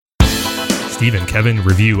Steve and Kevin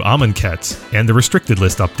review Amonkhet and the restricted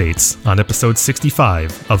list updates on episode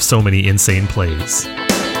 65 of So Many Insane Plays.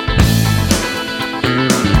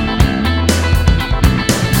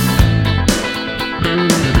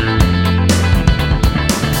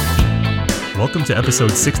 Welcome to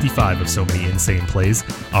episode 65 of So Many Insane Plays,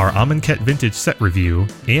 our Amonkhet vintage set review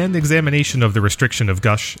and examination of the restriction of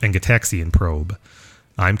Gush and Gitaxian probe.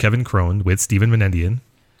 I'm Kevin Crone with Stephen Menendian.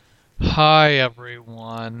 Hi,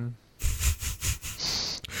 everyone.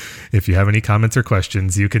 If you have any comments or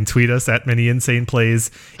questions, you can tweet us at Many Insane Plays,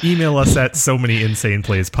 email us at So Many Insane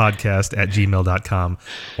Plays podcast at gmail.com,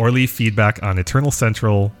 or leave feedback on Eternal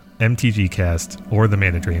Central, MTGcast, or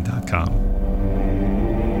themanadrain.com.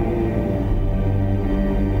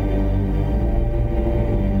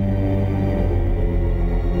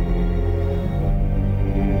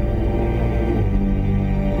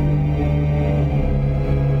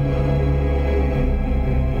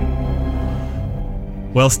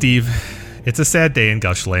 Well, Steve, it's a sad day in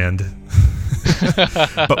Gushland,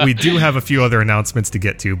 but we do have a few other announcements to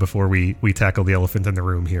get to before we tackle the elephant in the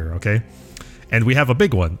room here, okay? And we have a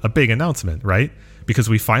big one, a big announcement, right? Because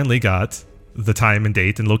we finally got the time and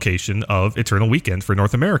date and location of Eternal Weekend for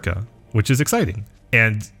North America, which is exciting.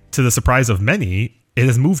 And to the surprise of many, it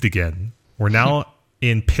has moved again. We're now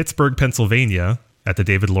in Pittsburgh, Pennsylvania at the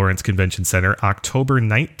David Lawrence Convention Center, October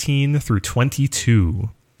 19 through 22.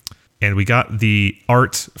 And we got the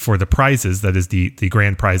art for the prizes, that is the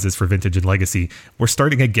grand prizes for Vintage and Legacy. We're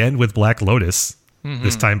starting again with Black Lotus,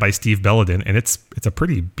 this time by Steve Belladin, and it's a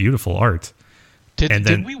pretty beauuful art.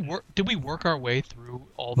 Did we work our way through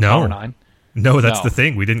all the Power 9? No, that's the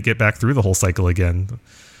thing. We didn't get back through the whole cycle again.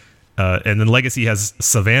 And then Legacy has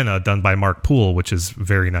Savannah done by Mark Poole, which is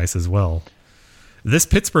very nice as well. This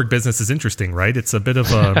Pittsburgh business is interesting, right? It's a bit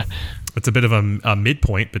of a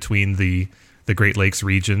midpoint between the Great Lakes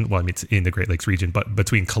region. Well, I mean, it's in the Great Lakes region, but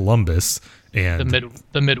between Columbus and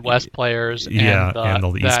the Midwest players, and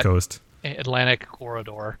the East Coast Atlantic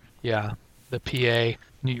corridor. Yeah, the PA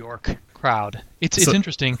New York crowd. It's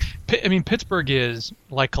interesting. I mean, Pittsburgh is,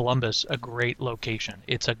 like Columbus, a great location.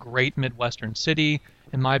 It's a great Midwestern city,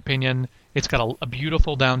 in my opinion. It's got a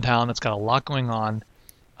beautiful downtown. It's got a lot going on.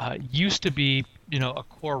 Used to be, a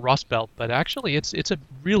core Rust Belt, but actually, it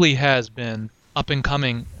really has been up and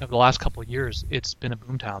coming over the last couple of years. It's been a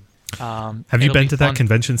boomtown. Have you been to that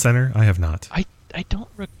convention center? I have not.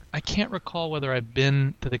 I can't recall whether I've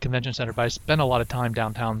been to the convention center, but I spent a lot of time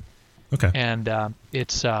downtown. Okay. And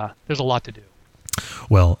it's there's a lot to do.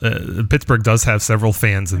 Well, Pittsburgh does have several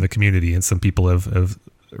fans in the community, and some people have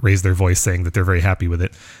raised their voice saying that they're very happy with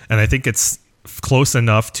it. And I think it's close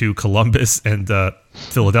enough to Columbus and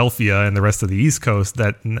Philadelphia and the rest of the East Coast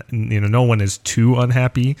that no one is too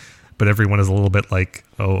unhappy. But everyone is a little bit like,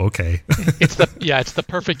 oh, okay. It's the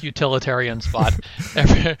perfect utilitarian spot.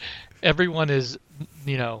 Everyone is,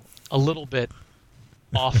 a little bit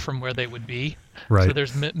off from where they would be. Right. So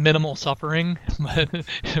there's minimal suffering.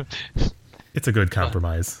 It's a good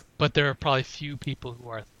compromise. But there are probably few people who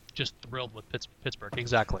are just thrilled with Pittsburgh.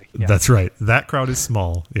 Exactly. Yeah. That's right. That crowd is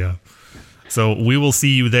small. Yeah. So we will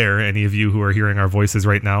see you there, any of you who are hearing our voices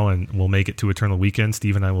right now, and we'll make it to Eternal Weekend.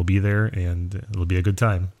 Steve and I will be there, and it'll be a good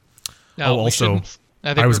time. No, also,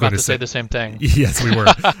 I think we were about to say the same thing. Yes, we were.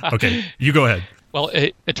 Okay, you go ahead. Well,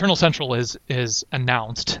 Eternal Central is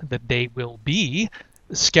announced that they will be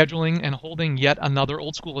scheduling and holding yet another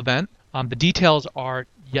old school event. The details are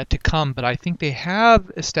yet to come, but I think they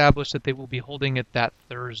have established that they will be holding it that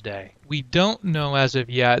Thursday. We don't know as of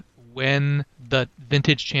yet when the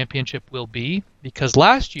Vintage Championship will be, because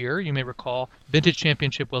last year, you may recall, Vintage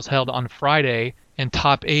Championship was held on Friday, and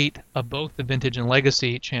top 8 of both the Vintage and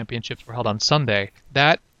Legacy Championships were held on Sunday.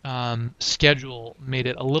 That schedule made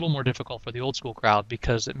it a little more difficult for the old school crowd,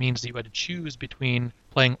 because it means that you had to choose between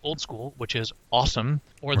playing old school, which is awesome,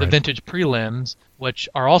 or the Vintage prelims, which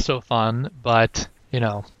are also fun, but,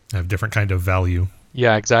 have different kind of value.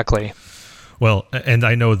 Yeah, exactly. Well, and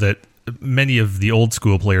I know that many of the old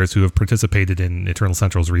school players who have participated in Eternal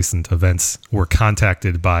Central's recent events were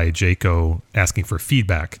contacted by Jaco asking for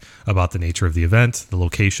feedback about the nature of the event, the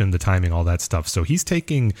location, the timing, all that stuff. So he's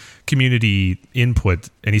taking community input,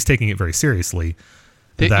 and he's taking it very seriously.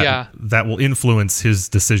 That will influence his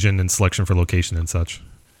decision and selection for location and such.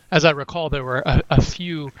 As I recall, there were a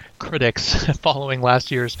few critics following last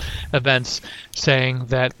year's events saying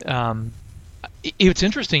that it's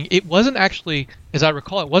interesting. It wasn't actually, as I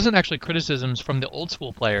recall, it wasn't actually criticisms from the old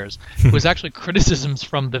school players. It was actually criticisms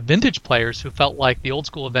from the vintage players who felt like the old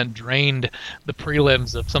school event drained the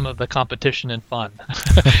prelims of some of the competition and fun.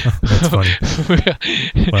 That's funny.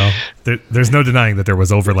 Well, there's no denying that there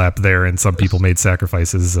was overlap there, and some people made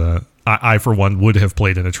sacrifices I for one, would have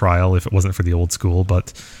played in a trial if it wasn't for the old school,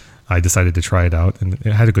 but I decided to try it out, and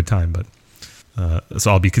it had a good time. But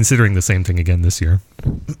so I'll be considering the same thing again this year.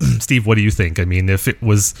 Steve, what do you think? I mean, if it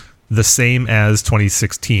was the same as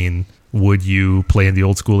 2016, would you play in the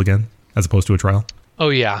old school again as opposed to a trial? Oh,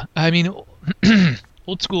 yeah. I mean,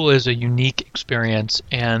 old school is a unique experience,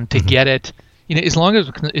 and to get it, as long as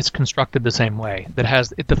it's constructed the same way, that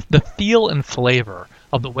has the feel and flavor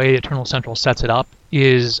of the way Eternal Central sets it up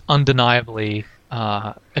is undeniably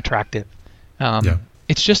attractive.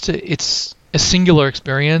 It's just it's a singular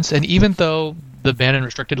experience, and even though the banned and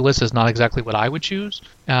restricted list is not exactly what I would choose,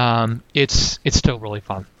 it's still really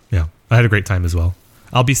fun. Yeah, I had a great time as well.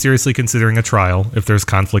 I'll be seriously considering a trial if there's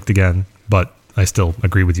conflict again, but I still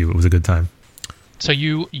agree with you. It was a good time. So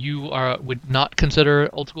you would not consider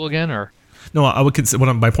old school again, or? No, I would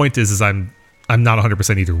consider. My point is I'm not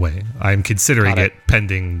 100% either way. I'm considering it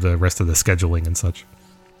pending the rest of the scheduling and such.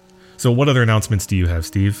 So what other announcements do you have,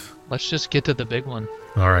 Steve? Let's just get to the big one.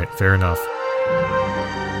 All right, fair enough.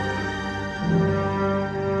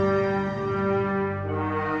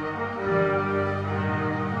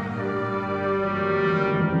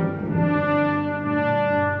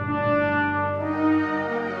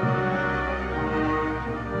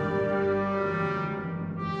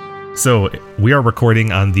 So we are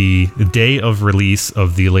recording on the day of release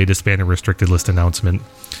of the latest banned and restricted list announcement,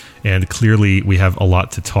 and clearly we have a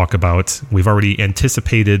lot to talk about. We've already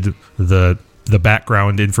anticipated the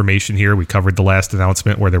background information here. We covered the last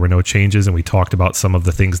announcement where there were no changes, and we talked about some of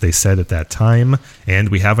the things they said at that time. And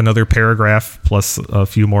we have another paragraph plus a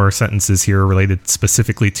few more sentences here related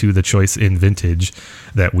specifically to the choice in Vintage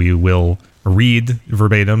that we will read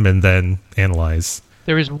verbatim and then analyze.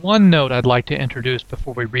 There is one note I'd like to introduce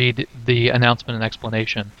before we read the announcement and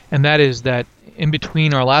explanation, and that is that in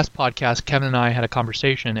between our last podcast, Kevin and I had a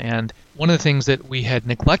conversation, and one of the things that we had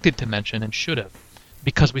neglected to mention and should have,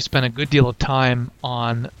 because we spent a good deal of time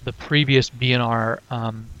on the previous BNR,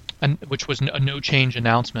 which was a no-change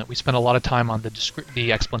announcement. We spent a lot of time on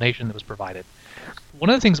the explanation that was provided. One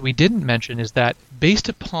of the things we didn't mention is that based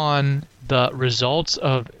upon the results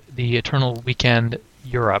of the Eternal Weekend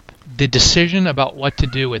Europe, the decision about what to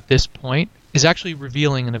do at this point is actually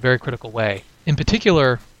revealing in a very critical way. In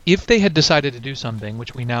particular, if they had decided to do something,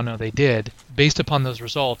 which we now know they did, based upon those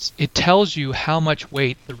results, it tells you how much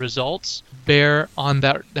weight the results bear on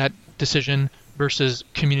that decision versus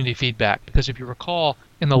community feedback. Because if you recall,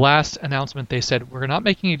 in the last announcement they said, we're not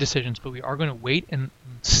making any decisions, but we are going to wait and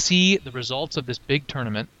see the results of this big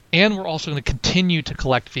tournament, and we're also going to continue to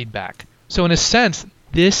collect feedback. So in a sense,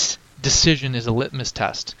 this decision is a litmus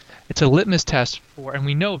test. It's a litmus test for, and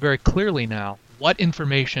we know very clearly now, what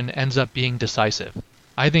information ends up being decisive.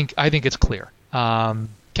 I think it's clear.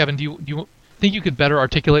 Kevin, do you think you could better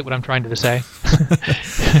articulate what I'm trying to say?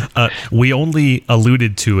 We only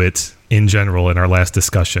alluded to it in general in our last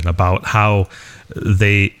discussion about how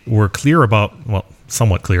they were clear about, well,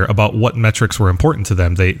 somewhat clear about what metrics were important to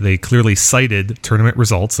them. They clearly cited tournament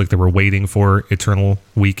results, like they were waiting for Eternal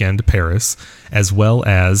Weekend Paris, as well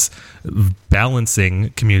as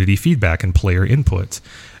balancing community feedback and player input.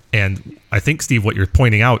 And I think, Steve, what you're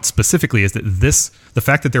pointing out specifically is that the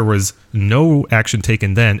fact that there was no action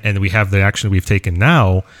taken then and we have the action we've taken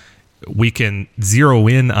now, we can zero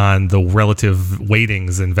in on the relative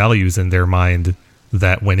weightings and values in their mind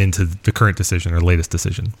that went into the current decision or latest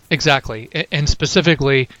decision. Exactly. And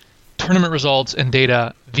specifically, tournament results and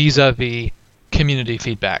data vis-a-vis community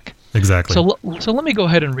feedback. Exactly. So let me go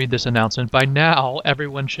ahead and read this announcement. By now,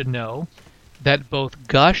 everyone should know that both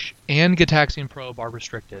Gush and Gataxian Probe are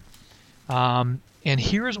restricted. And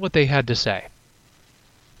here's what they had to say.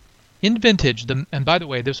 In Vintage, and by the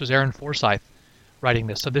way, this was Aaron Forsyth writing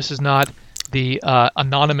this, so this is not the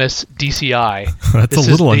anonymous DCI. That's a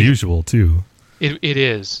little unusual, too. It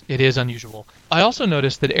is unusual. I also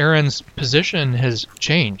noticed that Aaron's position has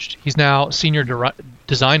changed. He's now Senior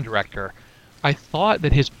Design Director. I thought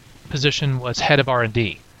that his position was Head of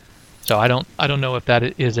R&D. So I don't know if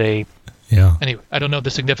that is a... Yeah. Anyway, I don't know the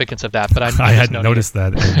significance of that, but I hadn't noticed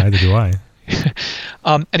that, and neither do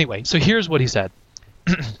I. Anyway, so here's what he said.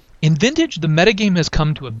 In Vintage, the metagame has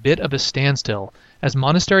come to a bit of a standstill as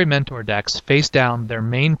Monastery Mentor decks face down their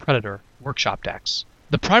main predator, Workshop decks.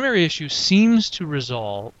 The primary issue seems to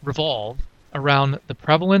revolve around the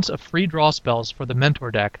prevalence of free draw spells for the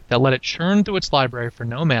Mentor deck that let it churn through its library for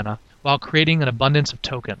no mana while creating an abundance of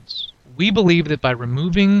tokens. We believe that by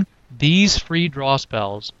removing these free draw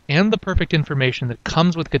spells and the perfect information that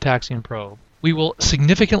comes with Gataxian Probe, we will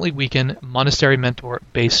significantly weaken Monastery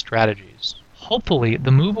Mentor-based strategies. Hopefully,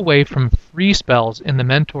 the move away from free spells in the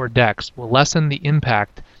Mentor decks will lessen the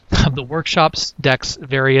impact of the workshop's deck's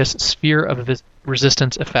various sphere of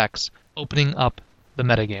resistance effects, opening up the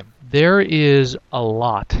metagame. There is a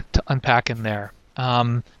lot to unpack in there.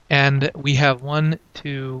 And we have 1,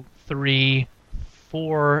 2, 3,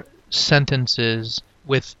 4 sentences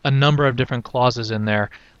with a number of different clauses in there.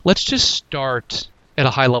 Let's just start at a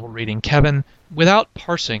high-level reading. Kevin, without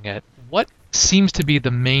parsing it, what seems to be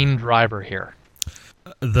the main driver here?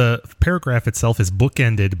 The paragraph itself is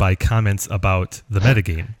bookended by comments about the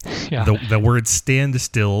metagame. Yeah. The word stand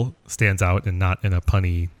still stands out, and not in a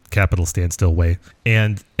punny capital standstill way,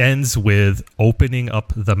 and ends with opening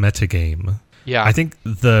up the metagame. Yeah. I think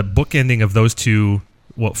the bookending of those two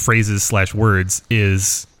phrases / words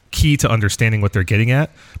is key to understanding what they're getting at,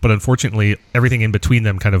 but unfortunately everything in between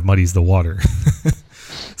them kind of muddies the water.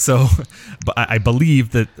 So, but I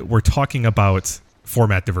believe that we're talking about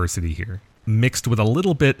format diversity here, mixed with a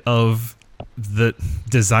little bit of the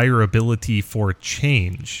desirability for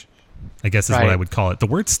change, I guess is right. what I would call it. The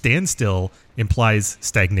word standstill implies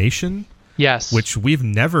stagnation. Yes. Which we've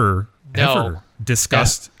never, ever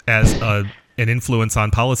discussed as an influence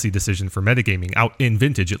on policy decision for metagaming, out in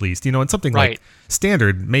Vintage at least. In something right. like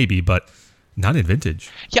Standard maybe, but not in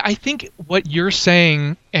Vintage. Yeah, I think what you're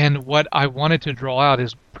saying and what I wanted to draw out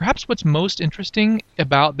is perhaps what's most interesting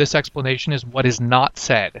about this explanation is what is not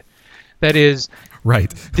said. That is...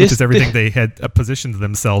 Right, which is everything they had positioned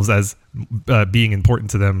themselves as being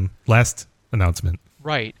important to them last announcement.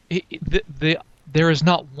 Right. There is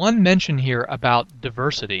not one mention here about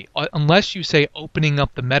diversity, unless you say opening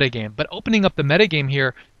up the metagame. But opening up the metagame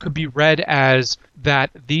here could be read as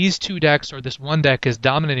that these two decks or this one deck is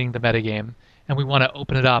dominating the metagame, and we want to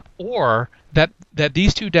open it up, or that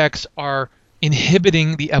these two decks are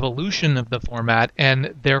inhibiting the evolution of the format,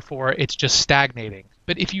 and therefore it's just stagnating.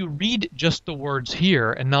 But if you read just the words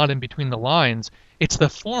here and not in between the lines, it's the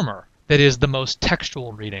former that is the most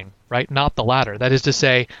textual reading, right? Not the latter. That is to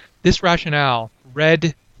say, this rationale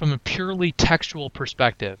read from a purely textual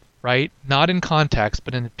perspective, right? Not in context,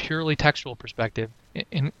 but in a purely textual perspective,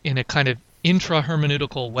 in a kind of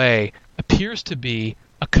intra-hermeneutical way, appears to be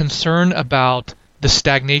a concern about the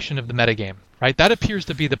stagnation of the metagame, right? That appears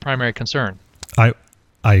to be the primary concern.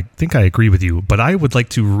 I think I agree with you, but I would like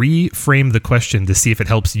to reframe the question to see if it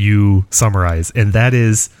helps you summarize. And that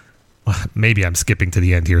is, maybe I'm skipping to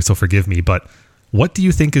the end here, so forgive me, but what do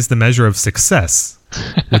you think is the measure of success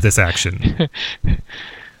with this action?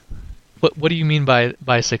 What do you mean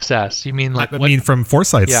by success? You mean like I mean from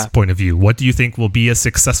Foresight's point of view, what do you think will be a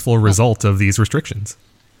successful result of these restrictions?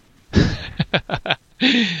 I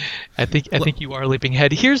think you are leaping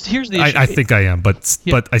ahead. Here's the issue. I think I am, but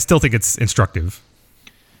I still think it's instructive.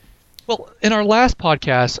 Well, in our last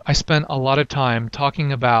podcast, I spent a lot of time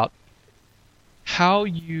talking about how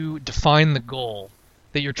you define the goal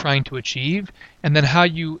that you're trying to achieve, and then how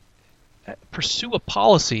you pursue a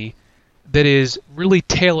policy that is really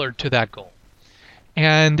tailored to that goal.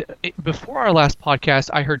 And before our last podcast,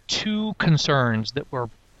 I heard two concerns that were,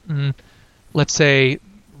 let's say,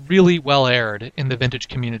 really well aired in the Vintage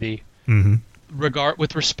community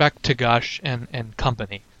with respect to Gush and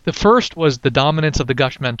company. The first was the dominance of the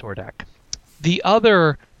Gush Mentor deck. The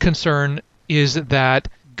other concern is that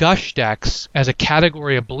Gush decks, as a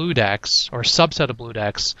category of blue decks, or subset of blue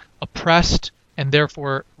decks, oppressed and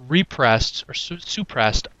therefore repressed or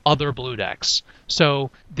suppressed other blue decks. So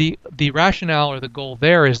the rationale or the goal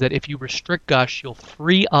there is that if you restrict Gush, you'll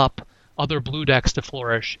free up other blue decks to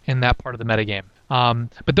flourish in that part of the metagame.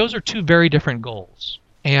 But those are two very different goals.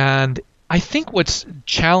 And I think what's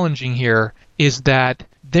challenging here is that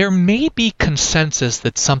there may be consensus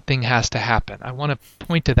that something has to happen. I want to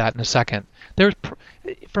point to that in a second.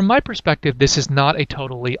 From my perspective, this is not a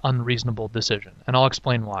totally unreasonable decision, and I'll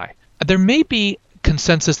explain why. There may be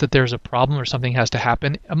consensus that there's a problem or something has to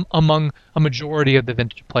happen among a majority of the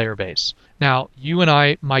Vintage player base. Now, you and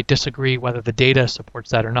I might disagree whether the data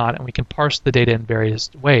supports that or not, and we can parse the data in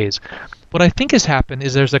various ways. What I think has happened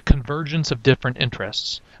is there's a convergence of different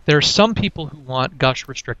interests. There are some people who want Gush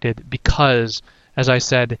restricted because, as I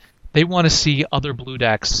said, they want to see other blue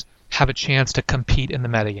decks have a chance to compete in the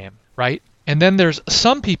metagame, right? And then there's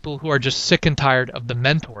some people who are just sick and tired of the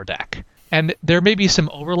Mentor deck. And there may be some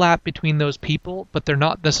overlap between those people, but they're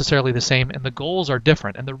not necessarily the same, and the goals are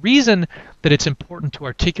different. And the reason that it's important to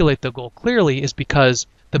articulate the goal clearly is because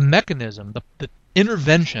the mechanism, the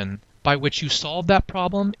intervention by which you solve that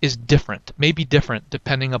problem is different, may be different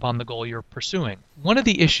depending upon the goal you're pursuing. One of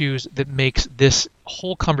the issues that makes this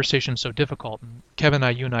whole conversation so difficult, and Kevin,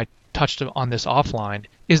 you and I touched on this offline,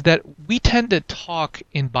 is that we tend to talk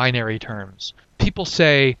in binary terms. People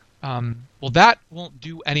say, well, that won't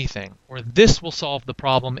do anything, or this will solve the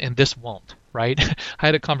problem and this won't, right? I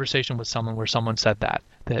had a conversation with someone where someone said that,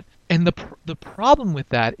 and the problem with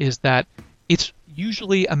that is that it's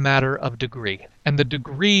usually a matter of degree, and the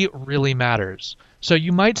degree really matters. So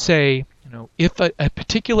you might say, if a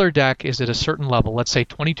particular deck is at a certain level, let's say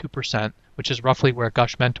 22%, which is roughly where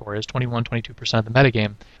Gush Mentor is, 22% of the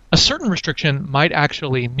metagame, a certain restriction might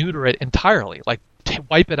actually neuter it entirely, like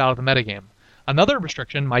wipe it out of the metagame. Another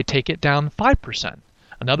restriction might take it down 5%.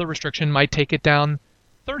 Another restriction might take it down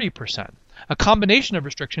 30%. A combination of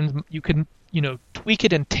restrictions, you can, tweak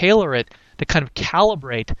it and tailor it to kind of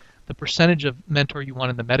calibrate the percentage of mentor you want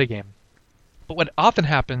in the metagame. But what often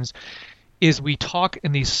happens is we talk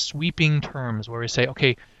in these sweeping terms where we say,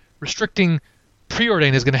 okay, restricting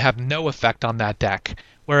Preordain is going to have no effect on that deck,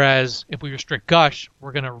 whereas if we restrict Gush,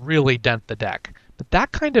 we're going to really dent the deck. But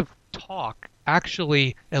that kind of talk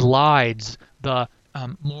actually elides the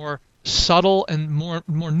more subtle and more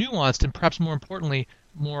nuanced, and perhaps more importantly,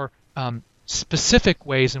 more specific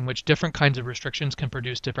ways in which different kinds of restrictions can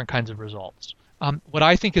produce different kinds of results. What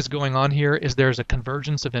I think is going on here is there's a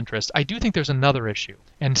convergence of interest. I do think there's another issue.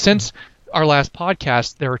 And since our last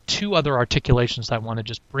podcast, there are two other articulations I want to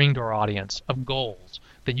just bring to our audience of goals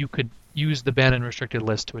that you could use the banned and restricted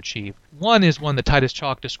list to achieve. One is one that Titus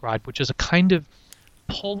Chalk described, which is a kind of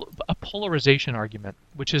a polarization argument,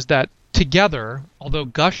 which is that together, although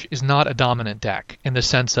Gush is not a dominant deck in the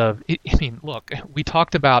sense of, look, we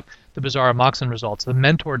talked about the Bizarre Moxen results. The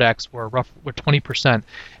mentor decks were 20%,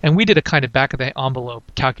 and we did a kind of back of the envelope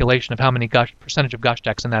calculation of how many percentage of Gush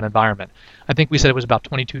decks in that environment. I think we said it was about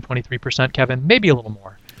 23%, Kevin, maybe a little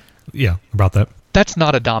more. Yeah, about that. That's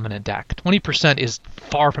not a dominant deck. 20% is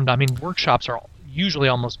far from dominant. Workshops are usually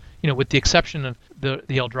almost, with the exception of the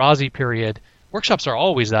Eldrazi period, workshops are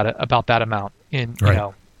always about that amount in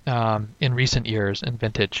in recent years in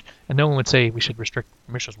Vintage, and no one would say we should restrict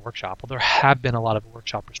Mishra's Workshop. Well, there have been a lot of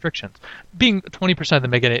workshop restrictions. Being 20% of the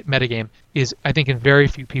metagame is, I think, in very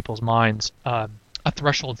few people's minds, a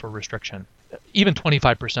threshold for restriction. Even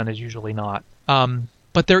 25% is usually not.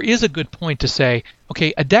 But there is a good point to say,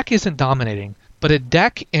 okay, a deck isn't dominating, but a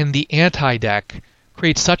deck and the anti-deck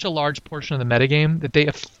create such a large portion of the metagame that they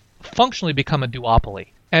have functionally become a duopoly.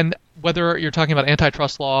 And whether you're talking about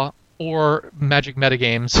antitrust law or Magic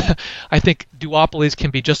metagames, I think duopolies can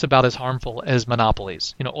be just about as harmful as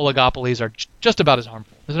monopolies. Oligopolies are just about as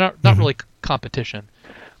harmful. They're not really competition.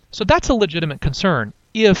 So that's a legitimate concern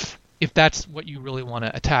if that's what you really want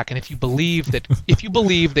to attack, and if you believe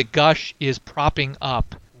that Gush is propping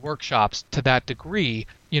up workshops to that degree,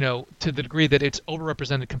 to the degree that it's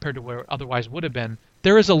overrepresented compared to where it otherwise would have been,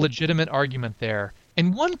 there is a legitimate argument there.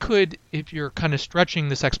 And one could, if you're kind of stretching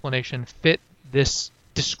this explanation, fit this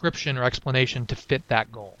description or explanation to fit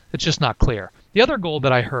that goal. It's just not clear. The other goal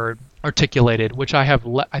that I heard articulated, which I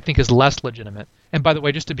think is less legitimate, and by the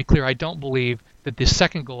way, just to be clear, I don't believe that the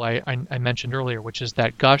second goal I mentioned earlier, which is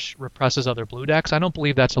that Gush represses other blue decks, I don't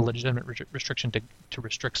believe that's a legitimate restriction to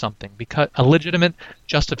restrict something, because a legitimate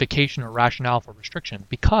justification or rationale for restriction,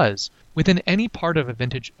 because within any part of a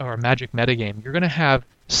Vintage or a Magic metagame, you're going to have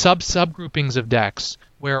subgroupings of decks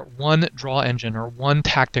where one draw engine or one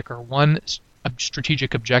tactic or one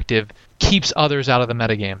strategic objective keeps others out of the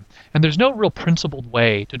metagame. And there's no real principled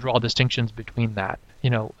way to draw distinctions between that.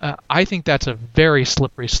 I think that's a very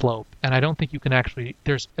slippery slope, and I don't think you can actually,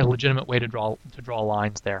 there's a legitimate way to draw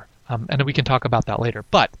lines there. And we can talk about that later.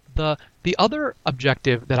 But the other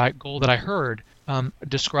goal that I heard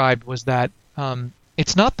described was that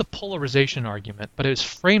it's not the polarization argument, but it's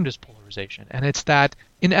framed as polarization. And it's that,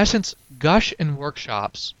 in essence, Gush and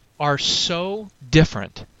workshops are so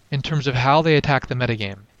different in terms of how they attack the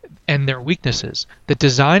metagame and their weaknesses, that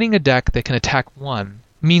designing a deck that can attack one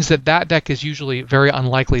means that deck is usually very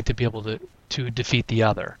unlikely to be able to defeat the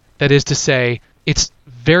other. That is to say, it's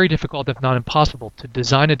very difficult, if not impossible, to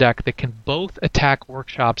design a deck that can both attack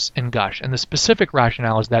workshops and Gush. And the specific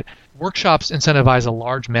rationale is that workshops incentivize a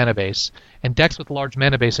large mana base, and decks with large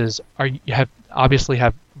mana bases obviously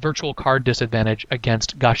have virtual card disadvantage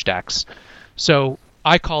against Gush decks. So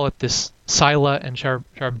I call it this Scylla and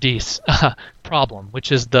Charybdis problem,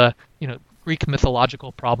 which is the Greek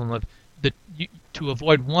mythological problem of to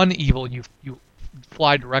avoid one evil, you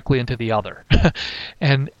fly directly into the other,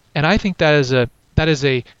 and I think that is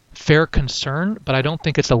a fair concern, but I don't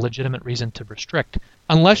think it's a legitimate reason to restrict,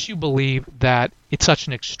 unless you believe that it's such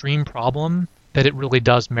an extreme problem that it really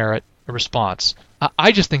does merit a response.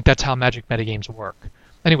 I just think that's how Magic metagames work.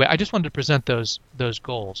 Anyway, I just wanted to present those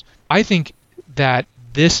goals. I think that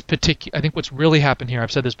I think what's really happened here,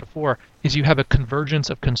 I've said this before, is you have a convergence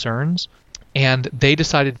of concerns. and they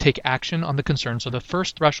decided to take action on the concern. So the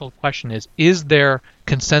first threshold question is there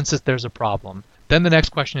consensus there's a problem? Then the next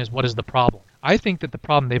question is, what is the problem? I think that the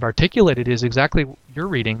problem they've articulated is exactly what you're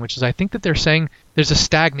reading, which is I think that they're saying there's a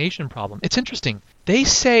stagnation problem. It's interesting. They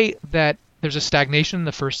say that there's a stagnation in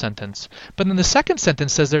the first sentence, but then the second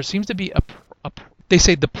sentence says there seems to be they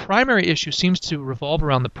say the primary issue seems to revolve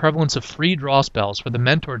around the prevalence of free draw spells for the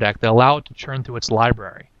mentor deck that allow it to churn through its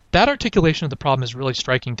library. That articulation of the problem is really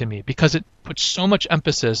striking to me because it puts so much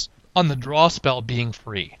emphasis on the draw spell being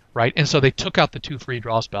free, right? And so they took out the 2 free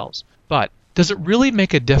draw spells. But does it really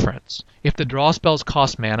make a difference if the draw spells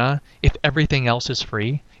cost mana, if everything else is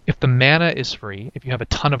free, if the mana is free, if you have a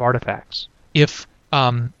ton of artifacts, if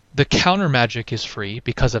the counter magic is free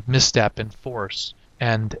because of Misstep and Force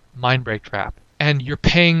and Mindbreak Trap, and you're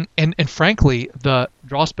paying, and frankly, the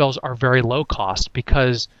draw spells are very low cost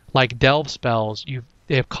because, like Delve spells,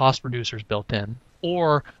 they have cost reducers built in,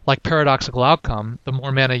 or like Paradoxical Outcome, the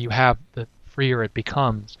more mana you have, the freer it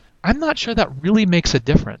becomes. I'm not sure that really makes a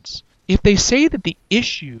difference. If they say that the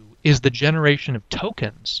issue is the generation of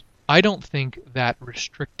tokens, I don't think that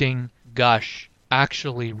restricting Gush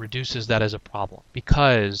actually reduces that as a problem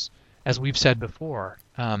because, as we've said before,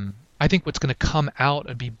 I think what's going to come out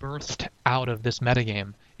and be birthed out of this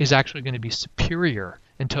metagame is actually going to be superior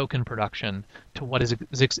in token production to what has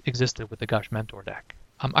existed with the Gush Mentor deck.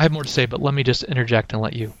 I have more to say, but let me just interject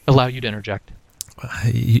and allow you to interject.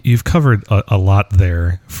 You've covered a lot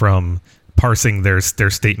there, from parsing their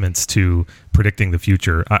statements to predicting the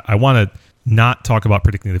future. I want to not talk about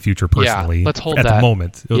predicting the future personally. Yeah, let's hold at that. The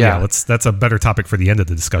moment. Yeah, that's a better topic for the end of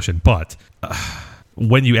the discussion. But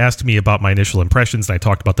when you asked me about my initial impressions, and I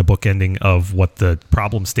talked about the bookending of what the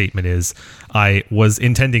problem statement is, I was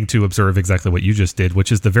intending to observe exactly what you just did,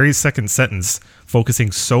 which is the very second sentence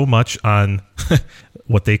focusing so much on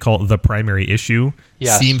what they call the primary issue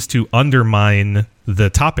seems to undermine the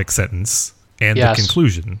topic sentence and the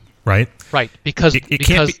conclusion, right? Right, because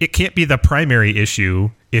it can't be the primary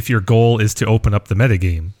issue if your goal is to open up the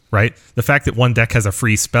metagame, right? The fact that one deck has a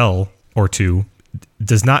free spell or two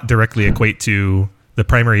does not directly equate to the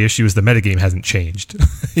primary issue is the metagame hasn't changed.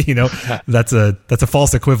 That's a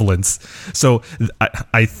false equivalence. So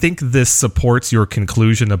I think this supports your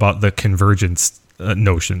conclusion about the convergence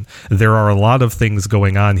notion. There are a lot of things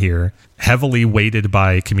going on here, heavily weighted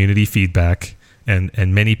by community feedback and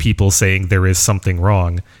many people saying there is something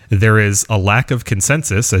wrong. There is a lack of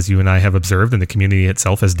consensus, as you and I have observed, and the community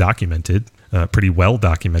itself has documented, pretty well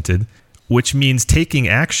documented, which means taking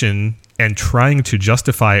action and trying to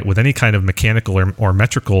justify it with any kind of mechanical or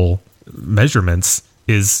metrical measurements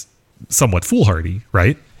is somewhat foolhardy,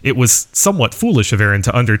 right? It was somewhat foolish of Aaron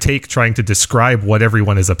to undertake trying to describe what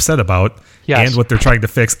everyone is upset about and what they're trying to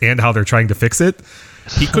fix and how they're trying to fix it.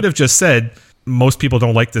 He could have just said, most people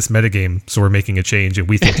don't like this metagame, so we're making a change, and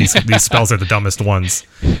we think these spells are the dumbest ones.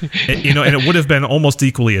 And it would have been almost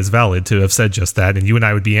equally as valid to have said just that, and you and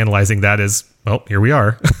I would be analyzing that as, well, here we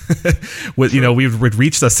are. We've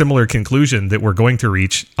reached a similar conclusion that we're going to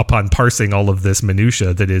reach upon parsing all of this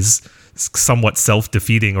minutia that is somewhat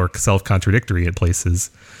self-defeating or self-contradictory in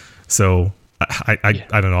places. So I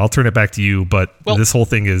don't know. I'll turn it back to you, but this whole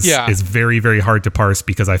thing is very, very hard to parse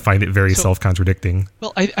because I find it very self-contradicting.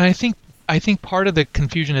 Well, I think part of the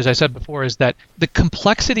confusion, as I said before, is that the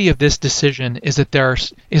complexity of this decision is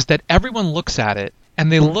that everyone looks at it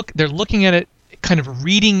and they're looking at it kind of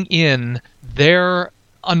reading in their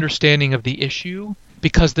understanding of the issue,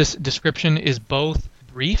 because this description is both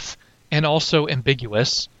brief and also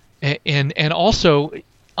ambiguous and also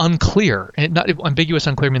unclear. And not ambiguous,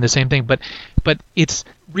 unclear mean the same thing, but it's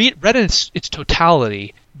read in its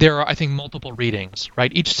totality. There are, I think, multiple readings,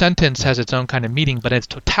 right? Each sentence has its own kind of meaning, but in its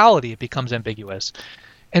totality, it becomes ambiguous.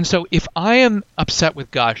 And so if I am upset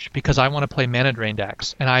with Gush because I want to play mana drain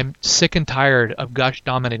decks, and I'm sick and tired of Gush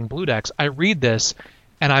dominating blue decks, I read this,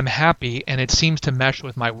 and I'm happy, and it seems to mesh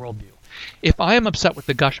with my worldview. If I am upset with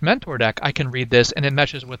the Gush Mentor deck, I can read this, and it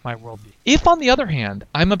meshes with my worldview. If, on the other hand,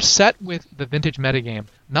 I'm upset with the vintage metagame,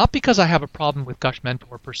 not because I have a problem with Gush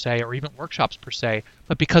Mentor per se, or even workshops per se,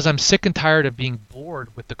 but because I'm sick and tired of being bored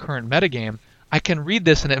with the current metagame, I can read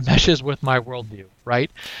this and it meshes with my worldview,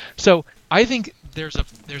 right? So I think there's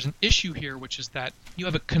an issue here, which is that you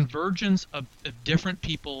have a convergence of different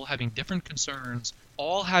people having different concerns,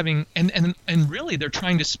 all having, and really they're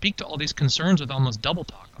trying to speak to all these concerns with almost double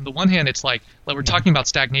talk. On the one hand, it's like we're talking about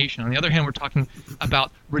stagnation. On the other hand, we're talking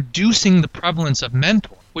about reducing the prevalence of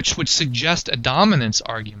Mentor, which would suggest a dominance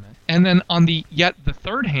argument. And then on the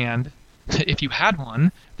third hand, if you had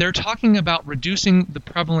one, they're talking about reducing the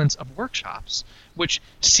prevalence of workshops, which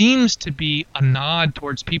seems to be a nod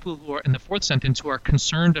towards people who are in the fourth sentence who are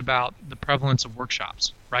concerned about the prevalence of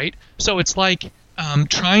workshops, right? So it's like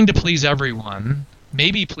trying to please everyone,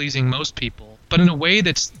 maybe pleasing most people, but in a way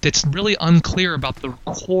that's really unclear about the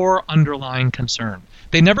core underlying concern.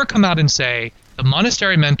 They never come out and say the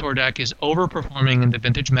Monastery Mentor deck is overperforming in the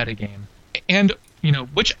Vintage metagame, and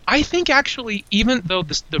which I think actually, even though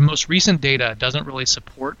the most recent data doesn't really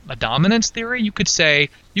support a dominance theory, you could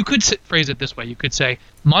phrase it this way. You could say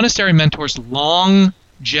Monastery Mentor's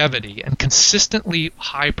longevity and consistently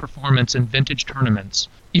high performance in Vintage tournaments,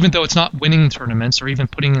 even though it's not winning tournaments or even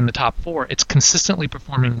putting in the top 4, it's consistently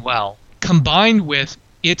performing well, combined with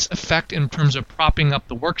its effect in terms of propping up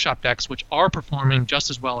the workshop decks, which are performing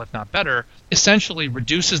just as well, if not better, essentially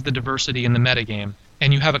reduces the diversity in the metagame,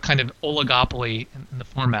 and you have a kind of oligopoly in the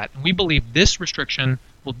format. And we believe this restriction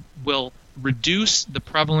will reduce the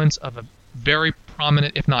prevalence of a very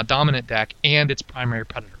prominent, if not dominant deck, and its primary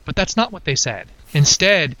predator. But that's not what they said.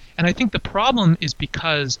 Instead, and I think the problem is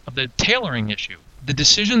because of the tailoring issue, the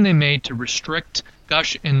decision they made to restrict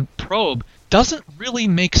Gush and Probe doesn't really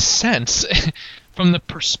make sense from the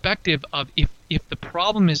perspective of if the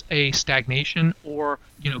problem is a stagnation or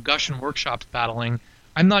Gush and Workshops battling.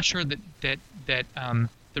 I'm not sure that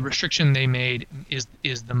the restriction they made is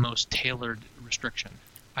the most tailored restriction.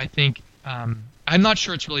 I think I'm not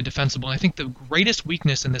sure it's really defensible. And I think the greatest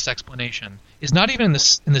weakness in this explanation is not even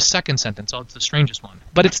in the second sentence, it's the strangest one,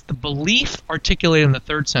 but it's the belief articulated in the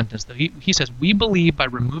third sentence. That he says, we believe by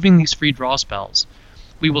removing these free draw spells,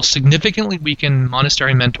 we will significantly weaken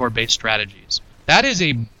Monastery Mentor-based strategies. That is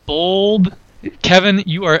a bold... Kevin,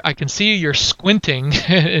 I can see you're squinting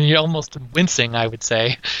and you're almost wincing, I would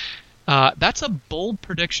say. That's a bold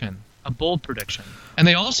prediction. And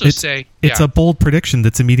they also say... It's a bold prediction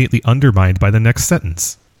that's immediately undermined by the next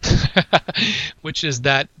sentence. Which is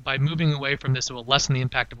that by moving away from this, it will lessen the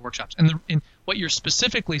impact of workshops. And what you're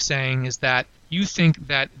specifically saying is that you think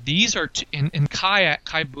that these are... and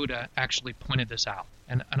Kai Buddha actually pointed this out.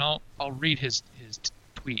 And I'll read his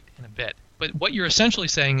tweet in a bit. But what you're essentially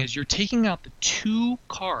saying is you're taking out the 2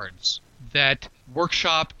 cards that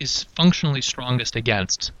Workshop is functionally strongest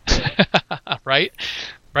against. Right?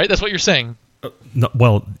 That's what you're saying.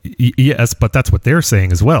 Yes, but that's what they're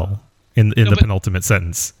saying as well in the penultimate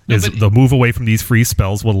sentence. The move away from these free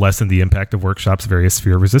spells will lessen the impact of Workshop's various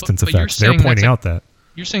sphere resistance effects. They're pointing out that.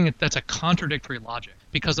 You're saying that that's a contradictory logic.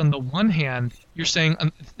 Because on the one hand, you're saying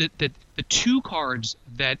that the 2 cards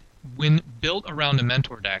that when built around a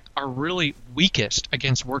Mentor deck are really weakest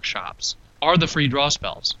against Workshops are the free draw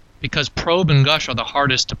spells, because Probe and Gush are the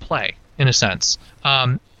hardest to play in a sense,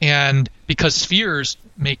 and because spheres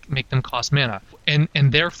make them cost mana, and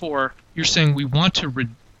therefore you're saying we want to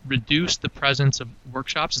reduce the presence of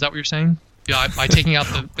Workshops. Is that what you're saying? Yeah, by taking out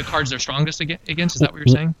the cards they're strongest against. Is that what you're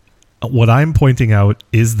saying? What I'm pointing out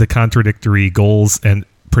is the contradictory goals and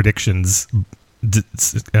predictions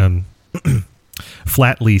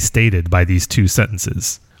flatly stated by these 2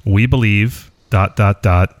 sentences. We believe ...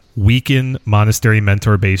 weaken Monastery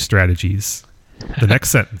Mentor-based strategies. The next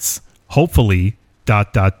sentence. Hopefully ...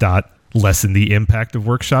 lessen the impact of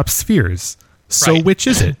Workshop spheres. So right. Which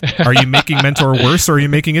is it? Are you making Mentor worse or are you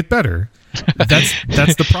making it better?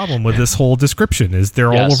 That's the problem with this whole description, is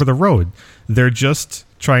they're all over the road. They're just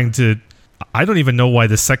trying to... I don't even know why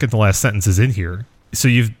the second to last sentence is in here. So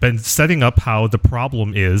you've been setting up how the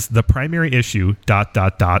problem is the primary issue ...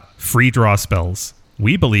 free draw spells.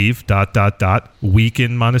 We believe ...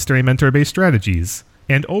 weaken Monastery Mentor-based strategies.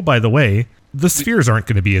 And oh, by the way, the spheres aren't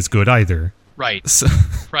going to be as good either. Right. So,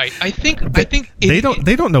 right. I think they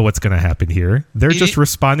don't know what's going to happen here. They're just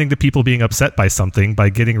responding to people being upset by something by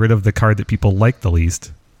getting rid of the card that people like the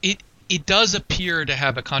least. It does appear to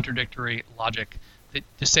have a contradictory logic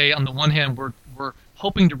to say on the one hand we're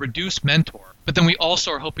hoping to reduce Mentor, but then we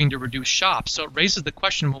also are hoping to reduce shops. So it raises the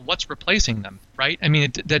question, well, what's replacing them, right? I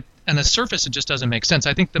mean, that on the surface, it just doesn't make sense.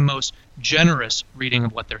 I think the most generous reading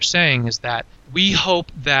of what they're saying is that we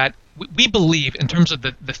hope that we believe, in terms of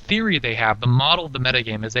the theory they have, the model of the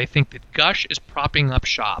metagame, is they think that Gush is propping up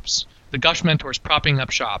shops. The Gush Mentor is propping up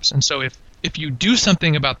shops. And so if you do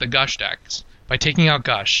something about the Gush decks by taking out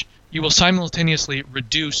Gush, you will simultaneously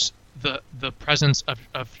reduce the presence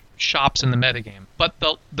of shops in the metagame. But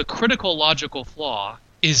the critical logical flaw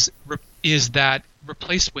is that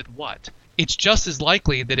replaced with what? It's just as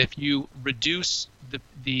likely that if you reduce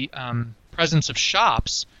the presence of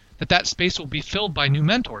shops, that space will be filled by new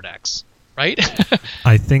Mentor decks, right?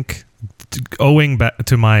 I think, owing back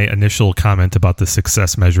to my initial comment about the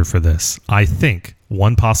success measure for this, I think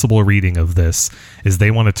one possible reading of this is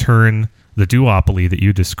they want to turn the duopoly that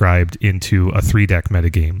you described into a 3-deck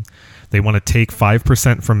metagame. They want to take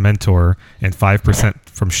 5% from Mentor and 5%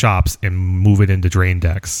 from shops and move it into drain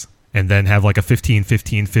decks. And then have like a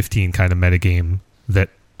 15-15-15 kind of metagame that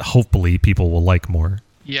hopefully people will like more.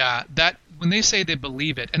 Yeah, that when they say they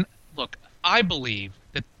believe it, and look, I believe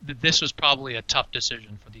that this was probably a tough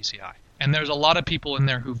decision for DCI. And there's a lot of people in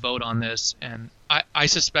there who vote on this, and I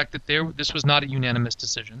suspect that this was not a unanimous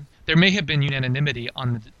decision. There may have been unanimity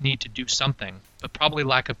on the need to do something, but probably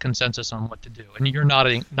lack of consensus on what to do. And you're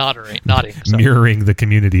nodding. So. Mirroring the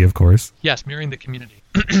community, of course. Yes, mirroring the community.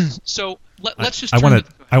 So let's just. I want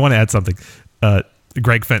to add something.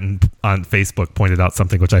 Greg Fenton on Facebook pointed out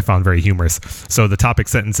something which I found very humorous. So the topic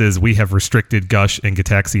sentence is, "We have restricted Gush and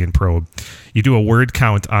Gitaxian Probe." You do a word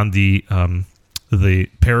count on the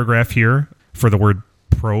paragraph here for the word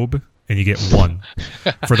probe, and you get 1.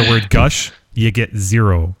 For the word Gush, you get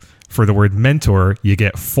 0. For the word Mentor, you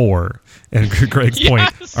get 4. And Greg's point,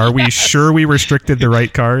 are we sure we restricted the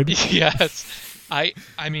right card? Yes. I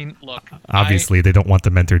mean, look. Obviously, they don't want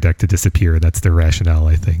the Mentor deck to disappear. That's their rationale,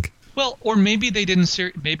 I think. Well, or maybe they didn't.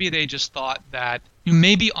 Maybe they just thought that.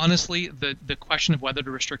 Maybe honestly, the question of whether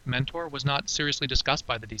to restrict Mentor was not seriously discussed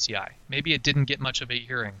by the DCI. Maybe it didn't get much of a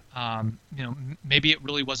hearing. Maybe it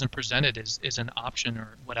really wasn't presented as an option or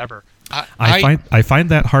whatever. I find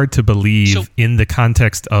that hard to believe in the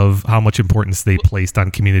context of how much importance they placed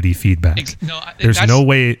on community feedback. There's no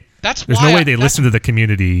way they listened to the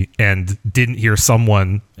community and didn't hear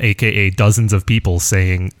someone, aka dozens of people,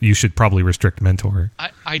 saying you should probably restrict Mentor.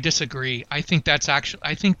 I disagree. I think that.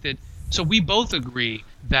 So we both agree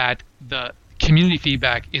that the community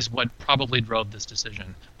feedback is what probably drove this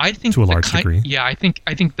decision. I think to a large degree. Yeah, I think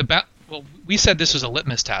well, we said this was a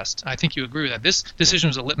litmus test. I think you agree with that. This decision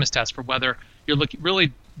was a litmus test for whether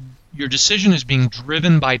your decision is being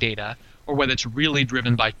driven by data or whether it's really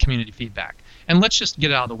driven by community feedback. And let's just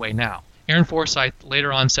get it out of the way now. Aaron Forsyth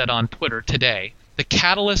later on said on Twitter today, the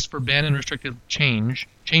catalyst for ban and restricted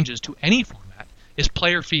changes to any format is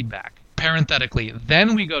player feedback. Parenthetically,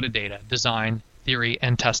 then we go to data, design, theory,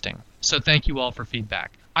 and testing. So thank you all for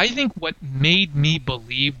feedback. I think what made me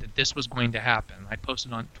believe that this was going to happen, I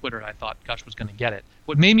posted on Twitter, I thought Gush was going to get it.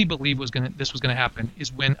 What made me believe this was going to happen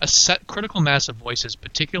is when a set critical mass of voices,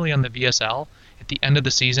 particularly on the VSL, at the end of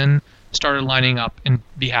the season, started lining up in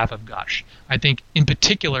behalf of Gush. I think in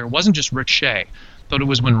particular, it wasn't just Rick Shea, but it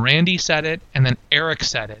was when Randy said it and then Eric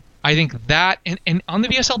said it. I think that, and on the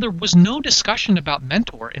VSL, there was no discussion about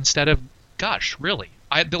Mentor instead of Gush, really.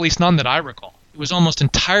 At least none that I recall. It was almost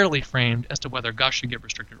entirely framed as to whether Gush should get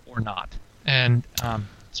restricted or not. And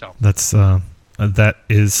so that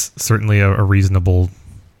is certainly a reasonable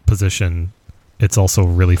position. It's also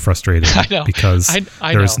really frustrating because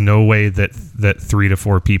there's no way that 3 to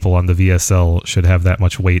 4 people on the VSL should have that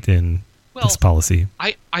much weight in this policy.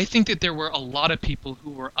 I think that there were a lot of people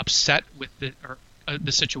who were upset with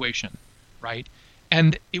the situation, right?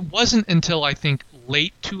 And it wasn't until I think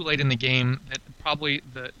too late in the game that probably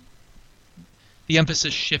the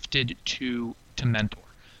emphasis shifted to Mentor.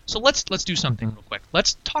 So let's do something real quick.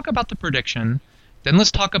 Let's talk about the prediction, then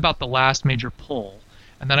let's talk about the last major poll,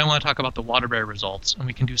 and then I want to talk about the Waterbury results, and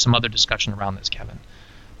we can do some other discussion around this, Kevin.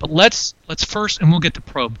 But let's first, and we'll get to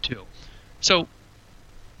Probe too. So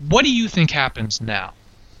what do you think happens now?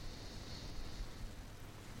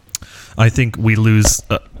 I think we lose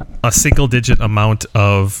a single-digit amount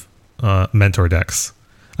of Mentor decks.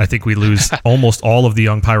 I think we lose almost all of the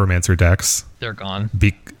Young Pyromancer decks. They're gone.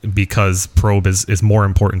 Because Probe is more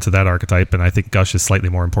important to that archetype, and I think Gush is slightly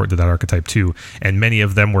more important to that archetype too. And many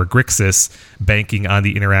of them were Grixis, banking on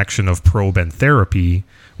the interaction of Probe and Therapy,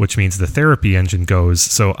 which means the Therapy engine goes.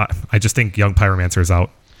 So I just think Young Pyromancer is out,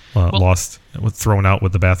 lost, thrown out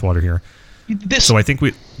with the bathwater here. So I think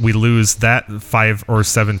we lose that 5 or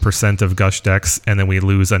 7% of Gush decks, and then we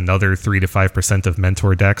lose another 3 to 5% of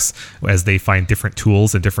Mentor decks as they find different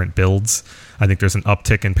tools and different builds. I think there's an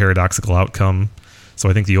uptick in paradoxical outcome. So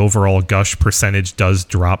I think the overall Gush percentage does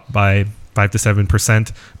drop by 5 to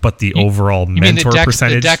 7%, but the overall Mentor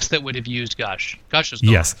percentage... the decks that would have used Gush. Gush is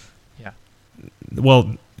gone. Yes. Yeah.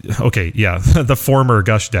 Well, okay, yeah. The former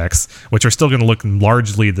Gush decks, which are still going to look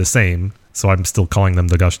largely the same, so I'm still calling them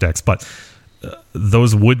the Gush decks, but...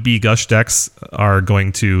 those would-be Gush decks are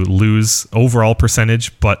going to lose overall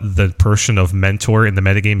percentage, but the portion of Mentor in the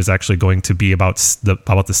metagame is actually going to be about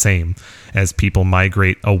the same as people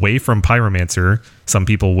migrate away from Pyromancer. Some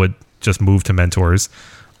people would just move to Mentors,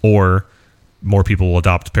 or more people will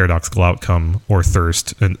adopt Paradoxical Outcome or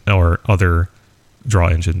Thirst or other draw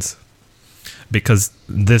engines. Because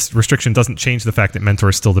this restriction doesn't change the fact that Mentor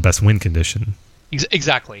is still the best win condition.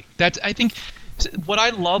 Exactly. I think... What I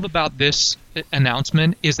love about this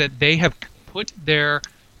announcement is that they have put their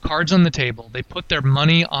cards on the table. They put their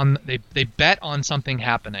money on. They bet on something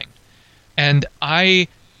happening, and I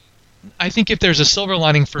think if there's a silver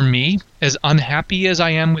lining for me, as unhappy as I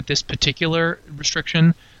am with this particular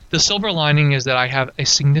restriction, the silver lining is that I have a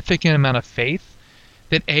significant amount of faith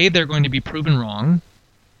that A, they're going to be proven wrong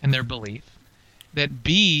in their belief, that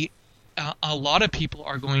B, a lot of people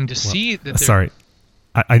are going to see that. Sorry,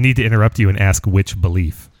 I need to interrupt you and ask which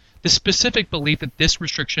belief. The specific belief that this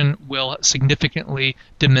restriction will significantly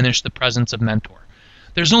diminish the presence of Mentor.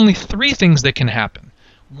 There's only 3 things that can happen.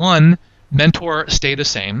 1, Mentor stay the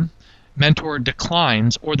same. Mentor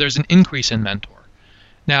declines, or there's an increase in Mentor.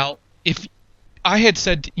 Now, if I had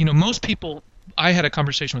said, most people, I had a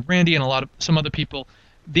conversation with Randy and some other people,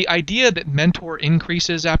 the idea that Mentor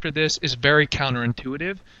increases after this is very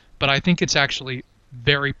counterintuitive, but I think it's actually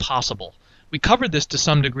very possible. We covered this to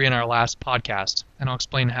some degree in our last podcast, and I'll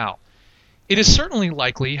explain how. It is certainly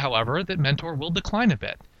likely, however, that Mentor will decline a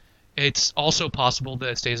bit. It's also possible that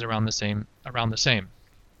it stays around the same.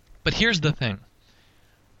 But here's the thing.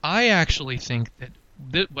 I actually think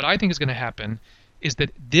that what I think is going to happen is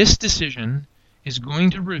that this decision is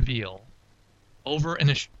going to reveal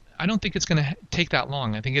I don't think it's going to take that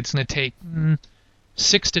long. I think it's going to take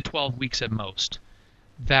 6 to 12 weeks at most,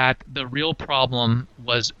 that the real problem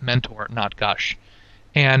was Mentor, not Gush.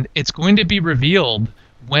 And it's going to be revealed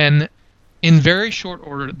when, in very short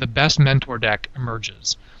order, the best Mentor deck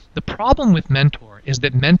emerges. The problem with Mentor is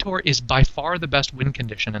that Mentor is by far the best win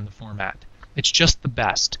condition in the format. It's just the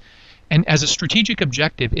best. And as a strategic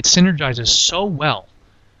objective, it synergizes so well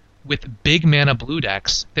with big mana blue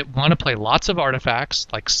decks that want to play lots of artifacts,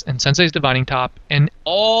 like in Sensei's Divining Top, and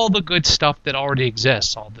all the good stuff that already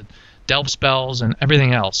exists, all the delve spells and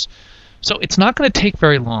everything else. So it's not going to take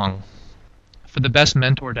very long for the best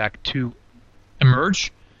Mentor deck to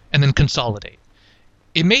emerge and then consolidate.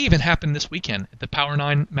 It may even happen this weekend at the Power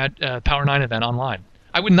 9 event online.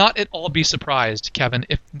 I would not at all be surprised, Kevin,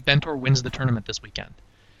 if Mentor wins the tournament this weekend.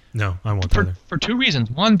 No, I won't. For 2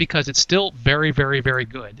 reasons. 1, because it's still very, very, very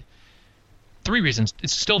good. 3 reasons.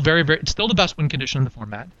 It's still it's still the best win condition in the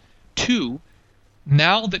format. 2,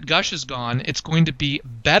 now that Gush is gone, it's going to be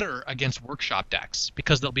better against workshop decks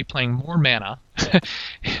because they'll be playing more mana,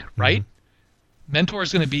 right? Mm-hmm. Mentor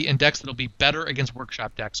is going to be in decks that'll be better against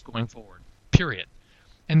workshop decks going forward, period.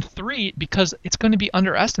 And 3, because it's going to be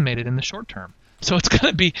underestimated in the short term. So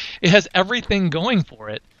it has everything going for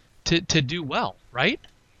it to do well, right?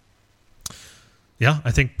 Yeah,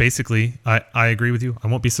 I think basically I agree with you. I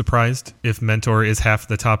won't be surprised if Mentor is half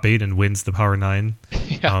the top 8 and wins the Power 9.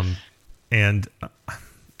 Yeah. And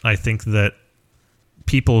I think that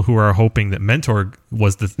people who are hoping that Mentor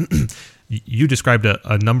was you described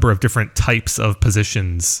a number of different types of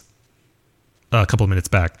positions a couple of minutes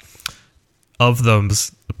back. Of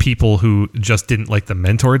those people who just didn't like the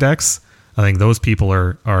Mentor decks, I think those people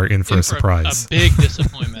are in for a surprise. A big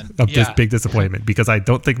disappointment. Big disappointment, because I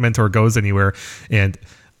don't think Mentor goes anywhere. And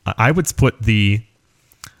I would put I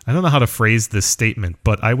don't know how to phrase this statement,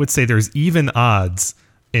 but I would say there's even odds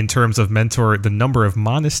in terms of Mentor, the number of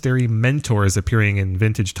Monastery Mentors appearing in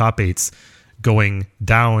Vintage Top 8s going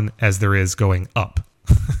down as there is going up,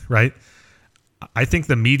 right? I think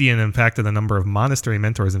the median impact of the number of Monastery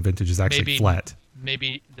Mentors in Vintage is actually flat.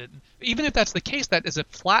 Maybe even if that's the case, it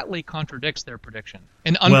flatly contradicts their prediction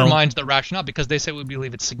and undermines the rationale, because they say we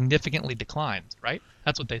believe it significantly declines, right?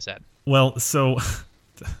 That's what they said. Well, so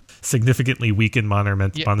significantly weaken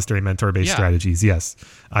Monastery Mentor-based strategies, yes.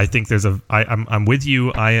 I think I'm with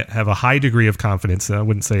you. I have a high degree of confidence. I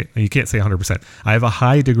wouldn't say, you can't say 100%. I have a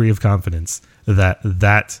high degree of confidence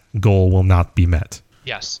that goal will not be met.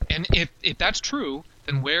 Yes, and if that's true,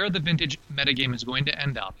 then where the Vintage metagame is going to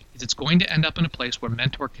end up is it's going to end up in a place where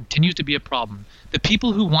Mentor continues to be a problem. The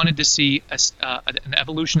people who wanted to see an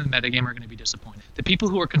evolution in the metagame are going to be disappointed. The people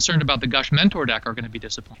who are concerned about the Gush Mentor deck are going to be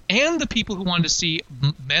disappointed. And the people who wanted to see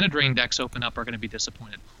mana drain decks open up are going to be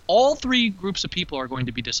disappointed. All 3 groups of people are going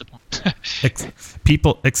to be disappointed.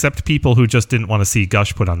 Except people who just didn't want to see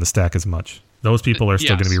Gush put on the stack as much. Those people are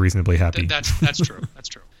still going to be reasonably happy. That's true. That's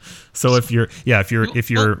true. So if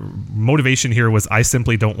your motivation here was I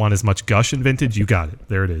simply don't want as much Gush in Vintage, you got it.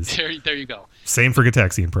 There it is. There you go. Same for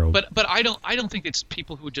Gitaxian Probe. But I don't think it's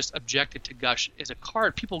people who just objected to Gush as a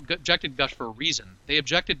card. People objected to Gush for a reason. They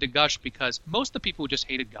objected to Gush because most of the people who just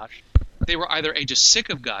hated Gush, they were either just sick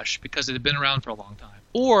of Gush because it had been around for a long time,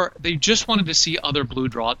 or they just wanted to see other blue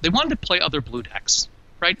draw. They wanted to play other blue decks.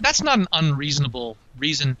 right? That's not an unreasonable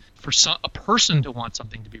reason for a person to want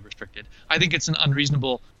something to be restricted. I think it's an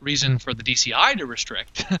unreasonable reason for the DCI to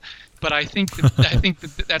restrict, but I think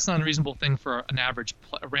that's not an unreasonable thing for an average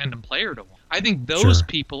a random player to want. I think those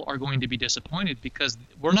people are going to be disappointed because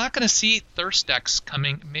we're not going to see thirst decks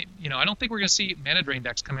coming. I don't think we're going to see mana drain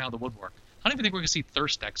decks coming out of the woodwork. I don't even think we're going to see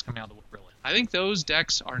thirst decks coming out of the woodwork. Really. I think those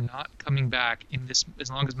decks are not coming back in this as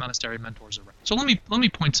long as Monastery Mentors are around. So let me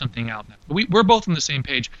point something out now. We're both on the same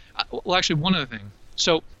page. Well, actually, one other thing.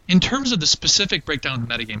 So in terms of the specific breakdown of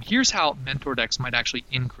the metagame, here's how Mentor decks might actually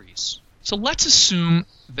increase. So let's assume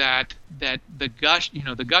that the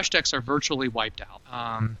Gush decks are virtually wiped out,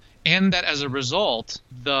 and that as a result,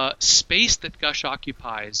 the space that Gush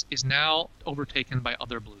occupies is now overtaken by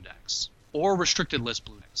other blue decks or restricted list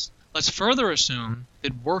blue decks. Let's further assume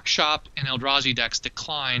that Workshop and Eldrazi decks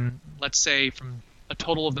decline, let's say, from a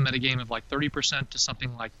total of the metagame of like 30% to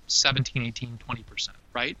something like 17, 18, 20%,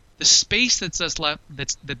 right? The space that's left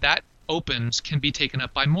that opens can be taken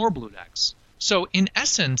up by more blue decks. So in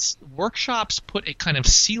essence, Workshops put a kind of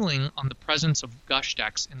ceiling on the presence of Gush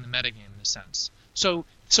decks in the metagame in a sense. So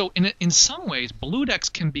in some ways, blue decks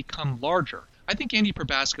can become larger. I think Andy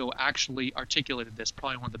Probasco actually articulated this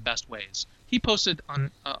probably one of the best ways. He posted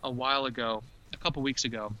on a couple weeks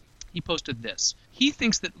ago, he posted this. He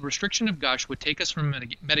thinks that restriction of Gush would take us from a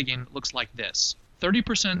metagame that looks like this.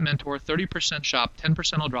 30% Mentor, 30% Shop, 10%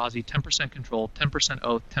 Eldrazi, 10% Control, 10%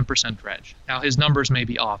 Oath, 10% Dredge. Now his numbers may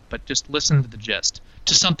be off, but just listen to the gist.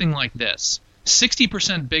 To something like this.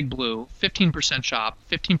 60% Big Blue, 15% Shop,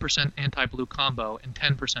 15% Anti-Blue Combo, and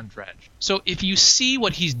 10% Dredge. So if you see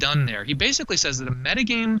what he's done there, he basically says that a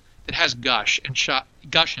metagame that has Gush in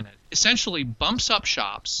it essentially bumps up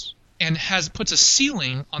Shops and puts a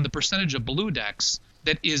ceiling on the percentage of blue decks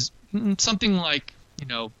that is something like,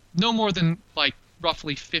 no more than like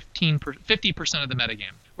roughly 50% of the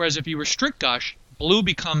metagame. Whereas if you restrict Gush, blue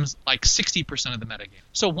becomes like 60% of the metagame.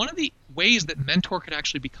 So one of the ways that Mentor could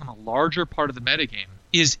actually become a larger part of the metagame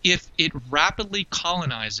is if it rapidly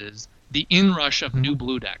colonizes the inrush of new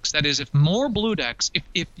blue decks. That is, if more blue decks,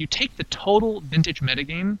 if you take the total vintage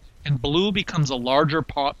metagame and blue becomes a larger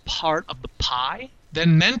part of the pie,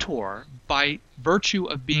 then Mentor, by virtue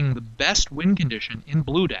of being the best win condition in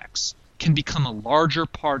blue decks, can become a larger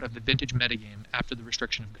part of the vintage metagame after the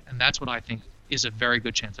restriction. And that's what I think is a very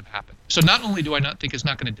good chance of happening. So not only do I not think it's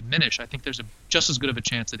not going to diminish, I think there's just as good of a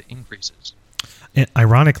chance that it increases. And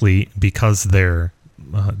ironically, because their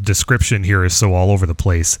description here is so all over the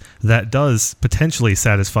place, that does potentially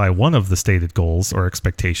satisfy one of the stated goals or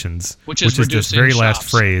expectations, which is this very last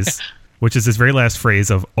phrase. Which is this very last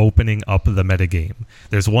phrase of opening up the metagame.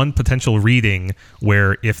 There's one potential reading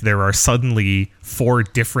where if there are suddenly 4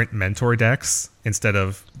 different Mentor decks instead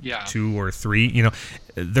of 2 or 3,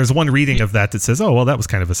 there's one reading of that says, oh, well, that was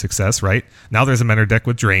kind of a success, right? Now there's a Mentor deck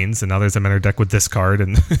with Drains, and now there's a Mentor deck with Discard,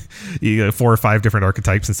 and 4 or 5 different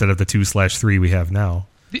archetypes instead of the 2/3 we have now.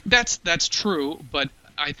 That's true, but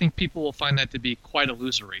I think people will find that to be quite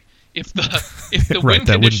illusory. If the right, win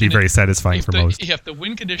that wouldn't be very satisfying for most. If the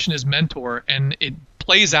win condition is Mentor and it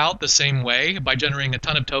plays out the same way by generating a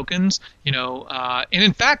ton of tokens, and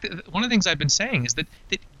in fact, one of the things I've been saying is that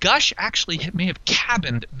Gush actually may have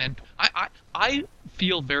cabined Mentor. I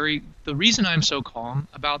feel the reason I'm so calm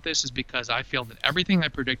about this is because I feel that everything I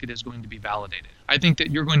predicted is going to be validated. I think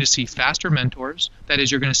that you're going to see faster Mentors. That is,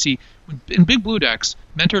 you're going to see in big blue decks,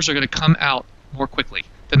 Mentors are going to come out more quickly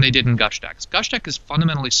than they did in Gush decks. Gush deck is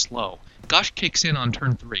fundamentally slow. Gush kicks in on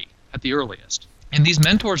turn 3 at the earliest. And these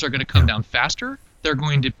Mentors are going to come down faster. They're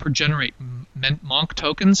going to generate Monk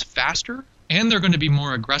tokens faster. And they're going to be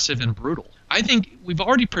more aggressive and brutal. I think we've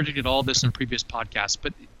already predicted all this in previous podcasts,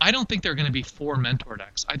 but I don't think there are going to be 4 Mentor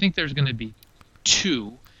decks. I think there's going to be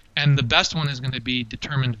 2, and the best one is going to be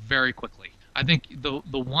determined very quickly. I think the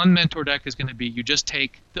one Mentor deck is going to be you just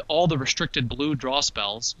take all the restricted blue draw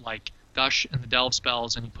spells like Gush and the Delve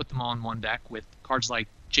spells, and you put them all in one deck with cards like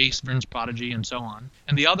Jace, Vryn's Prodigy, and so on.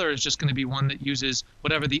 And the other is just going to be one that uses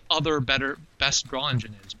whatever the other best draw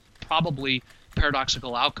engine is, probably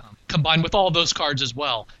Paradoxical Outcome, combined with all those cards as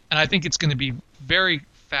well. And I think it's going to be very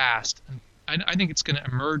fast. And I think it's going to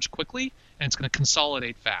emerge quickly, and it's going to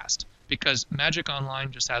consolidate fast, because Magic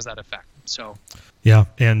Online just has that effect. So, yeah,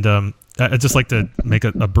 and I'd just like to make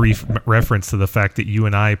a brief reference to the fact that you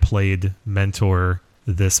and I played Mentor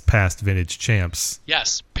this past Vintage Champs.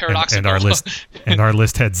 Yes, Paradoxical. And our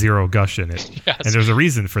list had 0 Gush in it. Yes. And there's a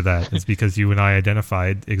reason for that. It's because you and I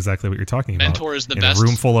identified exactly what you're talking about. Mentor is the in best. In a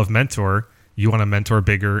room full of Mentor, you want to Mentor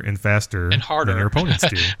bigger and faster and harder than your opponents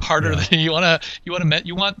do. Harder than you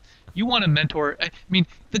want you want to mentor. I mean,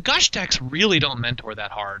 the Gush decks really don't mentor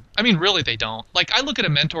that hard. I mean, really, they don't. Like, I look at a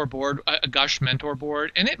mentor board, a Gush mentor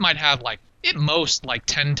board, and it might have like at most like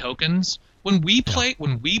 10 tokens. When we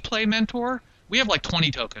play mentor, we have like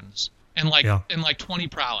 20 tokens and like 20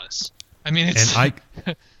 prowess. I mean, it's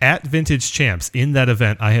at Vintage Champs in that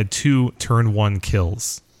event, I had 2 turn 1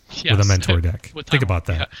 kills with a mentor deck. Think about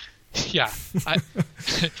that. Yeah.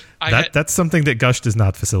 That's something that Gush does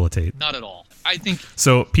not facilitate. Not at all. I think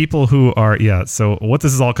so. People who are so what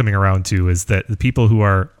this is all coming around to is that the people who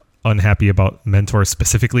are unhappy about mentor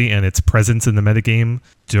specifically and its presence in the metagame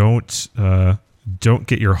don't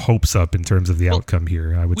get your hopes up in terms of the outcome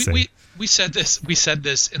here. I would say we said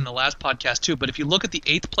this in the last podcast too. But if you look at the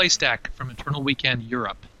 8th place deck from Eternal Weekend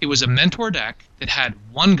Europe, it was a mentor deck that had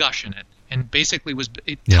 1 Gush in it and basically was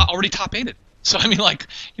already top 8'd. So I mean, like,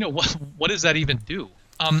 what does that even do?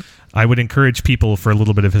 I would encourage people, for a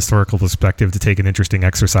little bit of historical perspective, to take an interesting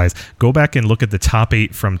exercise. Go back and look at the top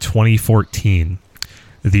 8 from 2014,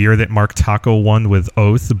 the year that Mark Taco won with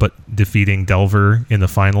Oath, but defeating Delver in the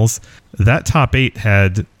finals. That top 8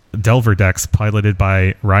 had Delver decks piloted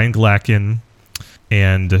by Ryan Glacken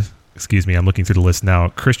and, I'm looking through the list now,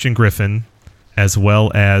 Christian Griffin, as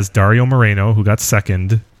well as Dario Moreno, who got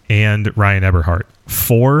second, and Ryan Eberhardt.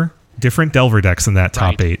 4 different Delver decks in that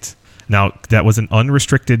top 8. Now, that was an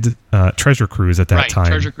unrestricted Treasure Cruise at that time.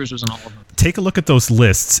 Treasure Cruise was in all of them. Take a look at those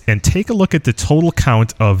lists and take a look at the total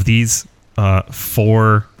count of these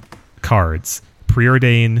 4 cards.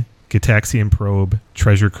 Preordain, Gitaxian Probe,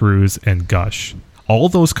 Treasure Cruise, and Gush. All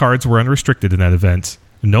those cards were unrestricted in that event.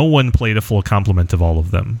 No one played a full complement of all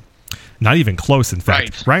of them. Not even close, in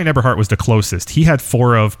fact. Right. Ryan Eberhardt was the closest. He had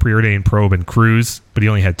 4 of Preordain, Probe, and Cruise, but he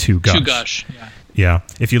only had 2 Gush. 2 Gush, yeah. Yeah,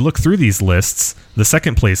 if you look through these lists, the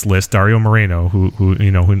second place list, Dario Moreno, who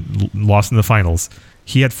lost in the finals,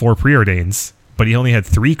 he had 4 preordains, but he only had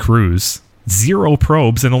 3 Cruise, 0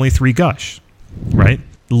 probes, and only 3 Gush. Right?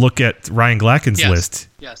 Look at Ryan Glacken's list.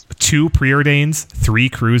 Yes. 2 preordains, 3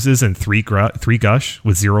 Cruises, and 3 Gush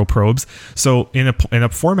with 0 probes. So in a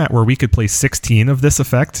format where we could play 16 of this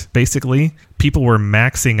effect, basically, people were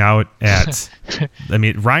maxing out at. I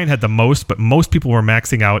mean, Ryan had the most, but most people were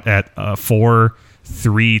maxing out at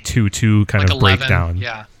 4-3-2-2 kind of 11, breakdown.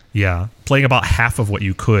 Yeah, playing about half of what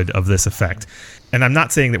you could of this effect. And I'm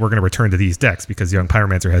not saying that we're going to return to these decks because Young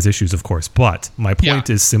Pyromancer has issues, of course. But my point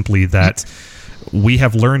is simply that we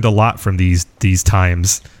have learned a lot from these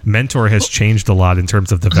times. Mentor has changed a lot in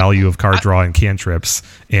terms of the value of card draw and cantrips,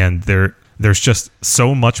 and there's just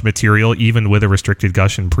so much material, even with a restricted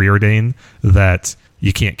Gush and Preordain, that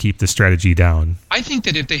you can't keep the strategy down. I think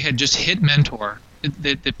that if they had just hit Mentor,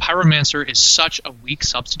 the Pyromancer is such a weak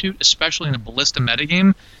substitute, especially in a Ballista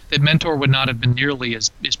metagame, that Mentor would not have been nearly as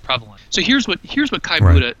prevalent. So here's what Kai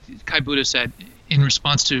Buddha said in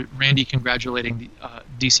response to Randy congratulating the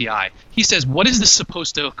DCI. He says, "What is this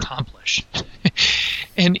supposed to accomplish?"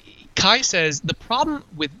 And Kai says, the problem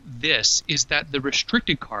with this is that the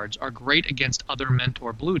restricted cards are great against other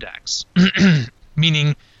Mentor blue decks.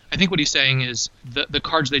 Meaning, I think what he's saying is the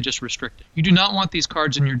cards they just restricted. You do not want these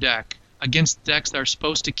cards in your deck against decks that are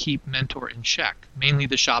supposed to keep Mentor in check, mainly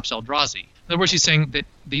the Shops Eldrazi. In other words, he's saying that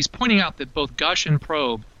he's pointing out that both Gush and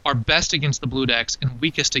Probe are best against the blue decks and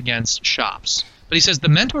weakest against Shops. But he says the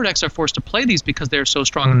Mentor decks are forced to play these because they are so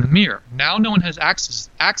strong in the mirror. Now no one has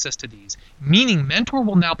access to these, meaning Mentor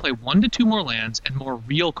will now play 1 to 2 more lands and more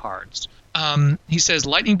real cards. He says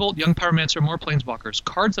Lightning Bolt, Young Pyromancer, more Planeswalkers,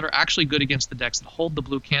 cards that are actually good against the decks that hold the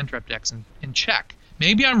blue cantrip decks in check.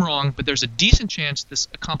 Maybe I'm wrong, but there's a decent chance this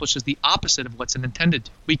accomplishes the opposite of what's intended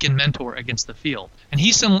to weaken Mentor against the field. And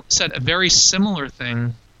he said a very similar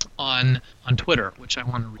thing on Twitter, which I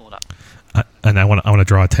want to pull it up. And I want to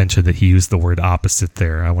draw attention that he used the word opposite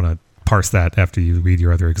there. I want to parse that after you read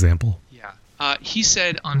your other example. Yeah. He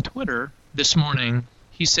said on Twitter this morning,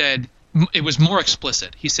 he said, it was more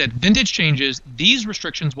explicit. He said, vintage changes, these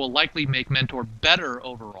restrictions will likely make Mentor better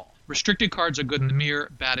overall. Restricted cards are good in the mirror,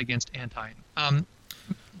 bad against anti.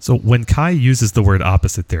 So when Kai uses the word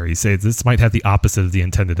opposite there, he says this might have the opposite of the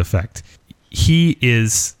intended effect. He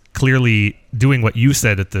is clearly doing what you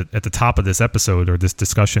said at the top of this episode or this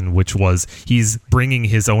discussion, which was he's bringing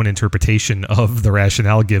his own interpretation of the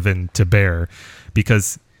rationale given to bear,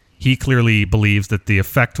 because he clearly believes that the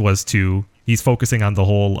effect was to, he's focusing on the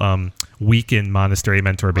whole weaken monastery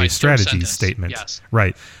mentor-based strategies statement. Yes.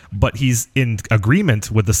 Right. But he's in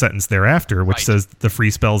agreement with the sentence thereafter, which says the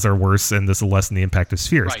free spells are worse and this will lessen the impact of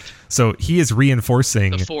spheres. Right. So he is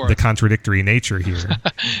reinforcing the contradictory nature here.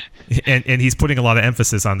 and he's putting a lot of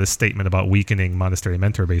emphasis on this statement about weakening monastery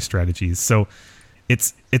mentor-based strategies. So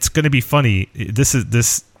it's going to be funny. This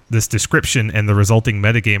this description and the resulting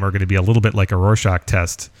metagame are going to be a little bit like a Rorschach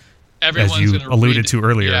test, as you alluded to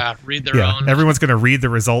earlier. Yeah, read their own. Everyone's going to read the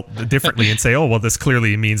result differently and say, oh, well, this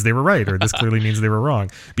clearly means they were right, or this clearly means they were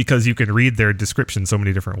wrong, because you can read their description so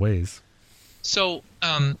many different ways. So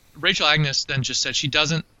Rachel Agnes then just said she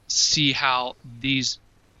doesn't see how these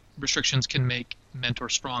restrictions can make Mentor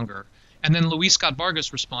stronger. And then Luis Scott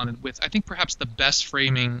Vargas responded with, I think, perhaps the best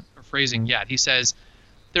phrasing yet. He says,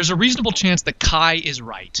 there's a reasonable chance that Kai is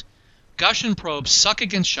right. Gush and Probe suck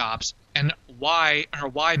against shops, and why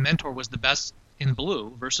Mentor was the best in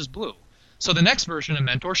blue versus blue. So the next version of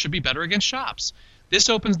Mentor should be better against shops. This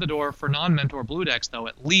opens the door for non-Mentor blue decks, though,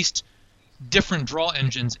 at least different draw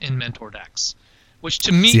engines in Mentor decks. Which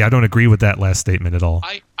to me... See, I don't agree with that last statement at all.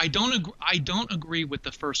 I don't agree with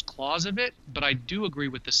the first clause of it, but I do agree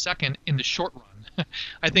with the second in the short run.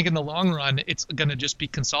 I think in the long run, it's going to just be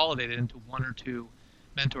consolidated into one or two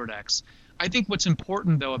Mentor decks. I think what's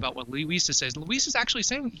important, though, about what Luis says, Luis is actually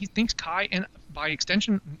saying he thinks Kai, and by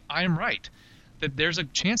extension, I am right, that there's a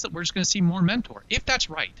chance that we're just going to see more Mentor. If that's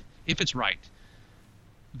right, if it's right,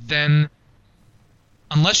 then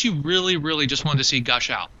unless you really, really just wanted to see Gush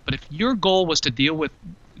out, but if your goal was to deal with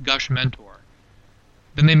Gush Mentor,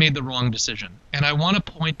 then they made the wrong decision. And I want to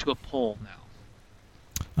point to a poll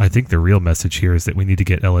now. I think the real message here is that we need to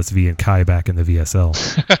get LSV and Kai back in the VSL.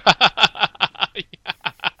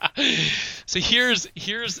 So here's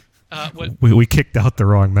what we kicked out the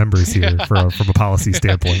wrong members here from a policy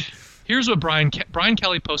standpoint. Here's what Brian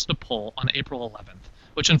Kelly posted a poll on April 11th,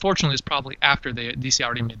 which unfortunately is probably after the DC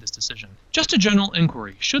already made this decision. Just a general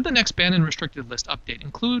inquiry: should the next banned and restricted list update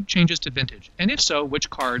include changes to Vintage, and if so, which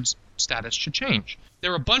cards' status should change?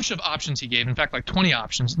 There were a bunch of options he gave, in fact, like 20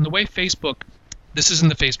 options. And the way this is in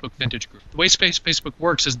the Facebook Vintage group. The way Facebook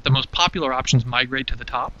works is the most popular options migrate to the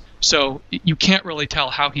top. So you can't really tell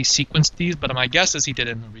how he sequenced these, but my guess is he did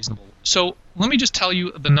it in a reasonable way. So let me just tell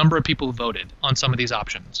you the number of people who voted on some of these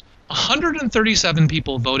options. 137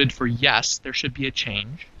 people voted for yes, there should be a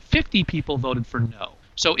change. 50 people voted for no.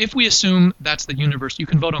 So if we assume that's the universe, you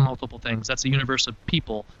can vote on multiple things. That's the universe of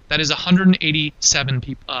people. That is 187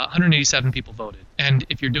 people. 187 people voted. And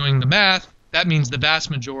if you're doing the math, that means the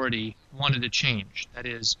vast majority wanted a change. That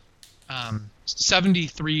is,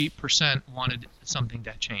 73% wanted something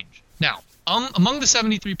to change. Now, among the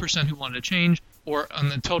 73% who wanted a change, or on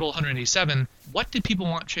the total 187, what did people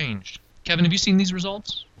want changed? Kevin, have you seen these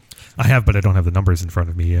results? I have, but I don't have the numbers in front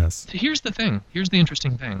of me, yes. So here's the thing. Here's the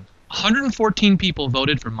interesting thing. 114 people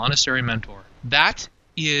voted for Monastery Mentor. That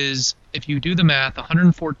is, if you do the math,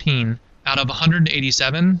 114 out of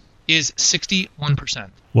 187 is 61%.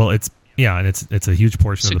 Well, it's a huge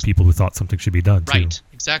portion of the people who thought something should be done, too. Right,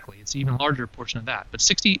 exactly. It's an even larger portion of that. But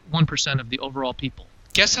 61% of the overall people.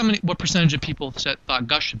 Guess what percentage of people thought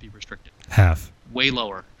Gush should be restricted? Half. Way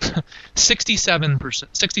lower.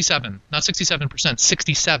 67%, not 67%,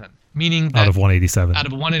 67. Meaning that out of 187. Out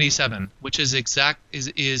of 187, which is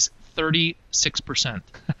 36%.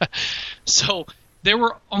 So there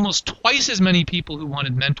were almost twice as many people who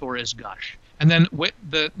wanted Mentor as Gush. And then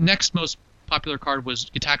the next most popular card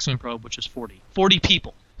was Gitaxian Probe, which is 40. 40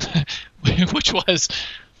 people, which was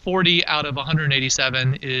 40 out of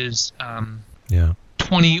 187 is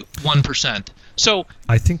 21%. So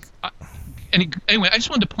I think... Anyway, I just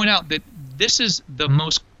wanted to point out that this is the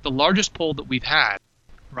largest poll that we've had,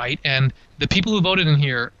 right? And the people who voted in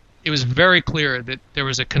here, it was very clear that there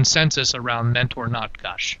was a consensus around Mentor, not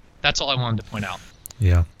Gush. That's all I wanted to point out.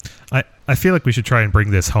 Yeah. I feel like we should try and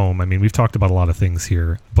bring this home. I mean, we've talked about a lot of things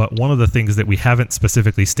here, but one of the things that we haven't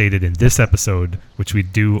specifically stated in this episode, which we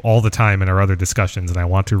do all the time in our other discussions, and I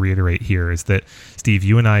want to reiterate here, is that, Steve,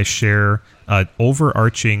 you and I share an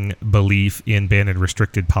overarching belief in banned and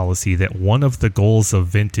restricted policy that one of the goals of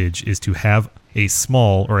Vintage is to have a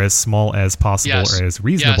small, or as small as possible, or as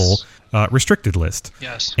reasonable restricted list.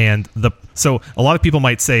 Yes. And so a lot of people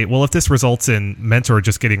might say, well, if this results in Mentor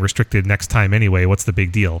just getting restricted next time anyway, what's the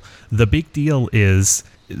big deal? The big deal is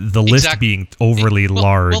the list being overly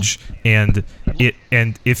large, and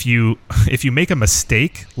if you make a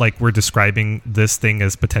mistake, like we're describing this thing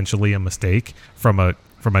as potentially a mistake from a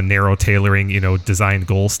narrow tailoring, design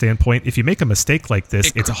goal standpoint, if you make a mistake like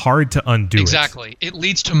this, it's hard to undo. Exactly. It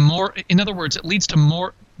leads to more. In other words, it leads to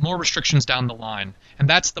more restrictions down the line, and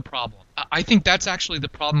that's the problem. I think that's actually the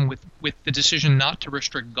problem with the decision not to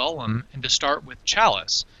restrict Golem and to start with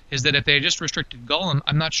Chalice, is that if they had just restricted Golem,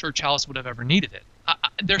 I'm not sure Chalice would have ever needed it.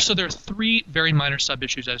 There are three very minor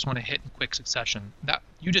sub-issues I just want to hit in quick succession. That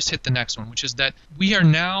you just hit the next one, which is that we are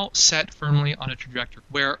now set firmly on a trajectory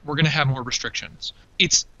where we're going to have more restrictions.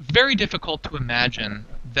 It's very difficult to imagine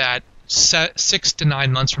that 6 to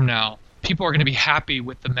 9 months from now, people are going to be happy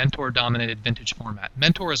with the mentor-dominated vintage format.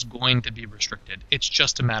 Mentor is going to be restricted. It's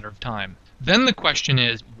just a matter of time. Then the question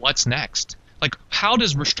is, what's next? Like, how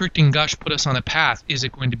does restricting Gush put us on a path? Is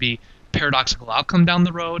it going to be paradoxical outcome down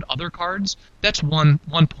the road, other cards? That's one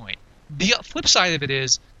point. The flip side of it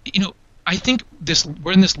is, I think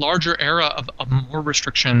we're in this larger era of more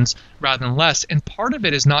restrictions rather than less, and part of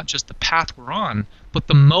it is not just the path we're on, but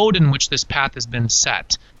the mode in which this path has been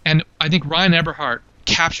set. And I think Ryan Eberhardt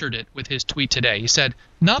captured it with his tweet today. He said,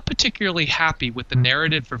 not particularly happy with the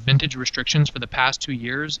narrative for vintage restrictions for the past 2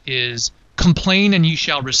 years is complain and you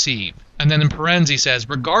shall receive. And then in parentheses he says,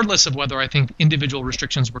 regardless of whether I think individual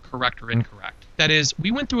restrictions were correct or incorrect. That is,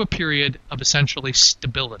 we went through a period of essentially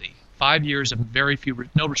stability. 5 years of very few,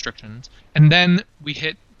 no restrictions. And then we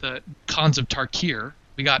hit the Khans of Tarkir.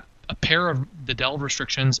 We got a pair of the Delve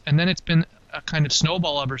restrictions, and then it's been a kind of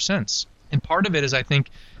snowball ever since. And part of it is, I think,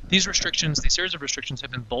 these series of restrictions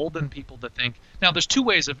have emboldened people to think. Now, there's two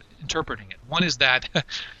ways of interpreting it. One is that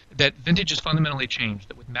that vintage has fundamentally changed,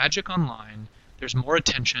 that with Magic Online, there's more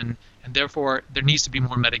attention, and therefore there needs to be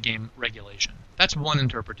more metagame regulation. That's one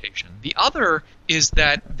interpretation. The other is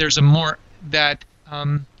that there's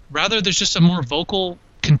rather there's just a more vocal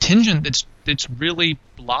contingent that's really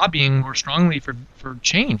lobbying more strongly for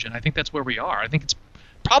change, and I think that's where we are. I think it's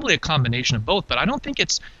probably a combination of both, but I don't think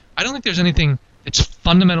there's anything that's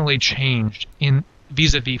fundamentally changed in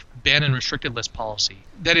vis-a-vis ban and restricted list policy.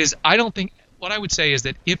 That is, what I would say is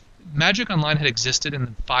that if Magic Online had existed in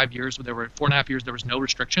the 5 years, where there were 4.5 years, there was no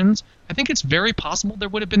restrictions, I think it's very possible there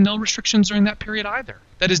would have been no restrictions during that period either.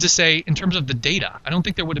 That is to say, in terms of the data, I don't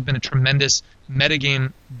think there would have been a tremendous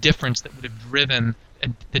metagame difference that would have driven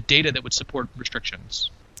the data that would support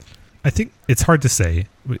restrictions. I think it's hard to say.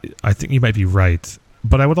 I think you might be right,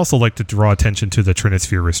 but I would also like to draw attention to the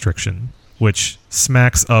Trinisphere restriction, which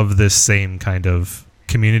smacks of this same kind of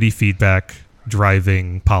community feedback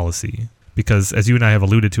driving policy. Because as you and I have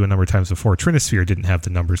alluded to a number of times before, Trinisphere didn't have the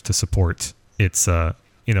numbers to support its,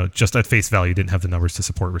 just at face value, didn't have the numbers to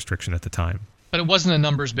support restriction at the time. But it wasn't a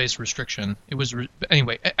numbers-based restriction. It was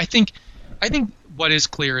anyway. I think what is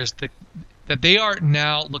clear is that they are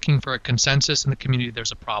now looking for a consensus in the community.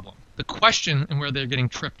 There's a problem. The question and where they're getting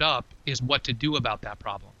tripped up is what to do about that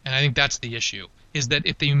problem. And I think that's the issue. Is that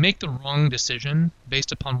if they make the wrong decision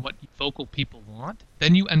based upon what vocal people want,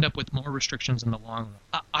 then you end up with more restrictions in the long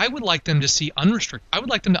run. I would like them to see I would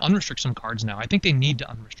like them to unrestrict some cards now. I think they need to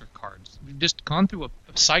unrestrict cards. We've just gone through a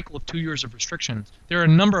cycle of 2 years of restrictions. There are a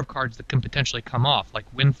number of cards that can potentially come off, like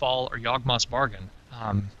Windfall or Yawgmoth's Bargain.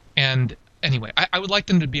 And anyway, I would like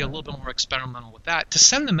them to be a little bit more experimental with that, to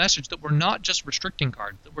send the message that we're not just restricting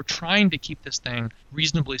cards, that we're trying to keep this thing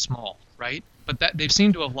reasonably small, right? But that they've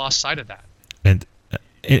seemed to have lost sight of that. And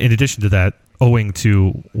in addition to that, owing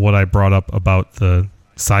to what I brought up about the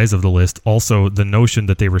size of the list, also the notion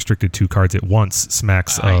that they restricted 2 cards at once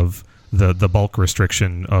smacks of the bulk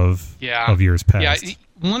restriction of years past. Yeah,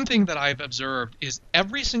 one thing that I've observed is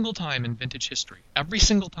every single time in vintage history, every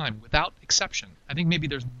single time without exception, I think maybe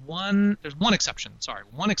there's one exception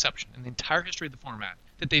in the entire history of the format,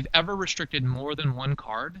 that they've ever restricted more than one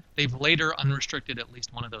card, they've later unrestricted at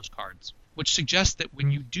least one of those cards. Which suggests that when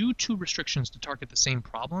you do 2 restrictions to target the same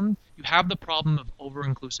problem, you have the problem of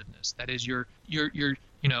over-inclusiveness. That is,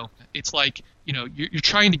 it's like, you're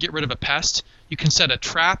trying to get rid of a pest. You can set a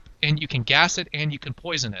trap, and you can gas it, and you can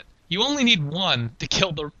poison it. You only need one to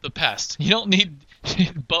kill the pest. You don't need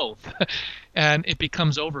both, and it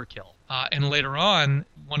becomes overkill. And later on,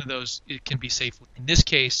 one of those, it can be safe. In this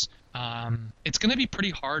case, it's going to be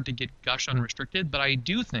pretty hard to get Gush unrestricted, but I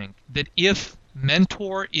do think that if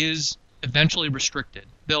Mentor is eventually restricted,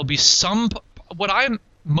 there'll be what I'm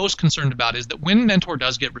most concerned about is that when Mentor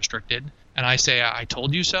does get restricted, and I say I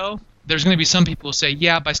told you so, there's going to be some people who say,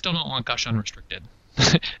 yeah, but I still don't want Gush unrestricted,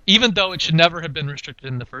 even though it should never have been restricted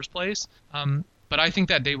in the first place. But I think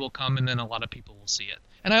that day will come, and then a lot of people will see it.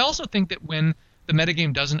 And I also think that when the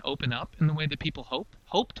metagame doesn't open up in the way that people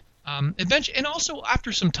hoped, eventually, and also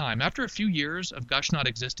after some time, after a few years of Gush not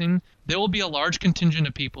existing, there will be a large contingent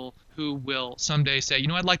of people who will someday say,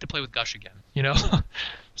 I'd like to play with Gush again,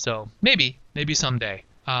 So maybe someday.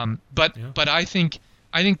 But I think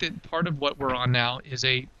that part of what we're on now is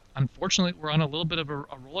unfortunately, we're on a little bit of a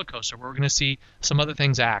roller coaster where we're going to see some other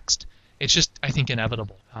things axed. It's just, I think,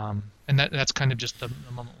 inevitable. And that's kind of just the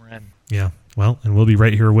moment we're in. Yeah. Well, and we'll be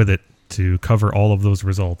right here with it to cover all of those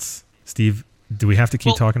results. Steve, do we have to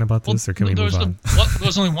keep talking about this, or can we move on? There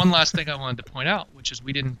was only one last thing I wanted to point out, which is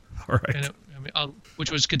we didn't, all right.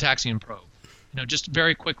 Which was Cataxian Probe. Just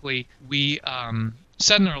very quickly, we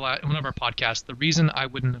said in one of our podcasts, the reason I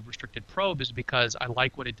wouldn't have restricted Probe is because I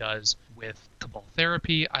like what it does with Cabal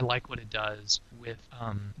Therapy. I like what it does with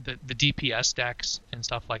the DPS decks and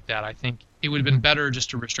stuff like that. I think it would have been better just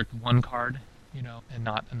to restrict one card, and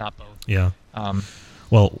not both. Yeah.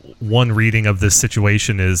 Well, one reading of this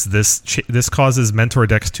situation is this causes mentor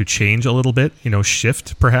decks to change a little bit.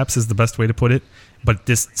 Shift perhaps is the best way to put it. But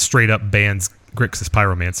this straight up bans Grixis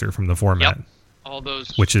Pyromancer from the format. Yep. All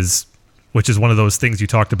those. Which is one of those things you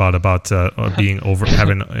talked about being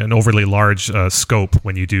having an overly large scope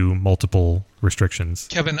when you do multiple restrictions.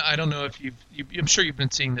 Kevin, I don't know if I'm sure you've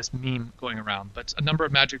been seeing this meme going around, but a number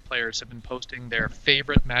of Magic players have been posting their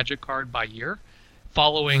favorite Magic card by year,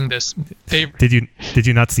 following this favorite. Did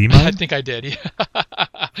you not see mine? I think I did. Yeah.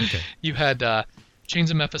 Okay. You had Chains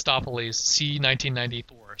of Mephistopheles, C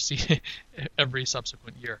 1994, C every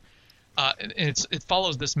subsequent year. And it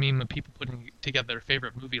follows this meme of people putting together their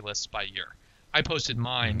favorite movie lists by year. I posted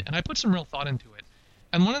mine, and I put some real thought into it.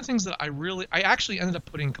 And one of the things that I actually ended up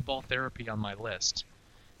putting Cabal Therapy on my list.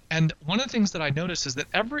 And one of the things that I noticed is that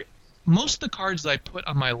most of the cards that I put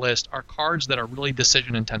on my list are cards that are really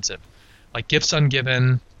decision intensive, like Gifts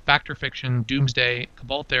Ungiven, Fact or Fiction, Doomsday,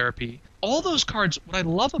 Cabal Therapy. All those cards, what I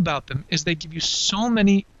love about them is they give you so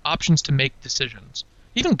many options to make decisions.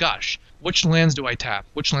 Even Gush, which lands do I tap?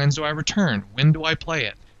 Which lands do I return? When do I play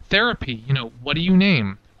it? Therapy, what do you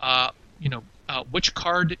name? Which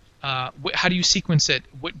card? How do you sequence it?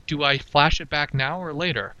 What do I flash it back now or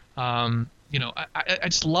later? I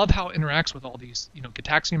just love how it interacts with all these,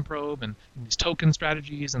 Gitaxian Probe and these token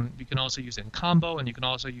strategies, and you can also use it in combo, and you can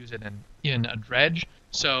also use it in a dredge.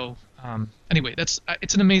 So anyway, it's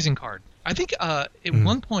an amazing card. I think at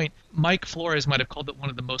one point Mike Flores might have called it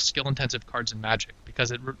one of the most skill-intensive cards in Magic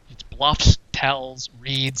because it's bluffs, tells,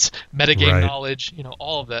 reads, metagame knowledge,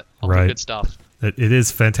 all of that, all the good stuff. It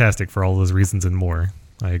is fantastic for all those reasons and more.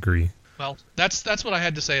 I agree. Well, that's what I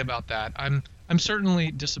had to say about that. I'm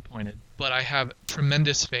certainly disappointed, but I have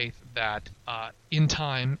tremendous faith that in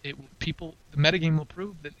time the metagame will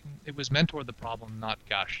prove that it was Mentor the problem, not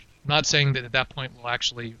Gush. I'm not saying that at that point we'll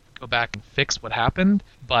actually go back and fix what happened,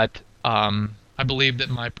 but I believe that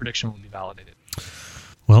my prediction will be validated.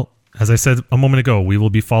 Well, as I said a moment ago, we will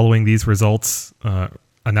be following these results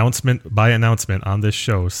announcement by announcement on this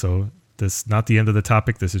show. So this is not the end of the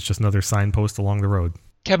topic. This is just another signpost along the road.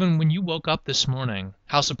 Kevin, when you woke up this morning,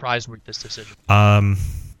 how surprised were you with this decision?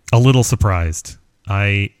 A little surprised.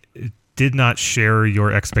 I did not share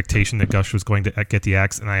your expectation that Gush was going to get the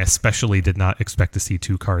axe, and I especially did not expect to see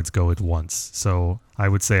two cards go at once. So I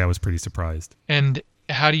would say I was pretty surprised. And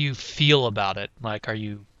how do you feel about it? Like, are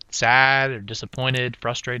you sad or disappointed,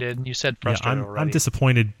 frustrated? You said frustrated already. I'm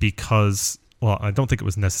disappointed because, well, I don't think it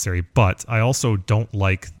was necessary, but I also don't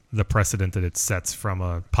like the precedent that it sets from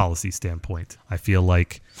a policy standpoint. I feel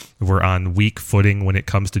like we're on weak footing when it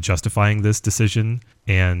comes to justifying this decision,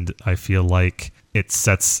 and I feel like it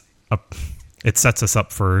sets us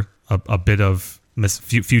up for a bit of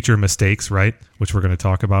future mistakes, right? Which we're going to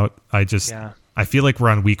talk about. I feel like we're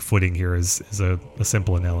on weak footing here is a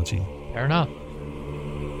simple analogy. Fair enough.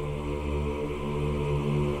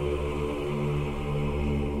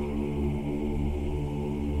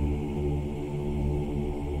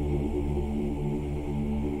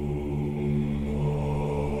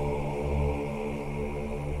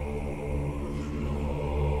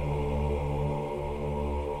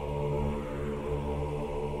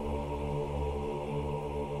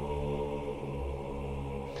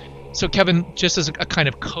 So, Kevin, just as a kind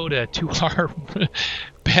of coda to our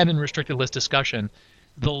banned and restricted list discussion,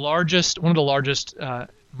 one of the largest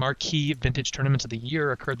marquee vintage tournaments of the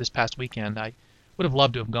year occurred this past weekend. I would have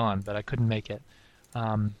loved to have gone, but I couldn't make it.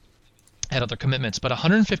 Had other commitments. But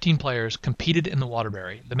 115 players competed in the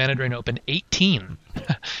Waterbury, the Mana Drain Open 18.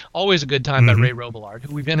 Always a good time by Ray Robillard,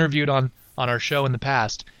 who we've interviewed on our show in the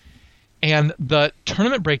past. And the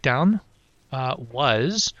tournament breakdown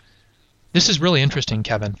was... This is really interesting,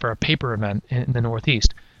 Kevin, for a paper event in the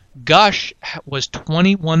Northeast. Gush was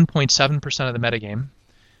 21.7% of the metagame,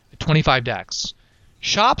 25 decks.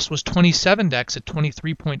 Shops was 27 decks at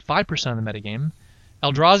 23.5% of the metagame.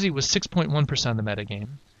 Eldrazi was 6.1% of the metagame.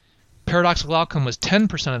 Paradoxical Outcome was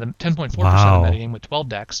 10.4% of the metagame with 12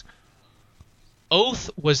 decks. Oath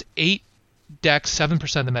was 8 decks,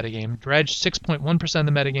 7% of the metagame. Dredge, 6.1% of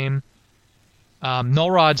the metagame. Null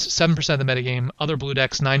Rods, 7% of the metagame. Other blue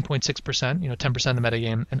decks, 9.6%, 10% of the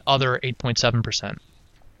metagame. And other, 8.7%.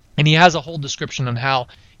 And he has a whole description on how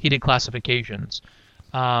he did classifications.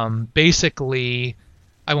 Basically,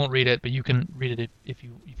 I won't read it, but you can read it if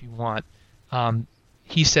you want.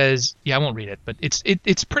 He says, I won't read it, but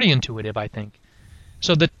it's pretty intuitive, I think.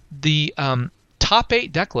 So the top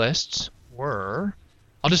 8 deck lists were,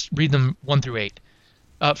 I'll just read them 1 through 8.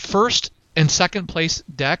 First and second place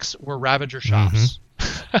decks were Ravager Shops.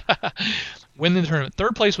 Win the tournament.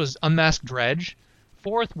 Third place was Unmasked Dredge.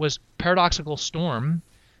 Fourth was Paradoxical Storm.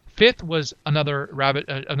 Fifth was another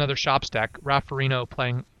Shops deck, Raffarino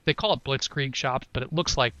playing. They call it Blitzkrieg Shops, but it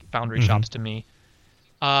looks like Foundry Shops to me.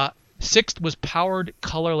 Sixth was Powered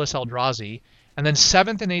Colorless Eldrazi. And then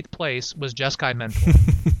 7th and 8th place was Jeskai Mentor.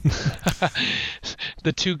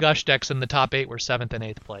 The 2 Gush decks in the top 8 were 7th and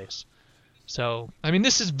 8th place. So, I mean,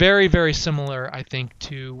 this is very, very similar, I think,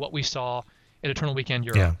 to what we saw at Eternal Weekend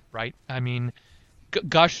Europe, right? I mean,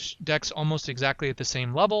 Gush decks almost exactly at the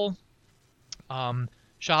same level.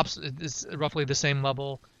 Shops is roughly the same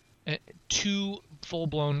level. 2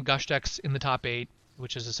 full-blown Gush decks in the top 8,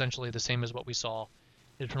 which is essentially the same as what we saw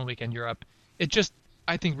at Eternal Weekend Europe. It just,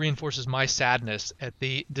 I think, reinforces my sadness at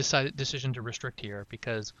the decision to restrict here,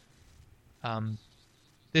 because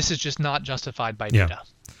this is just not justified by data.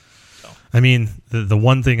 So. I mean, the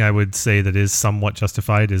one thing I would say that is somewhat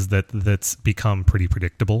justified is that's become pretty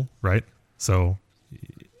predictable, right? So,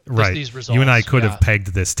 right, these results, you and I could have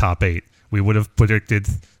pegged this top 8. We would have predicted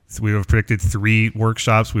 3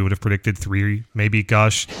 workshops. We would have predicted 3 maybe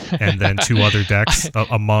Gush, and then 2 other decks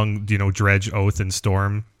among Dredge, Oath, and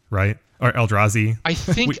Storm, right? Or Eldrazi. I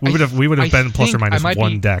think we would have been plus or minus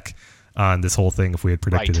 1 deck on this whole thing if we had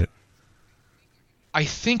predicted it. I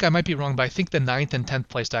think I might be wrong, but I think the 9th and 10th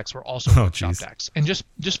place decks were also workshop decks. And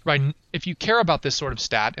just by, if you care about this sort of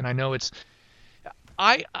stat, and I know it's,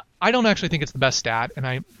 I don't actually think it's the best stat, and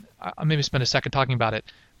I'll maybe spend a second talking about it.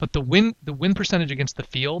 But the win percentage against the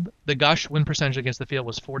field, the Gush win percentage against the field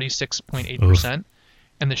was 46.8%,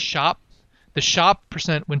 and the shop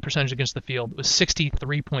win percentage against the field was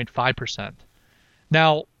 63.5%.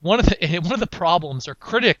 Now, one of the problems or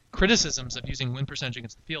criticisms of using win percentage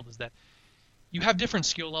against the field is that you have different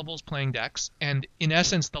skill levels playing decks, and in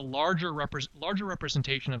essence, the larger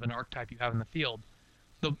representation of an archetype you have in the field,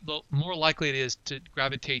 the more likely it is to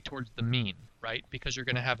gravitate towards the mean, right? Because you're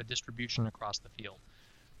going to have a distribution across the field.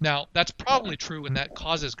 Now, that's probably true, and that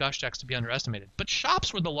causes Gush decks to be underestimated. But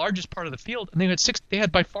Shops were the largest part of the field, and they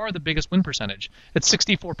had by far the biggest win percentage at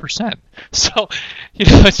 64%. So,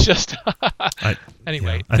 it's just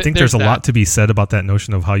anyway. I think there's a lot to be said about that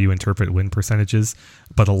notion of how you interpret win percentages,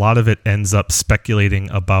 but a lot of it ends up speculating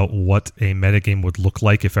about what a metagame would look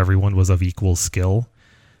like if everyone was of equal skill,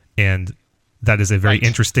 and that is a very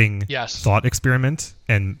interesting thought experiment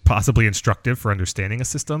and possibly instructive for understanding a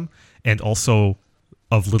system, and also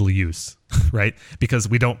of little use, right? Because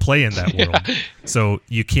we don't play in that world. So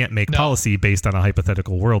you can't make policy based on a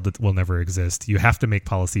hypothetical world that will never exist. You have to make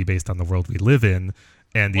policy based on the world we live in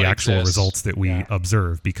and the actual results that we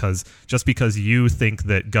observe. Because just because you think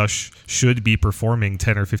that Gush should be performing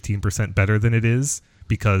 10 or 15% better than it is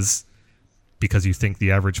because you think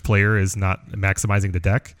the average player is not maximizing the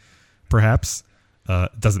deck, perhaps,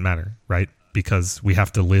 doesn't matter, right? Because we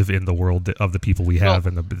have to live in the world of the people we have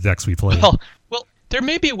and the decks we play. Well, there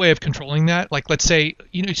may be a way of controlling that. Like, let's say,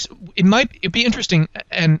 it'd be interesting,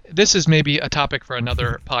 and this is maybe a topic for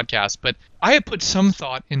another podcast, but I have put some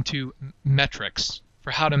thought into metrics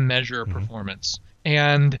for how to measure performance.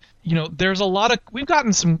 And, there's we've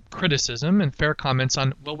gotten some criticism and fair comments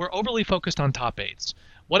on, well, we're overly focused on top 8s.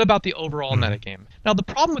 What about the overall metagame? Now, the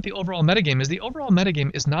problem with the overall metagame is the overall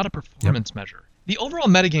metagame is not a performance measure. The overall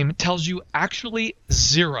metagame tells you actually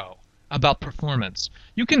 0 about performance.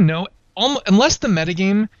 You can know, unless the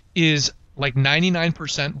metagame is like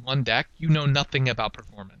 99% one deck, you know nothing about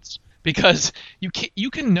performance. Because you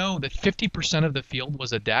can know that 50% of the field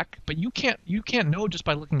was a deck, but you can't know just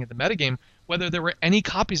by looking at the metagame whether there were any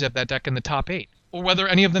copies of that deck in the top 8, or whether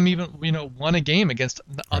any of them even won a game against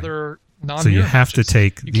other non-mirror. So you have to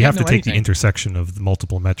take anything. The intersection of the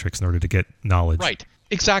multiple metrics in order to get knowledge. Right.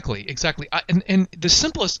 Exactly. And the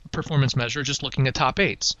simplest performance measure, just looking at top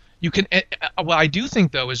 8s. You can. What I do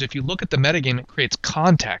think, though, is if you look at the metagame, it creates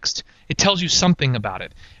context. It tells you something about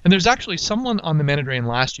it. And there's actually someone on the Mana Drain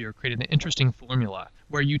last year created an interesting formula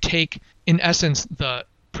where you take, in essence, the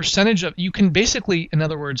percentage of. You can basically, in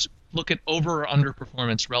other words, look at over or under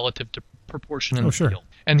performance relative to proportion in the field.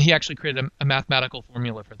 And he actually created a mathematical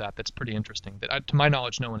formula for that that's pretty interesting, that to my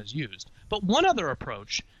knowledge no one has used. But one other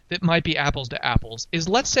approach that might be apples to apples is,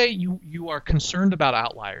 let's say you are concerned about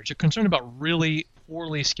outliers. You're concerned about really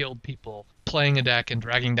poorly skilled people playing a deck and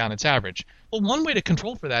dragging down its average. Well, one way to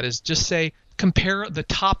control for that is just say compare the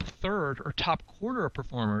top third or top quarter of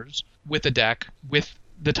performers with a deck with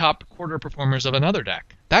the top quarter performers of another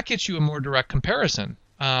deck. That gets you a more direct comparison.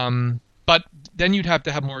 But then you'd have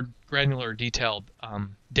to have more granular, detailed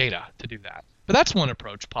data to do that. But that's one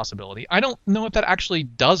approach possibility. I don't know if that actually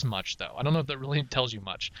does much, though. I don't know if that really tells you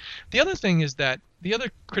much. The other thing is that the other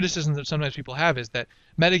criticism that sometimes people have is that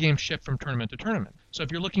metagames shift from tournament to tournament. So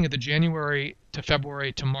if you're looking at the January to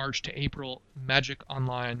February to March to April Magic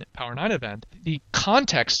Online Power 9 event, the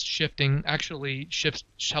context shifting actually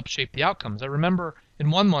helps shape the outcomes. I remember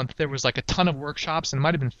in one month there was like a ton of workshops, and it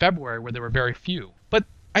might have been February where there were very few. But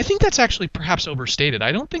I think that's actually perhaps overstated.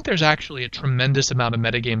 I don't think there's actually a tremendous amount of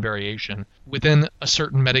metagame variation within a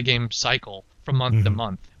certain metagame cycle from month to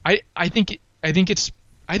month. I think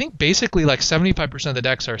basically like 75% of the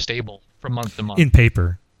decks are stable from month to month. In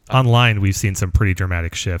paper. Online, we've seen some pretty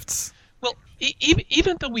dramatic shifts. Well,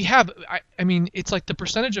 even though we have, I mean, it's like the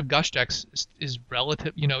percentage of Gush decks is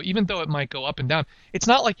relative, even though it might go up and down, it's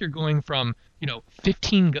not like you're going from,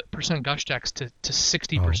 15% Gush decks to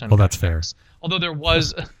 60%. Well, that's fair. Decks. Although there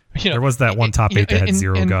was, there was that one top 8 that had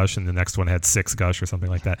 0 Gush, and the next one had 6 Gush or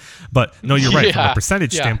something like that. But no, you're right. From a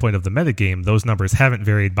percentage standpoint of the metagame, those numbers haven't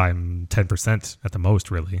varied by 10% at the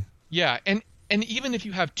most, really. Yeah, and even if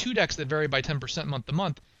you have 2 decks that vary by 10% month to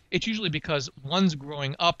month, it's usually because one's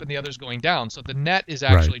growing up and the other's going down. So the net is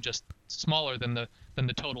actually just smaller than the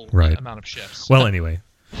total amount of shifts. Well, anyway.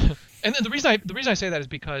 And then the reason I say that is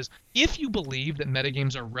because if you believe that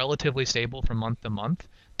metagames are relatively stable from month to month,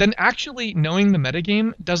 then actually knowing the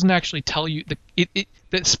metagame doesn't actually tell you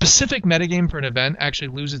the specific metagame for an event actually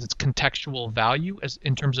loses its contextual value as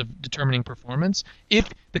in terms of determining performance if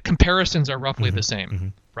the comparisons are roughly the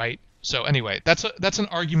same, right? So anyway, that's an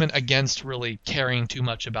argument against really caring too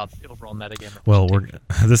much about the overall metagame. Well,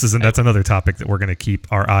 that's another topic that we're going to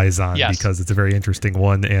keep our eyes on because it's a very interesting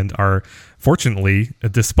one, and fortunately,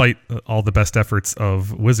 despite all the best efforts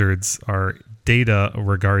of Wizards, our data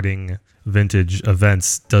regarding vintage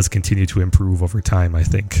events does continue to improve over time, I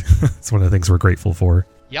think. It's one of the things we're grateful for.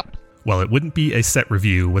 Yep. Well, it wouldn't be a set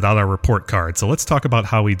review without our report card, so let's talk about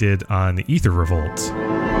how we did on Aether Revolt.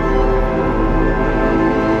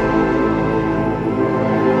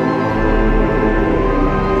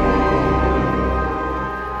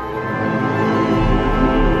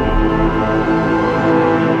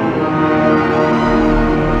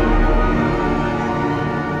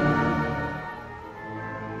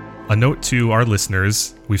 A note to our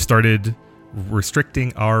listeners, we've started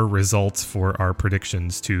restricting our results for our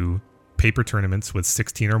predictions to paper tournaments with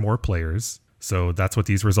 16 or more players. So that's what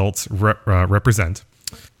these results represent.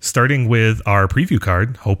 Starting with our preview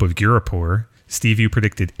card, Hope of Girapur, Steve, you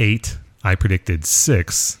predicted 8. I predicted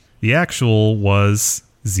 6. The actual was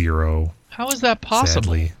 0. How is that possible?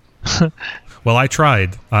 Sadly. Well, I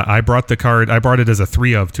tried. I brought the card. I brought it as a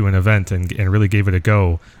 3-of to an event and really gave it a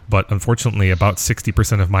go. But unfortunately, about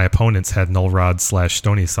 60% of my opponents had Null Rod /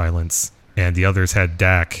 Stony Silence, and the others had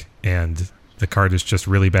DAC, and the card is just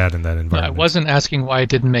really bad in that environment. I wasn't asking why it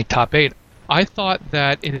didn't make top 8. I thought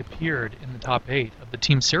that it appeared in the top 8 of the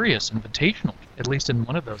Team Sirius Invitational, at least in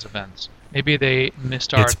one of those events. Maybe they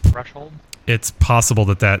missed our threshold? It's possible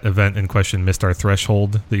that event in question missed our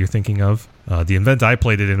threshold that you're thinking of. The event I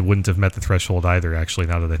played it in wouldn't have met the threshold either, actually,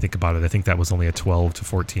 now that I think about it. I think that was only a 12 to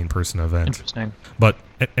 14 person event. Interesting. But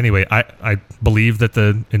anyway, I believe that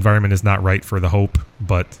the environment is not right for the Hope,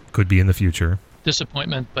 but could be in the future.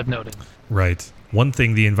 Disappointment, but noted. Right. One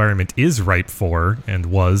thing the environment is ripe for, and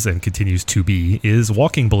was and continues to be, is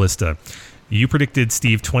Walking Ballista. You predicted,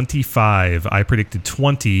 Steve, 25. I predicted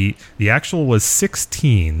 20. The actual was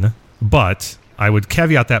 16. But I would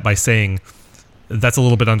caveat that by saying that's a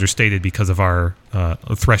little bit understated because of our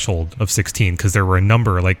threshold of 16, because there were a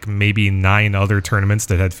number, like maybe 9 other tournaments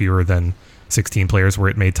that had fewer than 16 players where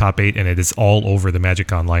it made top 8, and it is all over the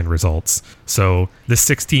Magic Online results. So the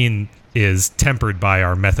 16 is tempered by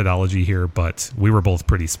our methodology here, but we were both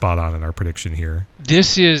pretty spot on in our prediction here.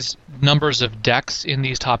 This is numbers of decks in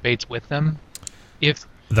these top 8s with them.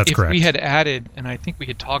 That's correct. If we had added, and I think we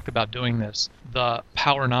had talked about doing this, the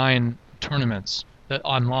Power 9 tournaments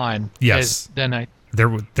online. Yes. Then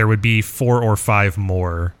there would be 4 or 5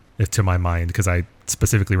 more, to my mind, because I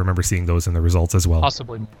specifically remember seeing those in the results as well.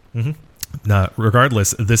 Possibly more. Mm-hmm.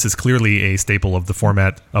 Regardless, this is clearly a staple of the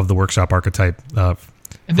format of the workshop archetype for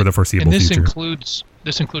the foreseeable future.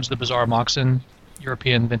 This includes the Bizarre Moxen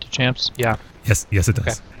European Vintage Champs. Yeah. Yes, it does.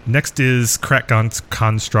 Okay. Next is Crack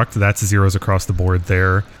Construct. That's 0s across the board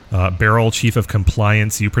there. Barrel Chief of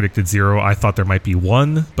Compliance, you predicted 0. I thought there might be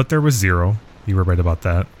 1, but there was 0. You were right about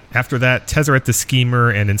that. After that, Tezzeret the Schemer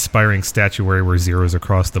and Inspiring Statuary were 0s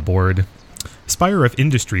across the board. Spire of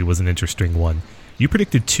Industry was an interesting one. You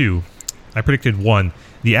predicted 2. I predicted 1.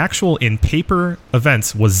 The actual in paper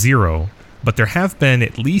events was 0, but there have been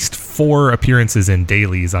at least 4 appearances in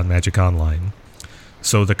dailies on Magic Online.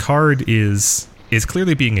 So the card is is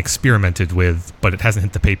clearly being experimented with, but it hasn't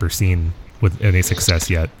hit the paper scene with any success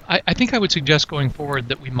yet. I think I would suggest going forward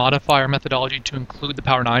that we modify our methodology to include the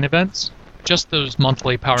Power 9 events, just those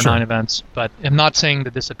monthly Power 9 events. But I'm not saying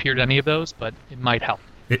that this appeared any of those, but it might help.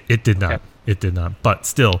 It did not. Okay. It did not. But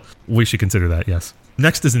still, we should consider that, yes.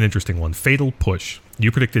 Next is an interesting one, Fatal Push.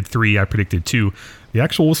 You predicted 3, I predicted 2. The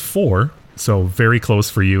actual was 4, so very close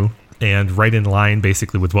for you, and right in line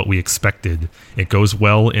basically with what we expected. It goes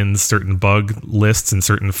well in certain bug lists and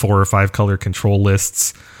certain 4 or 5 color control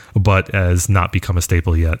lists, but has not become a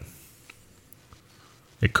staple yet.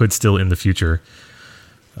 It could still in the future.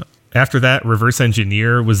 After that, Reverse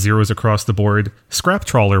Engineer was 0s across the board. Scrap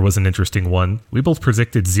Trawler was an interesting one. We both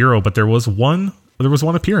predicted 0, but there was one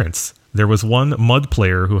appearance. There was one mud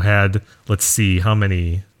player who had, let's see, how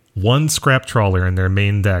many? 1 Scrap Trawler in their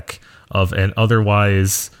main deck of an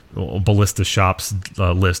otherwise Ballista Shops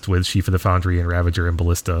list with Sheaf of the Foundry and Ravager and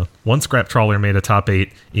Ballista. 1 Scrap Trawler made a top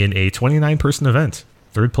 8 in a 29-person event.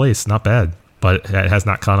 3rd place, not bad, but it has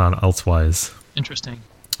not caught on elsewise. Interesting.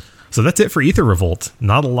 So that's it for Aether Revolt.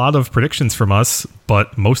 Not a lot of predictions from us,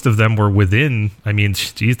 but most of them were within. I mean,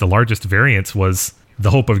 geez, the largest variance was the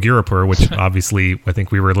Hope of Girapur, which obviously I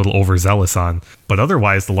think we were a little overzealous on. But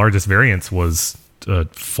otherwise, the largest variance was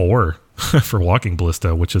 4 for Walking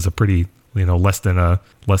Ballista, which is a pretty, less than a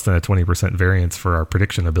 20% variance for our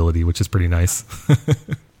prediction ability, which is pretty nice.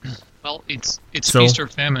 Well, it's feast or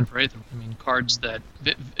famine for Aether. I mean, cards that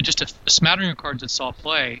just a smattering of cards that saw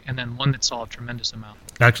play, and then one that saw a tremendous amount.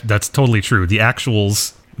 That's totally true. The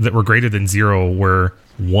actuals that were greater than 0 were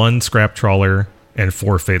 1 Scrap Trawler and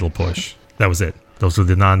 4 Fatal Push. That was it. Those were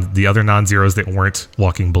the other non-zeros that weren't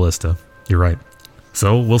Walking Ballista. You're right.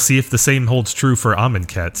 So we'll see if the same holds true for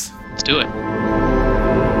Amonkhet. Let's do it.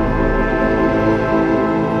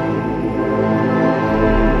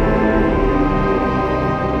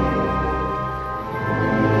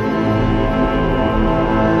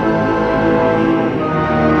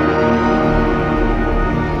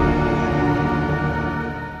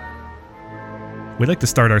 We like to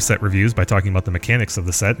start our set reviews by talking about the mechanics of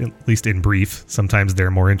the set, at least in brief. Sometimes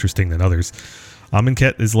they're more interesting than others.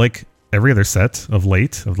 Amonkhet is like every other set of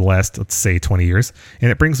the last, let's say, 20 years,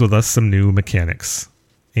 and it brings with us some new mechanics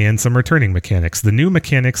and some returning mechanics. The new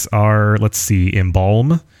mechanics are, let's see,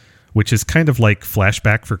 Embalm, which is kind of like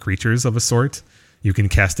flashback for creatures of a sort. You can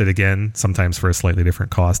cast it again, sometimes for a slightly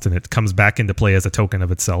different cost, and it comes back into play as a token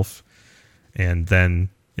of itself. And then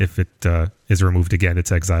if it is removed again,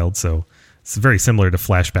 it's exiled, so it's very similar to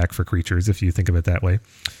flashback for creatures, if you think of it that way.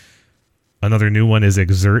 Another new one is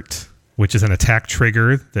Exert, which is an attack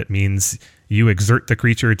trigger. That means you exert the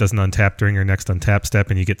creature, it doesn't untap during your next untap step,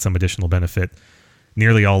 and you get some additional benefit.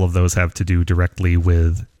 Nearly all of those have to do directly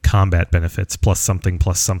with combat benefits, plus something,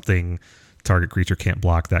 target creature can't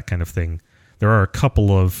block, that kind of thing. There are a couple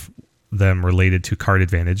of them related to card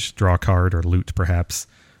advantage, draw a card or loot perhaps,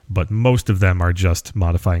 but most of them are just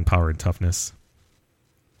modifying power and toughness.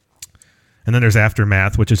 And then there's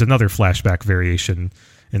Aftermath, which is another flashback variation.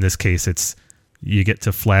 In this case, you get to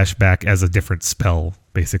flashback as a different spell,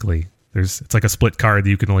 basically. It's like a split card that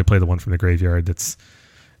you can only play the one from the graveyard. It's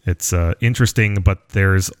interesting, but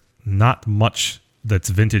there's not much that's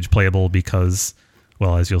vintage playable because,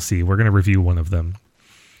 well, as you'll see, we're going to review one of them.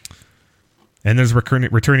 And there's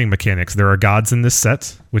returning mechanics. There are gods in this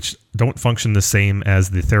set, which don't function the same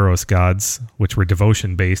as the Theros gods, which were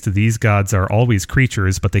devotion-based. These gods are always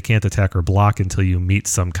creatures, but they can't attack or block until you meet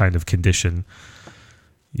some kind of condition.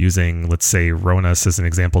 Using, let's say, Ronas as an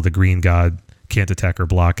example, the green god can't attack or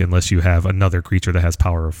block unless you have another creature that has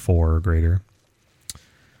power of 4 or greater.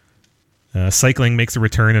 Cycling makes a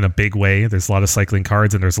return in a big way. There's a lot of cycling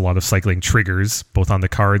cards, and there's a lot of cycling triggers, both on the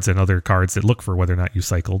cards and other cards that look for whether or not you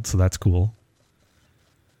cycled, so that's cool.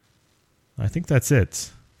 I think that's it.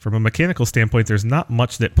 From a mechanical standpoint, there's not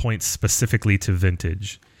much that points specifically to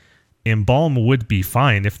vintage. Embalm would be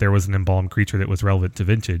fine if there was an Embalm creature that was relevant to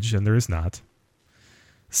vintage, and there is not.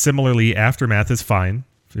 Similarly, Aftermath is fine.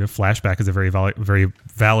 Flashback is a very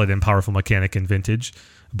valid and powerful mechanic in vintage,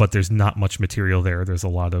 but there's not much material there. There's a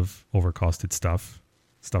lot of overcosted stuff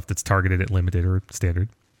that's targeted at limited or standard.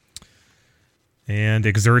 And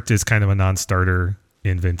Exert is kind of a non-starter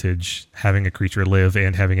in vintage. Having a creature live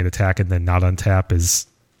and having it attack and then not untap is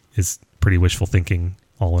pretty wishful thinking,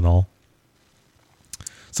 all in all.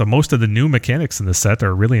 So most of the new mechanics in the set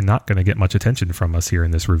are really not going to get much attention from us here in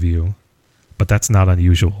this review, but that's not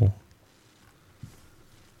unusual.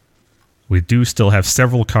 We do still have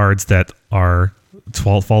several cards that our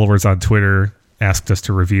 12 followers on Twitter asked us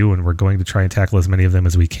to review, and we're going to try and tackle as many of them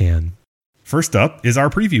as we can. First up is our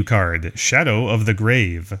preview card, Shadow of the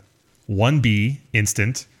Grave. 1B,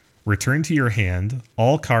 instant. Return to your hand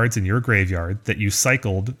all cards in your graveyard that you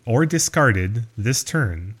cycled or discarded this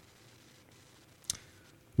turn.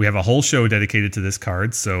 We have a whole show dedicated to this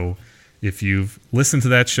card, so if you've listened to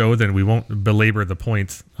that show, then we won't belabor the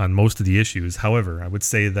point on most of the issues. However, I would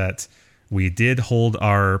say that we did hold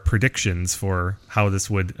our predictions for how this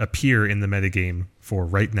would appear in the metagame for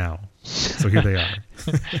right now. So here they are.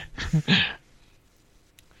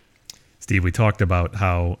 Steve, we talked about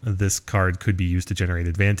how this card could be used to generate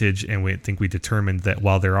advantage, and we think we determined that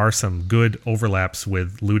while there are some good overlaps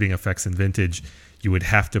with looting effects in Vintage, you would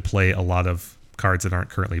have to play a lot of cards that aren't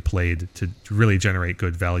currently played to really generate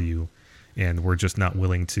good value, and we're just not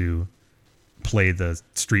willing to play the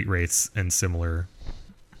street wraiths and similar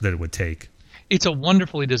that it would take. It's a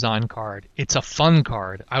wonderfully designed card. It's a fun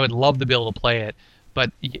card. I would love to be able to play it,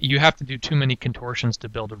 but you have to do too many contortions to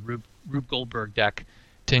build a Rube Goldberg deck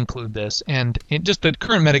to include this, and just the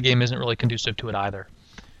current metagame isn't really conducive to it either.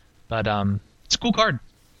 But it's a cool card.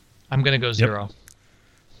 I'm going to go 0.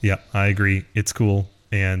 Yeah, I agree. It's cool,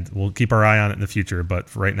 and we'll keep our eye on it in the future, but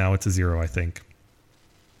for right now it's a 0, I think.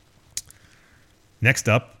 Next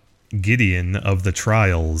up, Gideon of the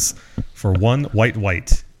Trials. For 1 white,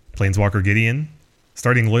 Planeswalker Gideon,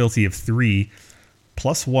 starting loyalty of 3,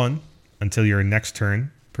 +1 until your next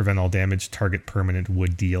turn. Prevent all damage target permanent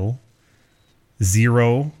would deal.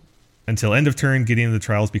 0 until end of turn. Gideon of the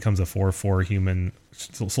Trials becomes a 4/4 human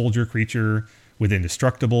soldier creature with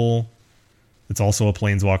indestructible. It's also a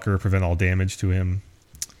Planeswalker. Prevent all damage to him.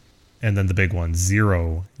 And then the big one,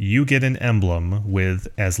 0. You get an emblem with,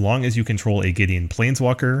 as long as you control a Gideon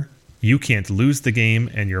Planeswalker, you can't lose the game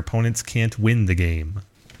and your opponents can't win the game.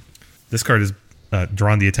 This card has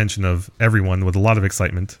drawn the attention of everyone with a lot of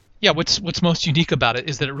excitement. Yeah, what's most unique about it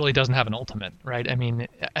is that it really doesn't have an ultimate, right? I mean,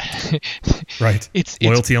 right.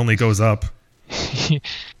 Loyalty only goes up.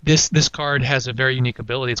 This card has a very unique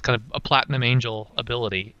ability. It's kind of a Platinum Angel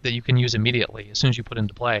ability that you can use immediately as soon as you put it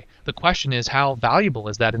into play. The question is, how valuable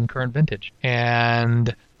is that in current Vintage?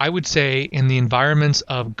 And I would say in the environments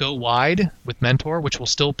of Go Wide with Mentor, which will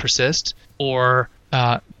still persist, or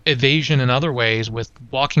evasion in other ways with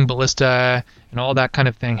Walking Ballista and all that kind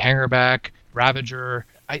of thing, Hangerback, Ravager,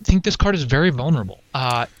 I think this card is very vulnerable.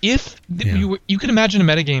 You could imagine a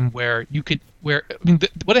metagame where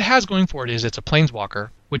what it has going for it is it's a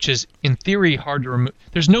Planeswalker, which is in theory hard to remove.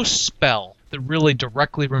 There's no spell that really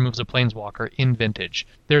directly removes a Planeswalker in Vintage.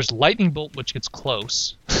 There's Lightning Bolt, which gets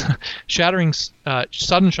close, Shattering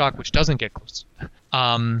Sudden Shock, which doesn't get close.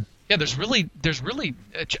 There's really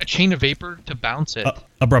a Chain of Vapor to bounce it.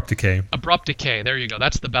 Abrupt Decay. Abrupt Decay. There you go.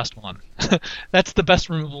 That's the best one. That's the best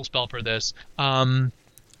removal spell for this.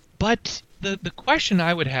 But the question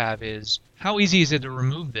I would have is, how easy is it to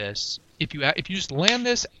remove this? If you just land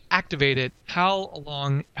this, activate it,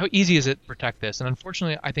 how easy is it to protect this? And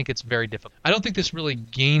unfortunately, I think it's very difficult. I don't think this really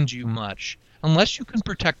gains you much. Unless you can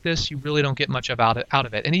protect this, you really don't get much out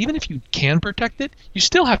of it. And even if you can protect it, you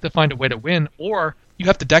still have to find a way to win, or you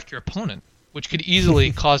have to deck your opponent, which could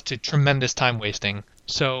easily cause to tremendous time wasting.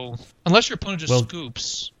 So unless your opponent just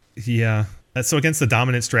scoops. Yeah. So against the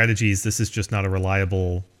dominant strategies, this is just not a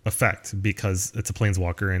reliable effect because it's a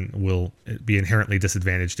Planeswalker and will be inherently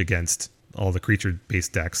disadvantaged against all the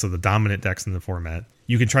creature-based decks, so the dominant decks in the format.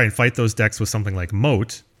 You can try and fight those decks with something like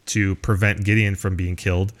Moat to prevent Gideon from being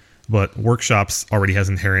killed, but Workshops already has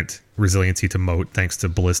inherent resiliency to Moat thanks to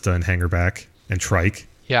Ballista and Hangerback and Trike.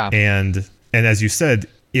 Yeah. And as you said,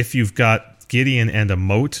 if you've got Gideon and a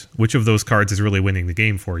Moat, which of those cards is really winning the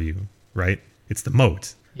game for you, right? It's the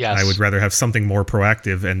Moat. Yes. I would rather have something more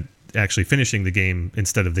proactive and actually finishing the game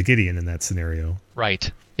instead of the Gideon in that scenario. Right.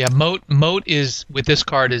 Yeah, Moat is, with this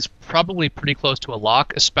card, is probably pretty close to a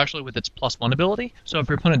lock, especially with its +1 ability. So if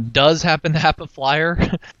your opponent does happen to have a flyer,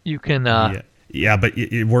 you can... Yeah, but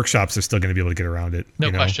Workshops are still going to be able to get around it. No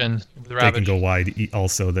question. The they can go wide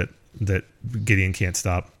also that Gideon can't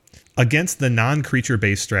stop. Against the non-creature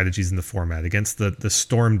based strategies in the format, against the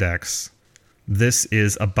Storm decks, this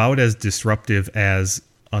is about as disruptive as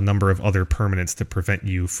a number of other permanents to prevent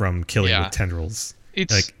you from killing with Tendrils.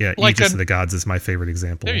 It's Aegis of the Gods is my favorite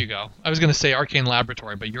example. There you go. I was going to say Arcane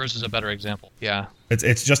Laboratory, but yours is a better example. Yeah.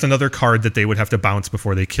 It's just another card that they would have to bounce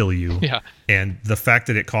before they kill you. Yeah. And the fact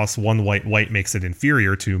that it costs 1 white makes it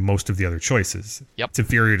inferior to most of the other choices. Yep. It's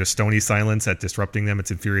inferior to Stony Silence at disrupting them.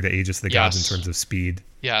 It's inferior to Aegis of the Gods in terms of speed.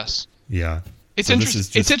 Yes. Yeah. It's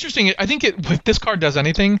interesting. It's interesting. I think if this card does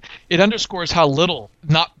anything, it underscores how little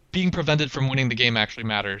not being prevented from winning the game actually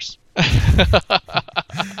matters.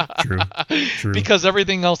 True. Because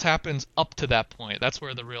everything else happens up to that point. That's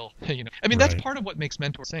where the real, that's part of what makes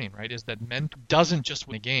Mentor insane, right? Is that Mentor doesn't just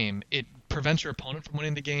win a game. It prevents your opponent from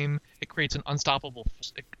winning the game. It creates an unstoppable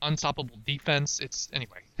defense. It's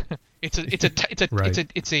anyway. It's Right.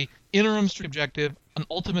 a interim strategic objective, an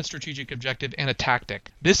ultimate strategic objective, and a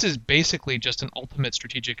tactic. This is basically just an ultimate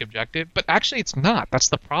strategic objective, but actually it's not. That's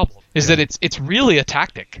the problem. Is that it's really a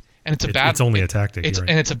tactic, and it's a bad. It's only a tactic. It's right.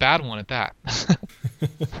 and it's a bad one at that.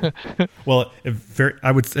 Well,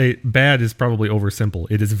 I would say bad is probably oversimple.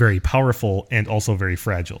 It is very powerful and also very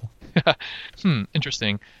fragile.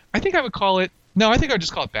 Interesting. I think I would call it. No, I think I would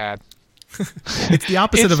just call it bad. It's the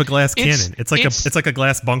opposite of a glass cannon. It's like a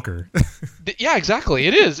glass bunker. Yeah, exactly.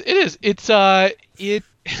 It is. It's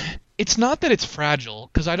not that it's fragile,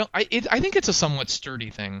 because I think it's a somewhat sturdy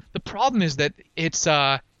thing. The problem is that it's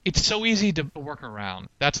so easy to work around.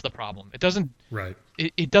 That's the problem. It doesn't. Right.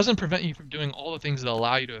 It doesn't prevent you from doing all the things that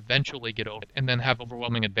allow you to eventually get over it and then have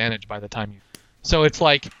overwhelming advantage by the time you. So it's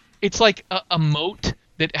like a moat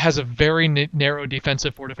that has a very narrow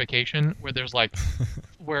defensive fortification where there's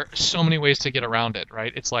where so many ways to get around it,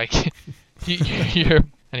 right? It's like you're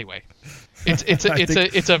anyway.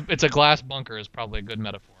 It's a glass bunker is probably a good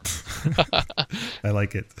metaphor. I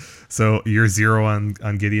like it. So you're 0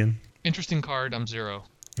 on Gideon? Interesting card. I'm 0.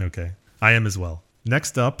 Okay. I am as well.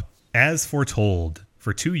 Next up, As Foretold.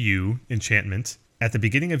 For 2U enchantment, at the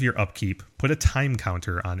beginning of your upkeep, put a time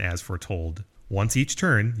counter on As Foretold. Once each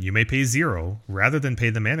turn, you may pay 0 rather than pay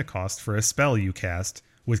the mana cost for a spell you cast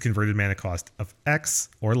with converted mana cost of X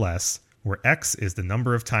or less, where X is the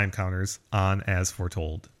number of time counters on As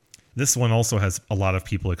Foretold. This one also has a lot of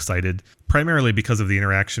people excited, primarily because of the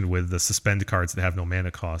interaction with the suspend cards that have no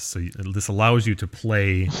mana cost. So this allows you to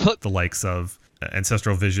play the likes of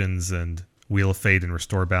Ancestral Visions and Wheel of Fate and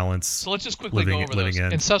Restore Balance. So let's just quickly go over those.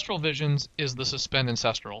 Ancestral Visions is the suspend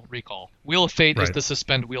Ancestral, recall. Wheel of Fate is the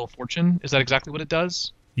suspend Wheel of Fortune. Is that exactly what it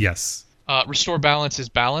does? Yes. Restore Balance is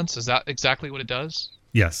balance. Is that exactly what it does?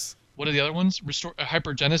 Yes. What are the other ones? Restore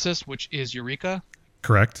Hypergenesis, which is Eureka.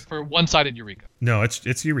 Correct. For one-sided Eureka. No,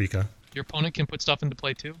 it's Eureka. Your opponent can put stuff into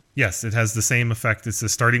play too? Yes, it has the same effect.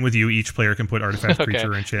 It's starting with you. Each player can put artifact,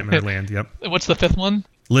 creature, enchantment, or land. Yep. What's the fifth one?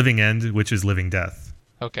 Living End, which is Living Death.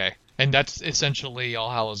 Okay. And that's essentially All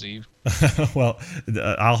Hallows Eve. Well,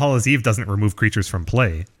 All Hallows Eve doesn't remove creatures from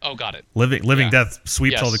play. Oh, got it. Living Death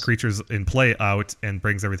sweeps all the creatures in play out and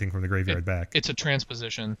brings everything from the graveyard back. It's a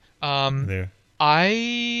transposition. There.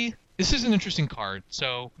 This is an interesting card.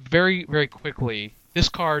 So very, very quickly, this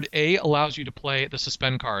card, allows you to play the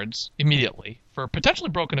suspend cards immediately for potentially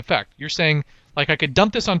broken effect. You're saying, I could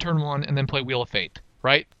dump this on turn 1 and then play Wheel of Fate,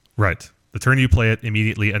 right? Right. The turn you play it,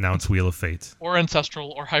 immediately announce Wheel of Fate. Or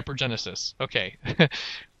Ancestral or Hypergenesis. Okay.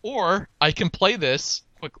 Or I can play this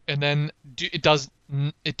quick and then it does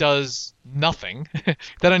nothing.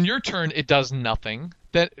 Then on your turn it does nothing.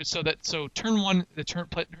 So turn 1, the turn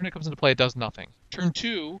it comes into play, it does nothing. Turn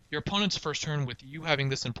 2, your opponent's first turn with you having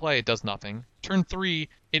this in play, it does nothing. Turn 3,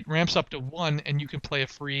 it ramps up to 1 and you can play a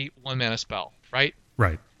free 1 mana spell, right?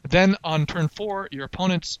 Right. Then on turn 4, your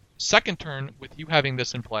opponent's second turn with you having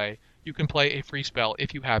this in play, you can play a free spell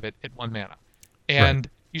if you have it at 1 mana. And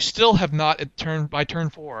you still have not by turn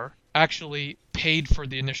 4 actually paid for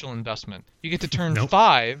the initial investment. You get to turn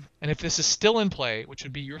 5, and if this is still in play, which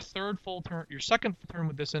would be your third full turn, your second turn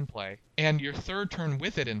with this in play, and your third turn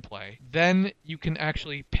with it in play, then you can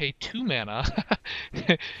actually pay 2 mana.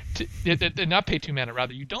 Not pay 2 mana,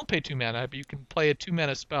 rather. You don't pay 2 mana, but you can play a 2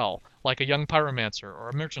 mana spell, like a Young Pyromancer or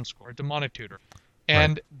a Merchant Score, or Demonic Tutor.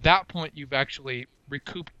 And that point, you've actually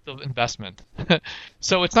recouped the investment.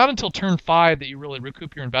 So it's not until turn 5 that you really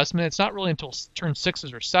recoup your investment. It's not really until turn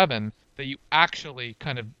 6 or 7 that you actually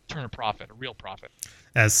kind of turn a real profit.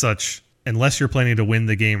 As such, unless you're planning to win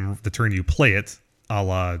the game the turn you play it, a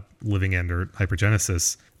la Living End or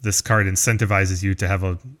Hypergenesis, this card incentivizes you to have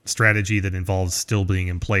a strategy that involves still being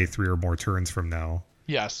in play 3 or more turns from now.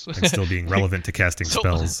 Yes. And still being relevant to casting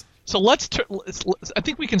spells. So I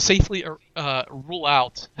think we can safely rule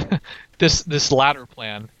out this latter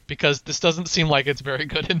plan, because this doesn't seem like it's very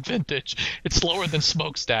good in Vintage. It's slower than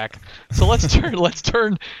Smokestack. So let's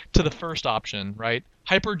turn to the first option, right?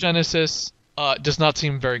 Hypergenesis does not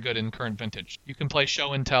seem very good in current Vintage. You can play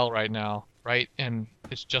Show and Tell right now, right? And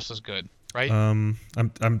it's just as good, right? I'm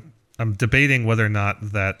debating whether or not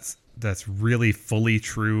that's really fully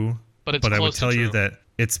true. But I would tell you that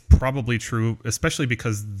it's probably true, especially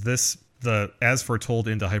because the As Foretold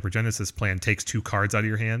into Hypergenesis plan takes 2 cards out of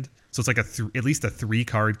your hand. So it's like at least a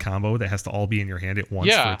 3-card combo that has to all be in your hand at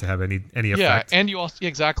once for it to have any effect. Yeah, and you also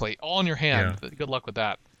exactly all in your hand. Yeah. Good luck with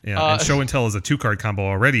that. Yeah, and Show and Tell is a 2-card combo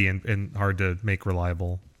already and hard to make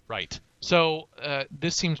reliable. Right. So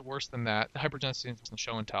this seems worse than that. Hypergenesis seems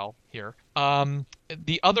Show and Tell here.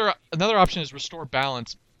 Another option is Restore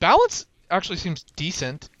Balance. Balance actually seems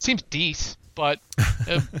decent. Seems decent, but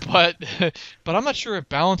but but I'm not sure if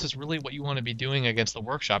balance is really what you want to be doing against the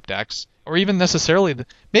workshop decks, or even necessarily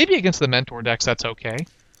maybe against the mentor decks. That's okay.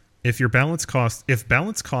 If balance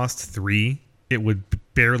costs 3, it would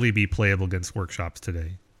barely be playable against workshops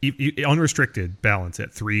today. Unrestricted balance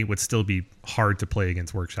at 3 would still be hard to play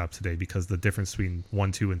against workshops today because the difference between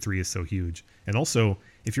 1, 2, and 3 is so huge. And also,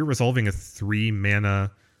 if you're resolving a 3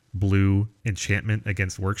 mana blue enchantment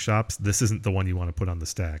against workshops, this isn't the one you want to put on the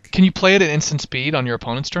stack. Can you play it at instant speed on your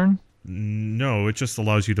opponent's turn? No, it just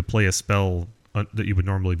allows you to play a spell that you would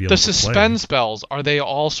normally be able to play. The suspend spells, are they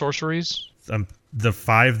all sorceries? The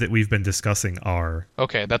 5 that we've been discussing are.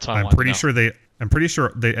 Okay, that's what I'm pretty sure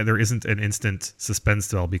there isn't an instant suspend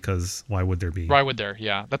spell because why would there be? Why would there?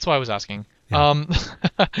 Yeah, that's why I was asking. Yeah.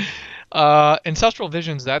 Ancestral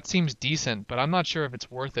Visions, that seems decent, but I'm not sure if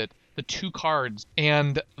it's worth it. The 2 cards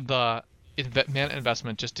and the mana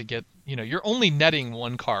investment just to get, you're only netting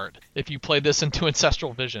 1 card if you play this into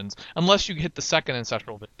Ancestral Visions, unless you hit the second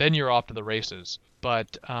Ancestral Vision, then you're off to the races.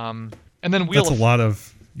 But and then that's a lot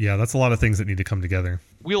of things that need to come together.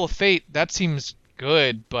 Wheel of Fate, that seems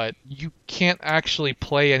good, but you can't actually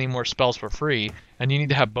play any more spells for free, and you need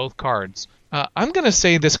to have both cards. I'm going to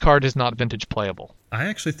say this card is not vintage playable. I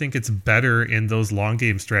actually think it's better in those long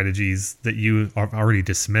game strategies that you have already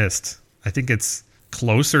dismissed. I think it's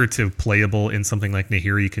closer to playable in something like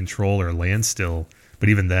Nahiri Control or Landstill, but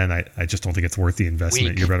even then, I just don't think it's worth the investment.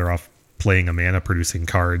 Weak. You're better off playing a mana-producing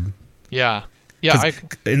card. Yeah.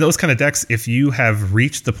 In those kind of decks, if you have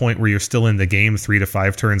reached the point where you're still in the game 3 to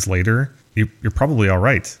 5 turns later, you're probably all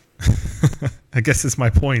right. I guess is my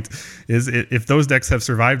point. Is if those decks have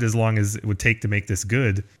survived as long as it would take to make this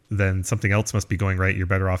good, then something else must be going right. You're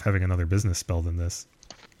better off having another business spell than this.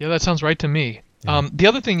 Yeah, that sounds right to me. Yeah. The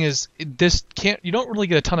other thing is you don't really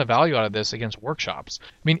get a ton of value out of this against workshops.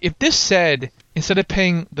 I mean, if this said instead of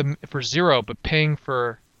paying for 0, but paying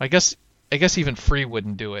for, I guess even free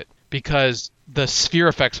wouldn't do it, because the sphere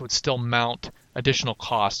effects would still mount additional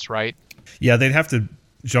costs, right? Yeah, they'd have to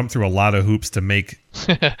jump through a lot of hoops to make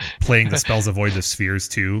playing the spells avoid the spheres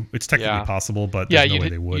too. It's technically possible, but there's no way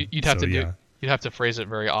they would. You'd have to phrase it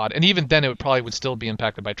very odd, and even then, it would still be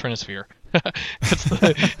impacted by Trinisphere.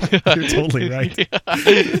 You're totally right.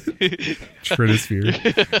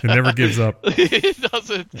 Trinisphere. It never gives up. It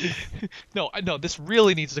doesn't. No. This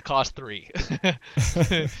really needs to cost 3.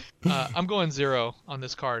 I'm going 0 on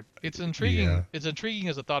this card. It's intriguing. Yeah. It's intriguing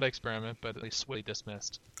as a thought experiment, but at least swiftly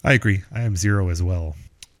dismissed. I agree. I am 0 as well.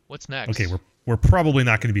 What's next? Okay, we're probably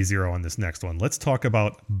not going to be 0 on this next one. Let's talk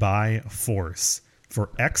about By Force. For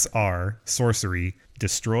XR sorcery,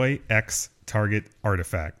 destroy X target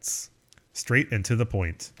artifacts. Straight and to the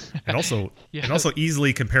point, and also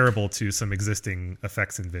easily comparable to some existing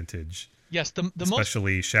effects in Vintage. Yes,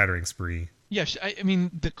 especially Shattering Spree. Yes, I mean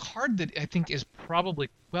the card that I think is probably,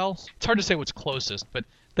 well, it's hard to say what's closest, but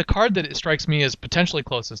the card that it strikes me as potentially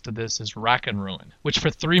closest to this is Rack and Ruin, which for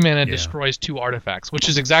 3 mana destroys 2 artifacts, which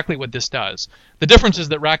is exactly what this does. The difference is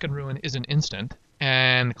that Rack and Ruin is an instant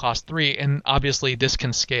and costs 3, and obviously this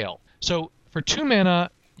can scale. So for 2 mana,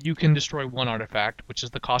 you can destroy 1 artifact, which is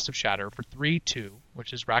the cost of Shatter. For 3, 2,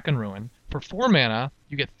 which is Rack and Ruin. For 4 mana,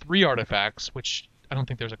 you get 3 artifacts, which I don't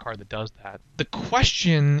think there's a card that does that. The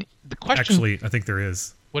question. Actually, I think there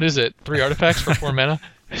is. What is it? 3 artifacts for 4 mana?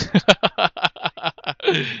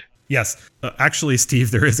 Yes. Actually, Steve,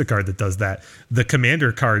 there is a card that does that. The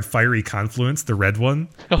commander card, Fiery Confluence, the red one,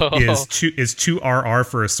 is 2 RR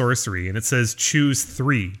for a sorcery, and it says choose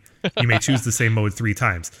 3. You may choose the same mode 3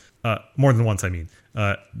 times. More than once, I mean.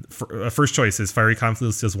 First choice is Fiery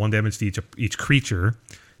Confluence does 1 damage to each creature.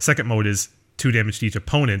 Second mode is 2 damage to each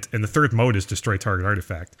opponent, and the third mode is destroy target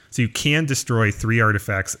artifact. So you can destroy 3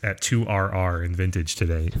 artifacts at 2 RR in Vintage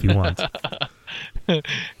today if you want.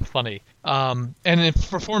 Funny. And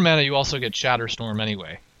for 4 mana, you also get Shatterstorm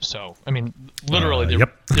anyway. So I mean, literally the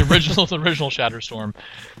original Shatterstorm.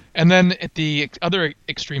 And then at the other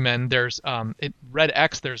extreme end, there's red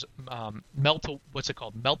X. There's what's it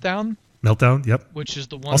called? Meltdown. Meltdown. Yep. Which is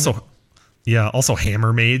the one. Also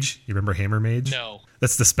Hammer Mage. You remember Hammer Mage? No.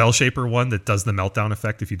 That's the Spell Shaper one that does the Meltdown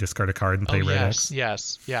effect if you discard a card and play red X.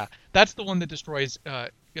 Yes. That's the one that destroys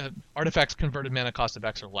artifacts converted mana cost of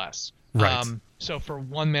X or less. Right. So for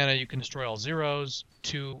 1 mana, you can destroy all 0s,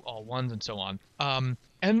 2 all 1s, and so on.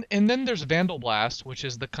 And then there's Vandal Blast, which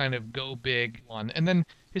is the kind of go big one. And then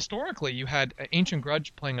historically, you had Ancient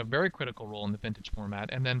Grudge playing a very critical role in the Vintage format.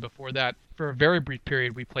 And then before that, for a very brief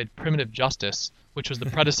period, we played Primitive Justice, which was the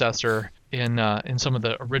predecessor in some of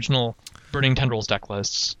the original Burning Tendrils deck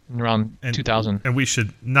lists in around 2000. And we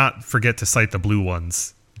should not forget to cite the blue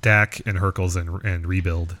ones, Dak and Hercules and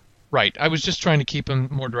Rebuild. Right. I was just trying to keep them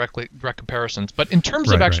more direct comparisons. But in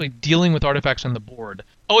terms of actually dealing with artifacts on the board,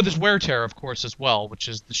 there's Wear Tear, of course, as well, which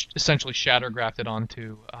is essentially Shatter grafted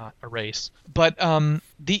onto Erase. But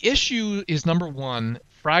the issue is, number one,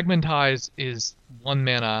 Fragmentize is 1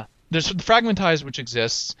 mana. There's Fragmentize, which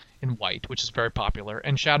exists in white, which is very popular,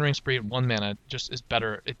 and Shattering Spree at 1 mana just is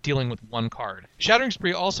better at dealing with 1 card. Shattering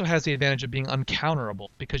Spree also has the advantage of being uncounterable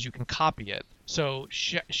because you can copy it. So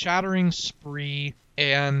Shattering Spree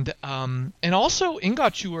and also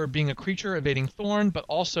Ingot Chewer being a creature evading Thorn, but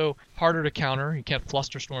also harder to counter. You can't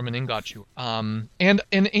Flusterstorm an Ingot Chewer. And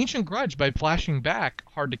an Ancient Grudge, by flashing back,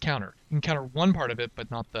 hard to counter. You can counter one part of it,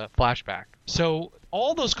 but not the flashback. So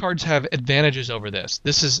all those cards have advantages over this.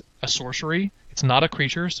 This is a sorcery. It's not a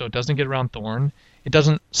creature, so it doesn't get around Thorn. It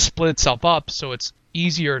doesn't split itself up, so it's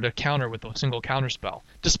easier to counter with a single counter spell,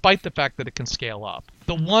 despite the fact that it can scale up.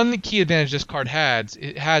 The one key advantage this card has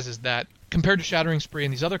is that compared to Shattering Spree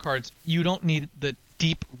and these other cards, you don't need the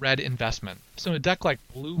deep red investment. So in a deck like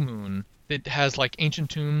Blue Moon that has like Ancient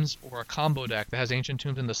Tombs, or a combo deck that has Ancient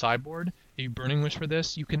Tombs in the sideboard, a Burning Wish for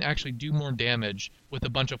this, you can actually do more damage with a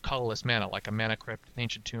bunch of colorless mana, like a Mana Crypt, an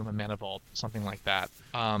Ancient Tomb, a Mana Vault, something like that.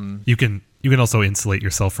 You can also insulate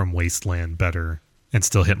yourself from Wasteland better and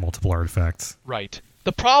still hit multiple artifacts. Right.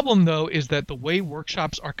 The problem, though, is that the way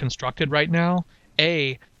workshops are constructed right now,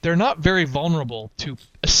 they're not very vulnerable to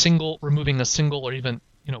removing a single or even,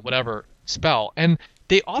 whatever spell. And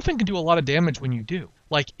they often can do a lot of damage when you do.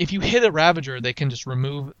 Like, if you hit a Ravager, they can just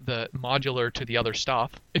remove the modular to the other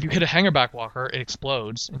stuff. If you hit a Hangerback Walker, it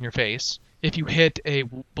explodes in your face. If you hit a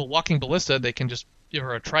Walking Ballista, they can just,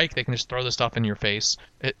 or a Trike, they can just throw the stuff in your face.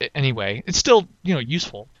 Anyway, it's still, you know,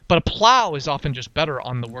 useful. But a Plow is often just better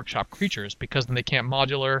on the workshop creatures because then they can't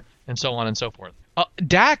modular and so on and so forth.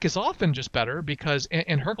 DAC is often just better because,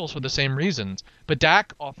 and Hercules for the same reasons, but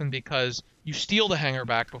DAC often because you steal the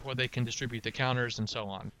Hangerback before they can distribute the counters and so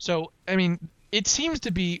on. So, I mean, it seems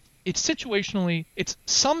to be, it's situationally, it's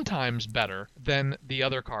sometimes better than the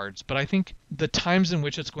other cards, but I think the times in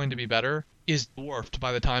which it's going to be better is dwarfed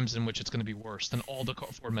by the times in which it's going to be worse than all the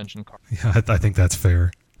aforementioned cards. Yeah, I think that's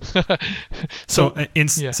fair. So in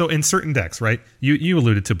certain decks, right? You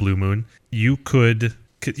alluded to Blue Moon. You could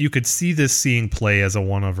see this seeing play as a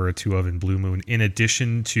 1 of or a 2 of in Blue Moon, in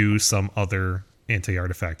addition to some other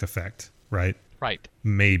anti-artifact effect, right? Right.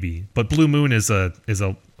 Maybe, but Blue Moon is a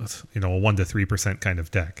 1 to 3% kind of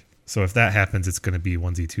deck. So if that happens, it's going to be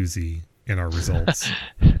 1Z 2Z in our results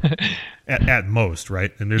at most,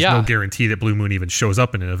 right? And there's no guarantee that Blue Moon even shows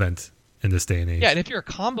up in an event in this day and age. Yeah, and if you're a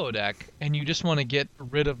combo deck and you just want to get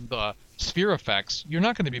rid of the sphere effects, you're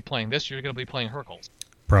not going to be playing this. You're going to be playing Hercules.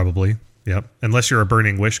 Probably. Yep. Unless you're a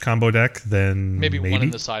Burning Wish combo deck, then maybe 1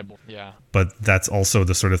 in the sideboard. Yeah. But that's also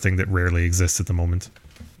the sort of thing that rarely exists at the moment.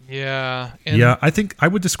 Yeah. Yeah, I think I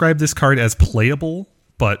would describe this card as playable,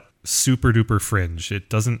 but super duper fringe. It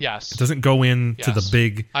doesn't go into the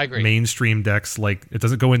big mainstream decks. Like, it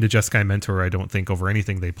doesn't go into Jeskai Mentor, I don't think, over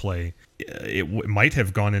anything they play. It might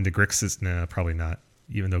have gone into Grixis. Nah, probably not,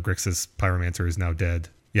 even though Grixis Pyromancer is now dead.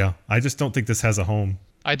 Yeah, I just don't think this has a home.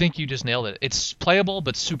 I think you just nailed it. It's playable,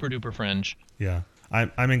 but super duper fringe. Yeah.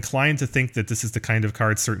 I'm inclined to think that this is the kind of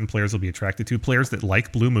card certain players will be attracted to. Players that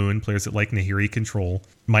like Blue Moon, players that like Nahiri Control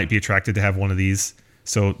might be attracted to have one of these.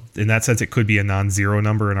 So in that sense, it could be a non-zero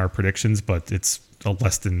number in our predictions, but it's a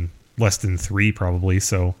less than 3 probably.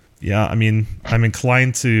 So yeah, I mean, I'm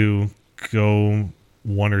inclined to go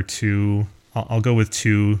 1 or 2. I'll go with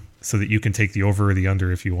 2 so that you can take the over or the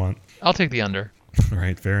under if you want. I'll take the under. All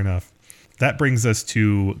right, fair enough. That brings us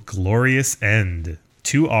to Glorious End.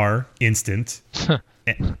 2R, instant,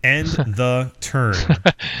 end the turn.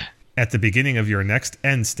 At the beginning of your next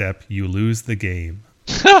end step, you lose the game.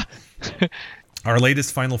 Our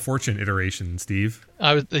latest Final Fortune iteration, Steve.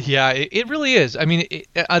 It really is. I mean,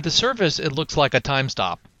 at the surface, it looks like a time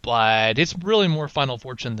stop, but it's really more Final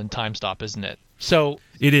Fortune than time stop, isn't it? So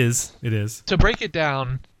it is. To break it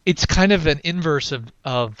down, it's kind of an inverse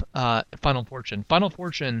of Final Fortune. Final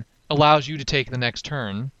Fortune allows you to take the next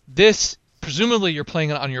turn. This, presumably, you're playing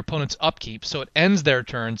it on your opponent's upkeep, so it ends their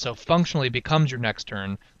turn, so functionally becomes your next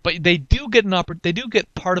turn. But they do get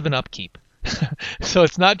part of an upkeep. So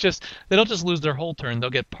it's not just, they don't just lose their whole turn, they'll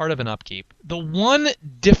get part of an upkeep. The one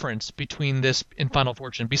difference between this and Final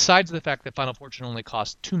Fortune, besides the fact that Final Fortune only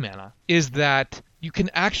costs 2 mana, is that you can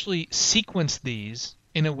actually sequence these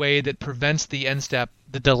in a way that prevents the end step,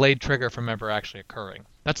 the delayed trigger, from ever actually occurring.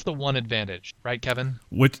 That's the one advantage, right, Kevin?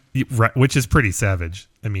 Which is pretty savage.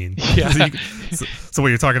 I mean, yeah. So what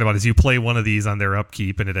you're talking about is you play one of these on their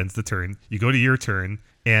upkeep and it ends the turn. You go to your turn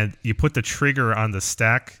and you put the trigger on the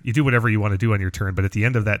stack. You do whatever you want to do on your turn, but at the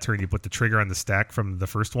end of that turn, you put the trigger on the stack from the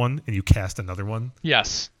first one, and you cast another one.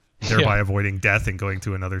 Yes. Thereby avoiding death and going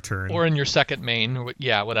to another turn. Or in your second main.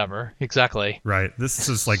 Yeah, whatever. Exactly. Right. This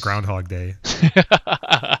is like Groundhog Day.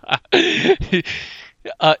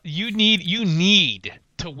 You need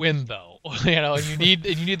to win though. You need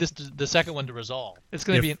the second one to resolve. It's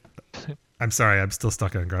going to be. I'm sorry, I'm still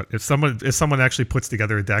stuck on Ground. If someone actually puts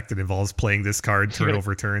together a deck that involves playing this card turn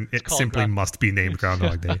over turn, it simply must be named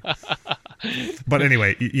Groundhog Day. But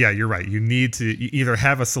anyway, yeah, you're right. You need to either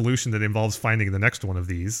have a solution that involves finding the next one of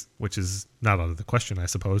these, which is not out of the question, I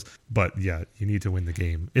suppose. But yeah, you need to win the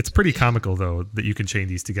game. It's pretty comical, though, that you can chain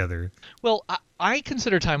these together. Well, I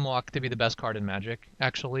consider Time Walk to be the best card in Magic,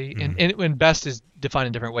 actually. And best is defined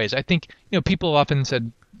in different ways. I think, people often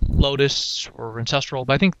said Lotus or Ancestral,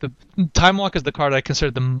 but I think the Time Walk is the card I consider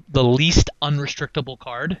the least unrestrictable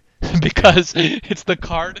card because it's the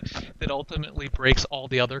card that ultimately breaks all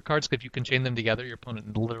the other cards. If you can chain them together, your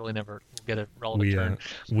opponent literally never will get a relevant turn.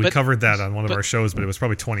 We covered that on one of our shows, but it was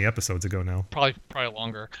probably 20 episodes ago now. Probably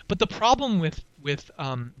longer. But the problem with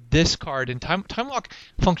this card and Time Walk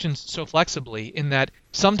functions so flexibly in that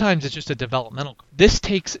sometimes it's just a developmental. This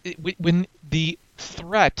takes when the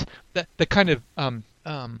threat the kind of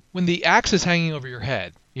when the axe is hanging over your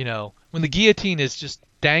head, when the guillotine is just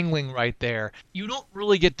dangling right there, you don't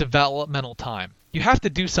really get developmental time. You have to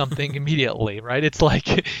do something immediately, right? It's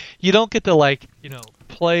like you don't get to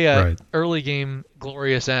play a early game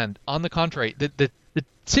glorious end. On the contrary, the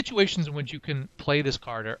situations in which you can play this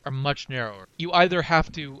card are much narrower. You either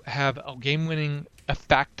have to have a game-winning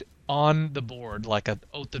effect on the board, like an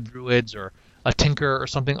Oath of Druids or a Tinker or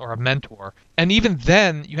something, or a Mentor. And even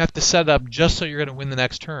then, you have to set up just so you're going to win the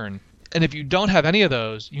next turn. And if you don't have any of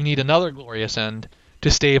those, you need another Glorious End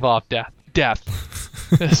to stave off death.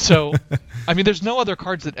 So, there's no other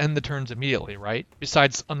cards that end the turns immediately, right?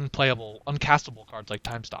 Besides unplayable, uncastable cards like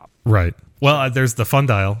Time Stop. Right. Well, there's the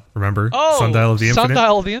Sundial, remember? Oh, Sundial of the Infinite.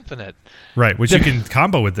 Sundial of the Infinite. Right, which you can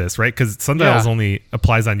combo with this, right? Because Sundial only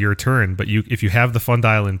applies on your turn, but if you have the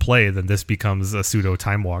Sundial in play, then this becomes a pseudo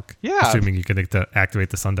Time Walk. Yeah. Assuming you can activate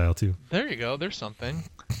the Sundial too. There you go. There's something.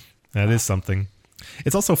 That is something.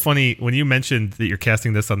 It's also funny, when you mentioned that you're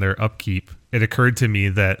casting this on their upkeep, it occurred to me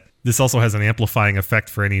that this also has an amplifying effect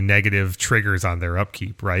for any negative triggers on their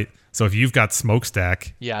upkeep, right? So if you've got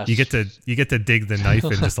Smokestack, yes. you get to dig the knife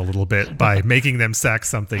in just a little bit by making them sack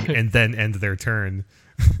something and then end their turn.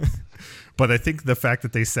 But I think the fact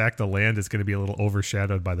that they sacked the land is going to be a little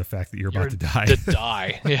overshadowed by the fact that you're about to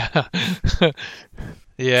die. Yeah.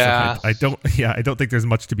 Yeah. So I don't think there's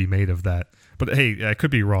much to be made of that. But hey, I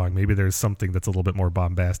could be wrong. Maybe there's something that's a little bit more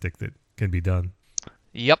bombastic that can be done.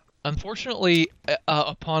 Yep. Unfortunately,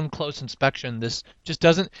 upon close inspection, this just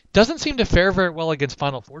doesn't seem to fare very well against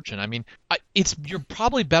Final Fortune. You're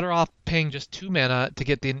probably better off paying just 2 mana to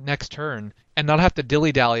get the next turn and not have to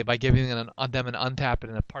dilly-dally by giving them an untap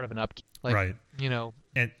and a part of an upkeep. Right.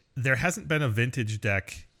 And there hasn't been a vintage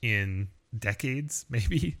deck in decades,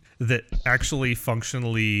 maybe, that actually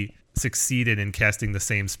functionally succeeded in casting the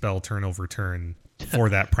same spell turn over turn for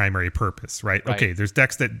that primary purpose, right? Okay, there's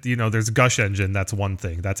decks that, there's Gush Engine, that's one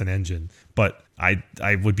thing, that's an engine. But I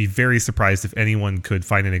would be very surprised if anyone could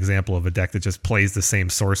find an example of a deck that just plays the same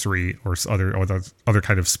sorcery or other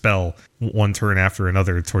kind of spell one turn after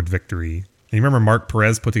another toward victory. And you remember Mark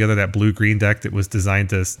Perez put together that blue-green deck that was designed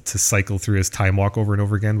to cycle through his Time Walk over and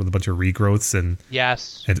over again with a bunch of regrowths and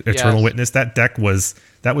Eternal Witness. That deck was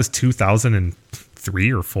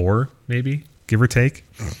 2003 or 4, maybe, give or take.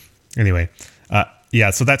 Anyway,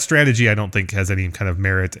 so that strategy I don't think has any kind of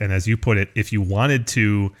merit. And as you put it, if you wanted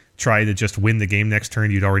to try to just win the game next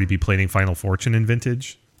turn, you'd already be playing Final Fortune in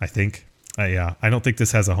Vintage, I think. I don't think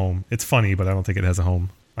this has a home. It's funny, but I don't think it has a home.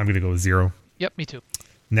 I'm going to go with 0. Yep, me too.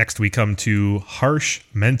 Next, we come to Harsh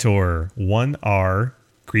Mentor, 1R,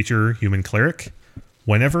 creature, human cleric.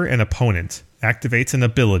 Whenever an opponent activates an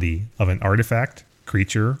ability of an artifact,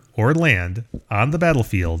 creature, or land on the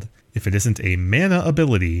battlefield, if it isn't a mana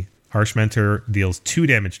ability, Harsh Mentor deals 2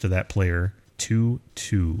 damage to that player,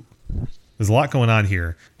 2/2. There's a lot going on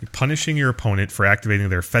here. You're punishing your opponent for activating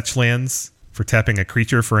their fetch lands, for tapping a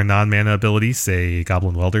creature for a non-mana ability, say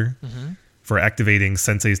Goblin Welder, for activating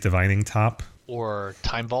Sensei's Divining Top. Or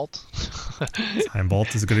Time Vault. Time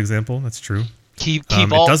Vault is a good example. That's true. Key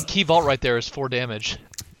Vault right there is 4 damage.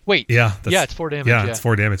 Wait. Yeah, it's 4 damage. Yeah, it's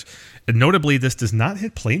 4 damage. And notably, this does not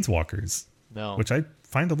hit Planeswalkers. No. Which I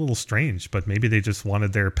find a little strange, but maybe they just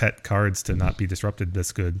wanted their pet cards to not be disrupted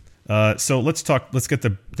this good. So let's get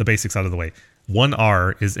the basics out of the way.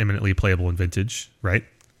 1R is imminently playable in Vintage, right?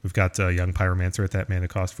 We've got Young Pyromancer at that mana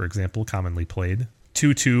cost, for example, commonly played.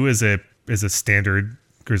 2/2 is a standard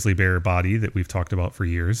grizzly bear body that we've talked about for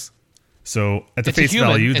years. So at the face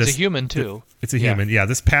value, it's a human too. It's a human. Yeah,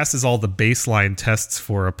 this passes all the baseline tests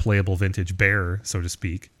for a playable vintage bear, so to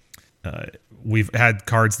speak. We've had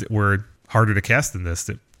cards that were harder to cast than this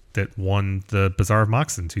that won the Bazaar of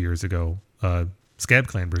Moxen 2 years ago. Scab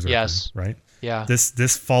Clan Berserker, yes. Right? Yeah.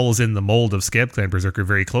 This follows in the mold of Scab Clan Berserker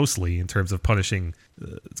very closely in terms of punishing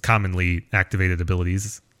commonly activated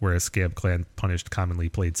abilities, whereas Scab Clan punished commonly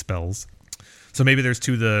played spells. So maybe there's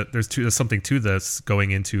something to this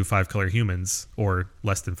going into 5-color humans or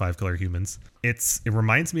less than 5-color humans. It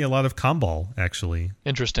reminds me a lot of Comball, actually.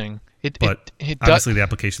 Interesting. But obviously the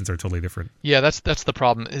applications are totally different. Yeah, that's the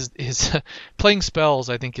problem. Is playing spells,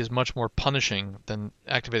 I think, is much more punishing than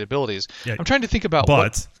activated abilities. Yeah, I'm trying to think about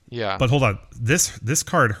But hold on. This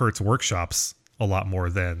card hurts workshops a lot more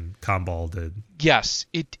than Comball did. Yes,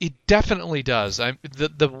 it definitely does.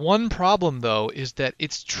 The one problem, though, is that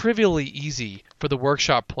it's trivially easy for the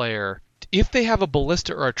workshop player, if they have a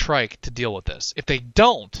ballista or a trike, to deal with this. If they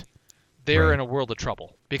don't, they're in a world of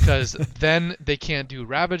trouble, because then they can't do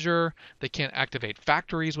Ravager, they can't activate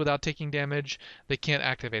factories without taking damage, they can't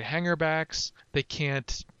activate hangerbacks, they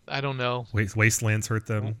can't, I don't know. Wastelands hurt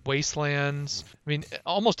them. Wastelands. I mean,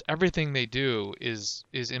 almost everything they do is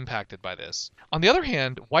impacted by this. On the other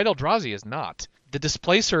hand, White Eldrazi is not. The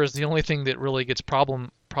Displacer is the only thing that really gets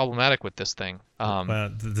problematic with this thing.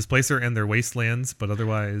 The Displacer and their Wastelands, but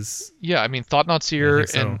otherwise... Yeah, I mean, Thought-Knot Seer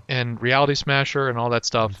and Reality Smasher and all that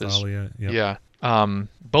stuff Thalia, is... Yep. Yeah.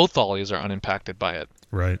 Both Thalias are unimpacted by it.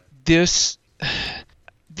 Right. This...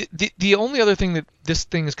 The only other thing that this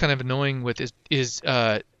thing is kind of annoying with is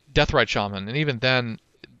Deathrite Shaman, and even then,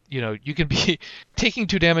 you can be taking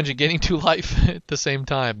 2 damage and getting 2 life at the same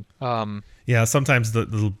time. Yeah, sometimes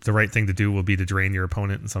the right thing to do will be to drain your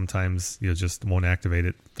opponent, and sometimes you just won't activate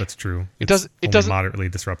it. That's true. It doesn't moderately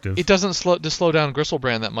disruptive. It doesn't slow down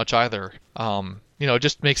Gristlebrand that much either. It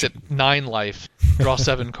just makes it 9 life, draw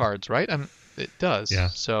 7 cards, right? It does. Yeah,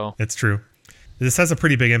 so it's true. This has a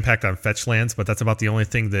pretty big impact on fetch lands, but that's about the only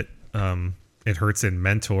thing that it hurts in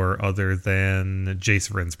Mentor other than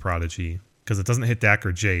Jace Vryn's Prodigy, because it doesn't hit Dak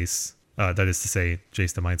or Jace. That is to say,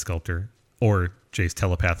 Jace the Mind Sculptor or Jace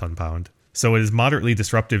Telepath Unbound. So it is moderately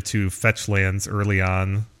disruptive to fetch lands early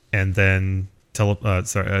on, and then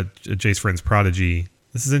Jace Vryn's Prodigy.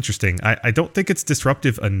 This is interesting. I don't think it's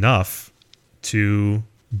disruptive enough to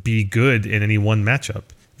be good in any one matchup.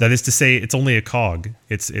 That is to say, it's only a cog.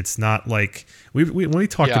 It's not like when we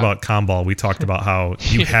talked about Comball, we talked about how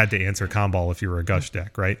you had to answer Comball if you were a Gush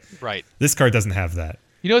deck, right? Right. This card doesn't have that.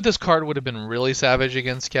 You know what this card would have been really savage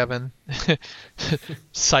against, Kevin?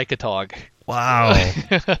 Psychotog. Wow.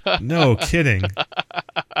 No kidding.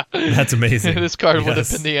 That's amazing. This card would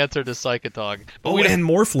have been the answer to Psychotog. And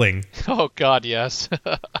Morphling. Oh, God, yes.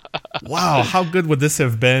 Wow, how good would this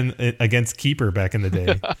have been against Keeper back in the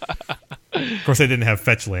day? Of course, they didn't have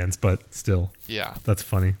fetch lands, but still. Yeah. That's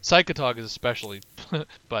funny. Psychotog is especially,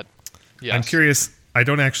 but yes. I'm curious. I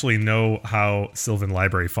don't actually know how Sylvan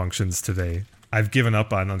Library functions today. I've given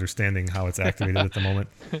up on understanding how it's activated at the moment.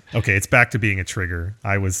 Okay, it's back to being a trigger.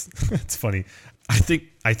 It's funny. I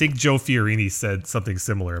think Joe Fiorini said something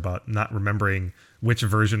similar about not remembering which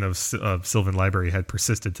version of Sylvan Library had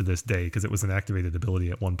persisted to this day, because it was an activated ability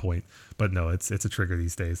at one point. But no, it's a trigger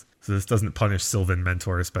these days. So this doesn't punish Sylvan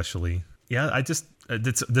Mentor especially. Yeah, this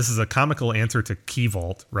is a comical answer to Key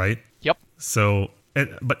Vault, right? Yep. So,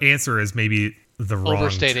 but answer is maybe the wrong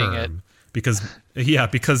overstating term. It. Because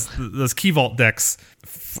those Key Vault decks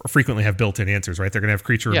frequently have built-in answers, right? They're going to have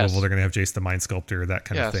creature removal, they're going to have Jace the Mind Sculptor, that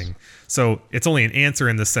kind of thing. So it's only an answer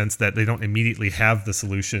in the sense that they don't immediately have the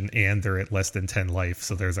solution and they're at less than 10 life,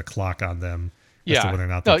 so there's a clock on them as to whether or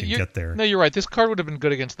not they can get there. No, you're right. This card would have been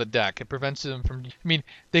good against the deck. It prevents them from... I mean,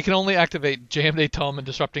 they can only activate Jam-Day Tome and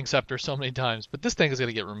Disrupting Scepter so many times, but this thing is going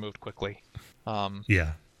to get removed quickly.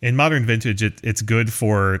 Yeah. In Modern Vintage, it's good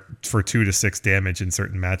for 2 to 6 damage in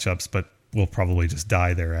certain matchups, but will probably just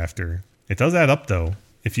die thereafter. It does add up, though.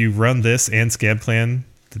 If you run this and Scab Clan,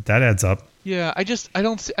 that adds up. Yeah, I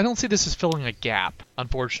don't see this as filling a gap,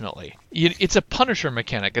 unfortunately. It's a Punisher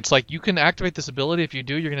mechanic. It's like you can activate this ability. If you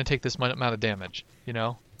do, you're going to take this amount of damage,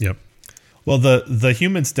 Yep. Well, the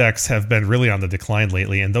humans decks have been really on the decline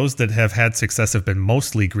lately, and those that have had success have been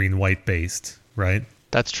mostly green-white based, right?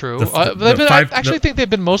 That's true. I actually think they've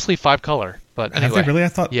been mostly 5-color, but anyway. Have they really? I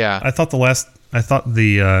thought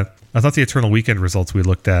the Eternal Weekend results we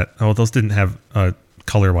looked at, those didn't have a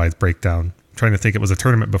color-wise breakdown. I'm trying to think, it was a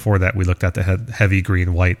tournament before that we looked at that had heavy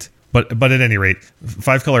green-white. But at any rate,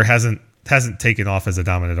 5-color hasn't taken off as a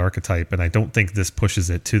dominant archetype, and I don't think this pushes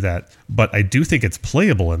it to that. But I do think it's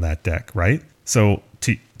playable in that deck, right? So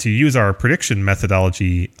to use our prediction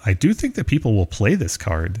methodology, I do think that people will play this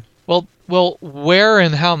card. Well, where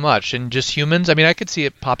and how much? And just humans? I mean, I could see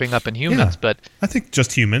it popping up in humans, but I think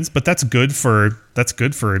just humans. But that's good for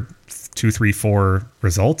 2, 3, 4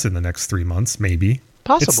 results in the next 3 months, maybe.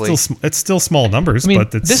 Possibly. It's still small numbers, I mean,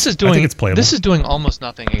 but I think it's playable. This is doing almost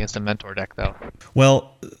nothing against a mentor deck, though.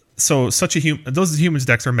 Well, so those humans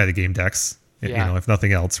decks are metagame decks. Yeah. If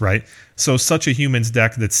nothing else, right? So such a human's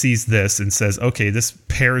deck that sees this and says, okay, this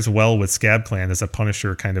pairs well with Scab Clan as a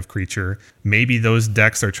Punisher kind of creature. Maybe those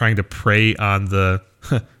decks are trying to prey on the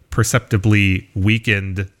perceptibly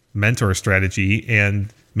weakened mentor strategy,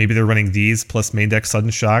 and maybe they're running these plus main deck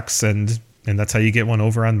Sudden Shocks, and that's how you get one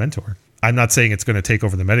over on mentor. I'm not saying it's going to take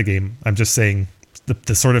over the metagame. I'm just saying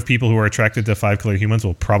the sort of people who are attracted to 5-color humans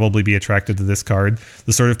will probably be attracted to this card.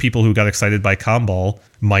 The sort of people who got excited by Comball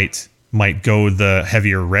might go the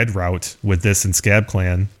heavier red route with this and Scab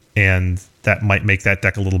Clan, and that might make that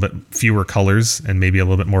deck a little bit fewer colors and maybe a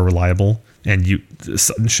little bit more reliable. And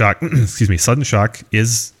Sudden Shock, Sudden Shock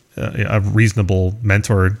is a reasonable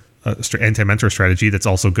anti-mentor strategy that's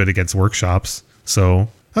also good against workshops. So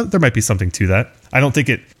there might be something to that. I don't think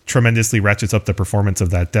it tremendously ratchets up the performance of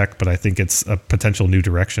that deck, but I think it's a potential new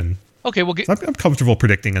direction. Okay, I'm comfortable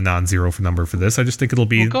predicting a non-zero number for this. I just think it'll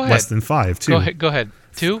be less than 5 too. Go ahead.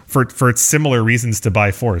 2 for similar reasons to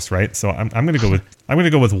buy Force, right? So I'm going to go with 1. I'm going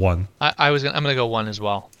to go 1 as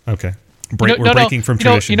well. Okay, we're breaking from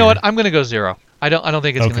tradition. You know what? I'm going to go 0. I don't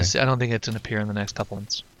think it's going to appear in the next couple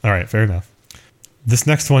months. All right, fair enough. This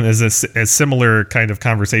next one is a similar kind of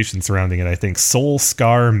conversation surrounding it. I think Soul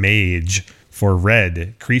Scar Mage for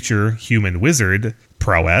red creature human wizard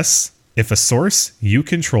prowess. If a source you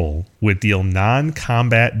control would deal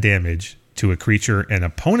non-combat damage to a creature an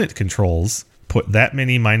opponent controls, put that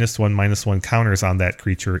many -1/-1 counters on that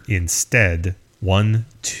creature instead. 1,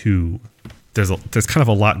 2. There's kind of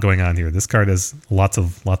a lot going on here. This card has lots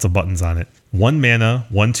of buttons on it. 1 mana,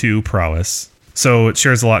 1/2 prowess. So it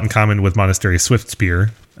shares a lot in common with Monastery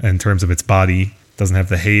Swiftspear in terms of its body. Doesn't have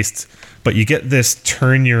the haste, but you get this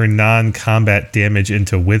turn your non-combat damage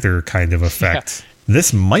into wither kind of effect. Yeah.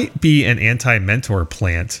 This might be an anti-mentor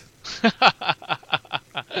plant.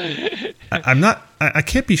 I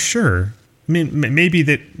can't be sure. I mean, maybe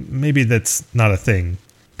that's not a thing,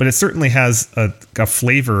 but it certainly has a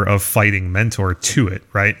flavor of fighting mentor to it,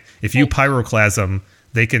 right? If you pyroclasm,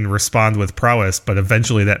 they can respond with prowess, but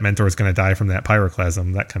eventually that mentor is going to die from that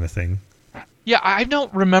pyroclasm, that kind of thing. Yeah, I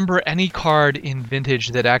don't remember any card in Vintage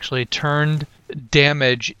that actually turned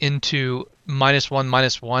damage into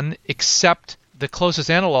 -1/-1, except the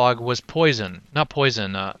closest analog was Poison. Not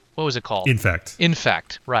Poison. What was it called?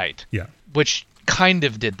 Infect, right. Yeah. Which kind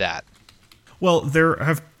of did that. Well, there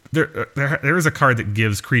is a card that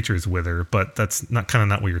gives creatures wither, but that's not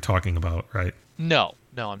what you're talking about, right? No,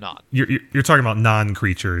 I'm not. You're talking about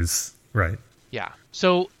non-creatures, right? Yeah.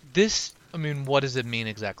 So this, I mean, what does it mean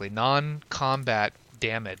exactly? Non-combat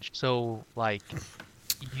damage. So like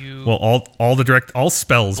all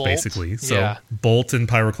spells Bolt, basically. So yeah. Bolt and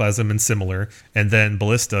Pyroclasm and similar, and then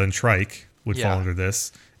Ballista and Trike would fall under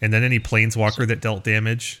this, and then any Planeswalker that dealt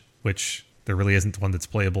damage, which there really isn't one that's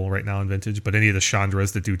playable right now in Vintage, but any of the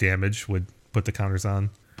Chandras that do damage would put the counters on.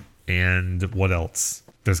 And what else?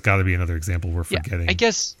 There's got to be another example we're forgetting. Yeah,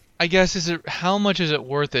 I guess how much is it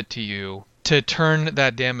worth it to you to turn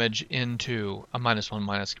that damage into a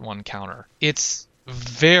 -1/-1 counter? It's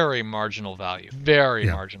very marginal value. Very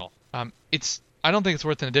marginal. I don't think it's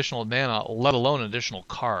worth an additional mana, let alone an additional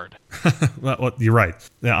card. Well, you're right.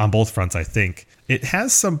 On both fronts, I think. It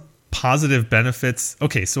has some positive benefits.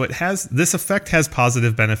 Okay, so this effect has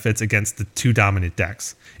positive benefits against the 2 dominant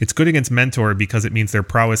decks. It's good against Mentor because it means their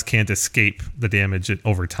prowess can't escape the damage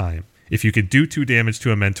over time. If you could do 2 damage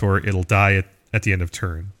to a Mentor, it'll die at the end of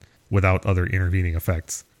turn without other intervening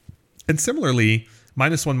effects. And similarly,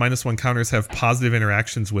 -1/-1 counters have positive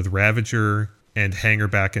interactions with Ravager and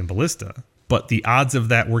Hangerback and Ballista. But the odds of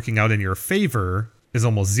that working out in your favor is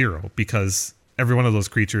almost 0 because every one of those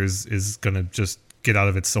creatures is going to just get out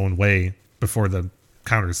of its own way before the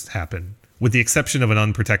counters happen, with the exception of an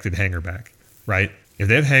unprotected Hangerback, right? If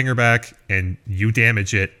they have Hangerback and you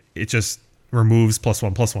damage it, it just removes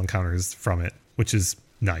 +1/+1 counters from it, which is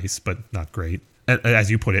nice, but not great.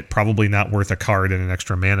 As you put it, probably not worth a card and an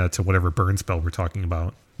extra mana to whatever burn spell we're talking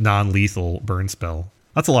about. Non-lethal burn spell.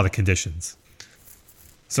 That's a lot of conditions.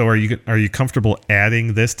 So are you comfortable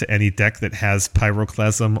adding this to any deck that has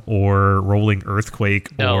Pyroclasm or Rolling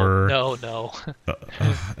Earthquake? No.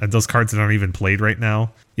 And those cards that aren't even played right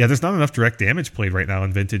now? Yeah, there's not enough direct damage played right now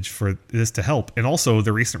in Vintage for this to help. And also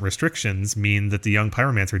the recent restrictions mean that the young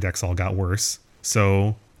Pyromancer decks all got worse.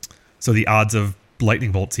 So the odds of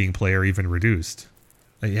Lightning Bolt seeing play are even reduced.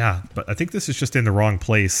 Yeah, but I think this is just in the wrong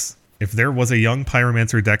place. If there was a young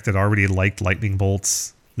Pyromancer deck that already liked Lightning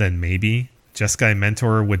Bolts, then maybe. Jeskai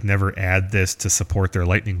Mentor would never add this to support their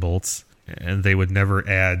Lightning Bolts, and they would never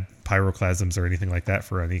add Pyroclasms or anything like that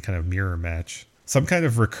for any kind of mirror match. Some kind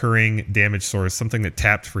of recurring damage source, something that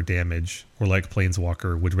tapped for damage, or like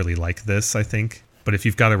Planeswalker would really like this, I think. But if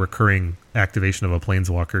you've got a recurring activation of a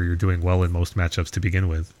Planeswalker, you're doing well in most matchups to begin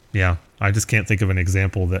with. Yeah, I just can't think of an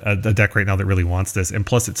example, that a deck right now that really wants this, and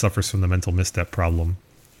plus it suffers from the mental misstep problem.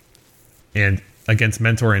 And against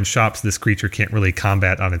Mentor and Shops, this creature can't really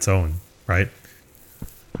combat on its own, right?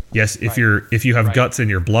 Yes, if you have guts and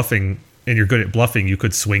you're bluffing, and you're good at bluffing, you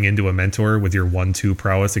could swing into a Mentor with your 1/2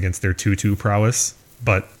 prowess against their 2/2 prowess,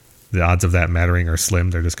 but the odds of that mattering are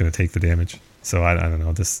slim. They're just going to take the damage. So I don't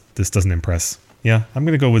know. This doesn't impress. Yeah, I'm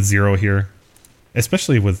going to go with 0 here,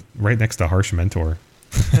 especially with right next to Harsh Mentor.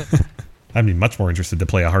 I'd be much more interested to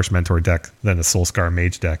play a Harsh Mentor deck than a Soulscar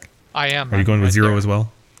Mage deck. I am. Are you going with 0 as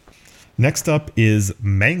well? Next up is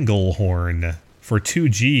Manglehorn. For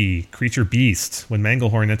 2G, Creature Beast. When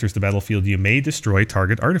Manglehorn enters the battlefield, you may destroy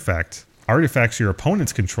target artifact. Artifacts your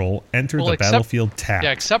opponents control enter the battlefield tapped.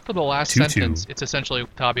 Yeah, except for the last 2/2. sentence, it's essentially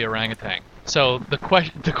Utabi Orangutan. So the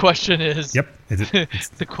question is... Yep.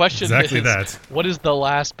 The question exactly is, that. What does the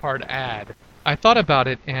last part add? I thought about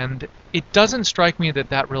it, and it doesn't strike me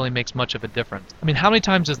that really makes much of a difference. I mean, how many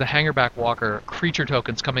times does the Hangerback Walker creature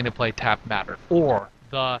tokens coming to play tap matter? Or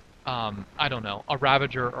the, I don't know, a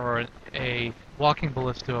Ravager or a Walking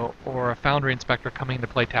Ballista or a Foundry Inspector coming to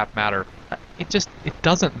play tap matter? It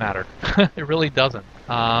doesn't matter. It really doesn't.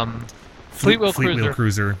 Fleetwheel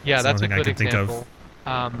Cruiser. Yeah, that's a good example.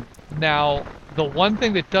 Now, the one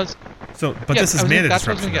thing that does... This is mana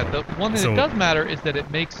disruption. The one thing that does matter is that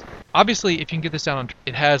it makes... Obviously, if you can get this down on...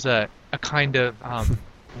 It has a kind of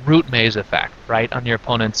root maze effect, right, on your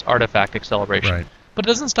opponent's artifact acceleration. Right. But it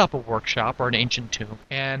doesn't stop a Workshop or an Ancient Tomb,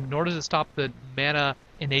 and nor does it stop the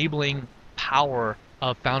mana-enabling power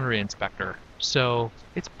of Foundry Inspector. So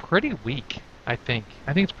it's pretty weak, I think.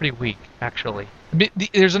 I think it's pretty weak, actually. I mean,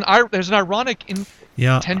 there's an ironic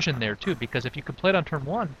tension there, too, because if you can play it on turn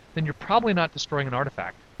 1, then you're probably not destroying an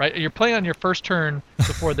artifact, right? You're playing on your first turn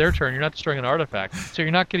before their turn. You're not destroying an artifact, so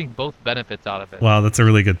you're not getting both benefits out of it. Wow, that's a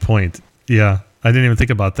really good point. Yeah, I didn't even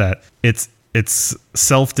think about that. It's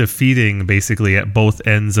self-defeating, basically, at both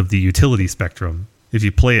ends of the utility spectrum. If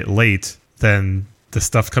you play it late, then the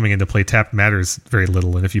stuff coming into play tapped matters very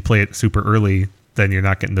little, and if you play it super early, then you're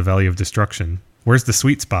not getting the value of destruction. Where's the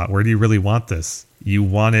sweet spot? Where do you really want this? You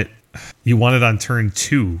want it on turn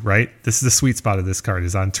 2, right? This is the sweet spot of this card,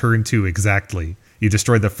 is on turn 2 exactly. You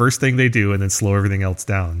destroy the first thing they do and then slow everything else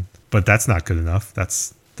down. But that's not good enough.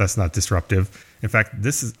 That's not disruptive. In fact,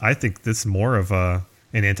 I think this is more of an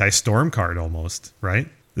anti-storm card almost, right?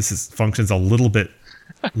 This functions a little bit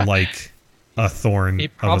like a Thorn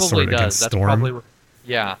of a Sort against That's Storm. Probably,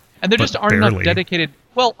 yeah. And there just aren't enough dedicated...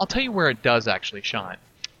 Well, I'll tell you where it does actually shine.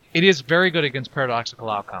 It is very good against Paradoxical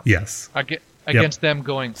Outcome. Yes. Against them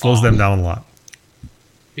going slows off. them down a lot.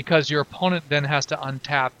 Because your opponent then has to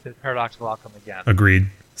untap the Paradoxical Outcome again. Agreed.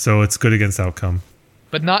 So it's good against Outcome.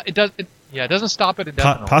 But not... It doesn't stop it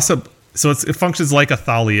indefinitely. So it functions like a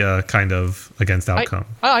Thalia kind of against Outcome.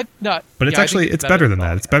 But it's better than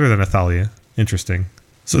that. It's better than a Thalia. Interesting.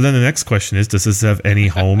 So then the next question is, does this have any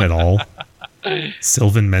home at all?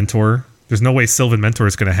 Sylvan Mentor? There's no way Sylvan Mentor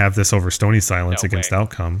is going to have this over Stony Silence against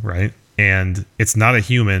Outcome, right? And it's not a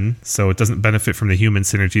human, so it doesn't benefit from the human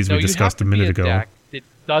synergies we discussed a minute ago. Deck that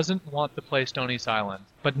doesn't want to play Stony Silence,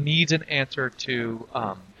 but needs an answer to...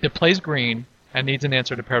 it plays green and needs an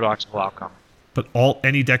answer to Paradoxical Outcome. But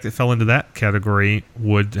any deck that fell into that category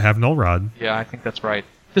would have Null Rod. Yeah, I think that's right.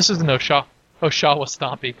 This is an Oshawa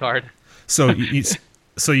Stompy card. So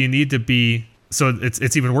you need to be... So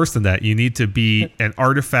it's even worse than that. You need to be an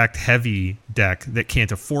artifact-heavy deck that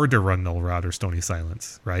can't afford to run Null Rod or Stony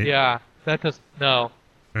Silence, right? Yeah, that does... No.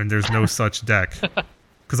 And there's no such deck.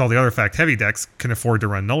 Because all the artifact-heavy decks can afford to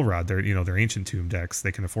run Null Rod. They're Ancient Tomb decks.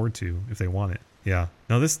 They can afford to if they want it. Yeah.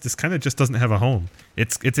 No, this kind of just doesn't have a home.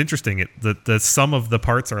 It's interesting. The sum of the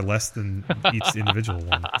parts are less than each individual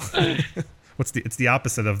one. It's the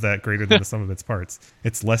opposite of that greater than the sum of its parts.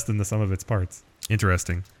 It's less than the sum of its parts.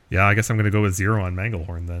 Interesting. Yeah, I guess I'm going to go with 0 on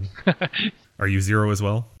Manglehorn then. Are you 0 as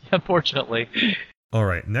well? Unfortunately. All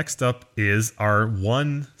right. Next up is our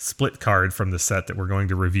one split card from the set that we're going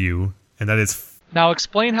to review, and that is... Now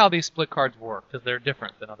explain how these split cards work, because they're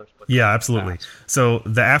different than other split cards. Yeah, absolutely. So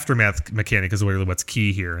the Aftermath mechanic is really what's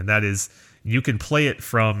key here, and that is you can play it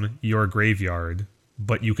from your graveyard,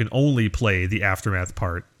 but you can only play the Aftermath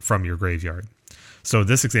part from your graveyard. So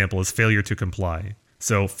this example is Failure to Comply.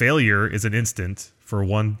 So Failure is an instant for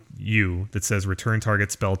 1 that says return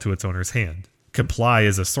target spell to its owner's hand. Comply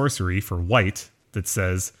is a sorcery for white that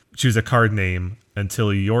says choose a card name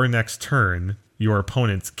until your next turn, your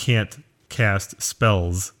opponents can't cast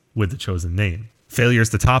spells with the chosen name. Failure is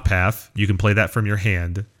the top half. You can play that from your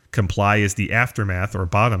hand. Comply is the aftermath or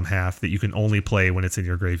bottom half that you can only play when it's in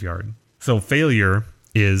your graveyard. So Failure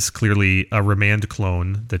is clearly a Remand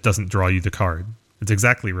clone that doesn't draw you the card. It's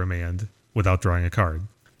exactly Remand without drawing a card.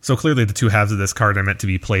 So clearly the two halves of this card are meant to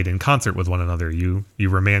be played in concert with one another. You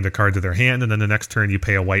Remand a card to their hand, and then the next turn you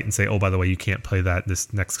pay a white and say, oh, by the way, you can't play that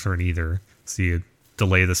this next turn either. So you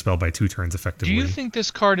delay the spell by 2 turns effectively. Do you think this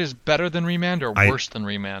card is better than Remand or worse than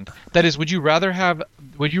Remand? That is, would you rather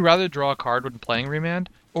draw a card when playing Remand,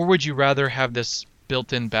 or would you rather have this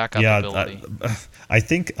built-in backup ability? I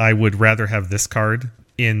think I would rather have this card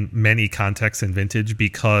in many contexts in Vintage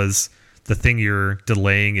because the thing you're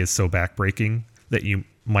delaying is so backbreaking that you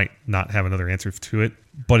might not have another answer to it.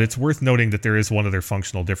 But it's worth noting that there is one other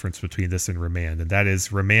functional difference between this and Remand, and that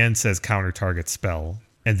is Remand says counter target spell,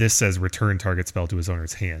 and this says return target spell to his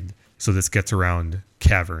owner's hand. So this gets around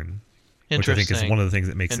Cavern, which I think is one of the things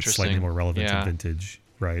that makes it slightly more relevant in Vintage,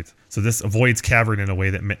 right? So this avoids Cavern in a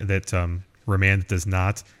way that Remand does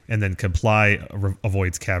not, and then Comply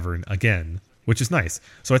avoids Cavern again, which is nice.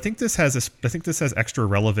 So I think this has extra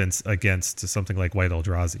relevance against something like White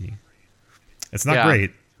Eldrazi. It's not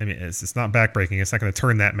great. I mean, it's not backbreaking. It's not going to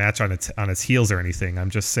turn that match on its heels or anything. I'm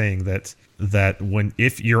just saying that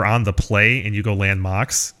if you're on the play and you go land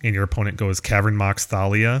Mox and your opponent goes Cavern Mox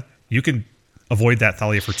Thalia, you can avoid that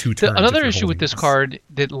Thalia for 2 turns. Another issue with this card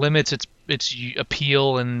that limits its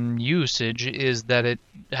appeal and usage is that it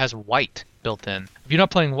has white built in. If you're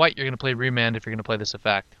not playing white, you're going to play Remand if you're going to play this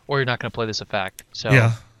effect, or you're not going to play this effect. So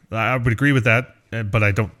yeah, I would agree with that. But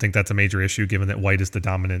I don't think that's a major issue, given that white is the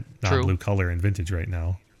dominant non-blue color in Vintage right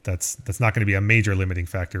now. That's not going to be a major limiting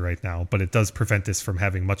factor right now, but it does prevent this from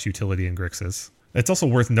having much utility in Grixis. It's also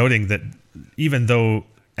worth noting that even though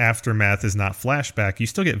Aftermath is not flashback, you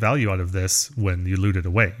still get value out of this when you loot it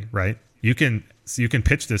away, right? You can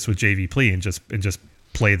pitch this with JV Plea and just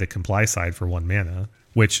play the Comply side for 1 mana,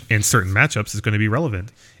 which in certain matchups is going to be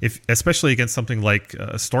relevant, especially against something like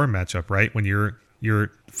a Storm matchup, right? When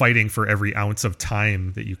you're fighting for every ounce of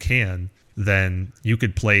time that you can, then you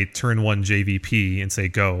could play turn 1 JVP and say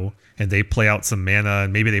go, and they play out some mana,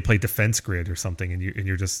 and maybe they play Defense Grid or something, and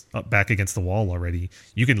you're just up back against the wall already.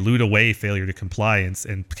 You can loot away Failure to Comply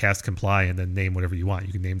and cast Comply and then name whatever you want.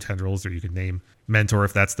 You can name Tendrils, or you can name Mentor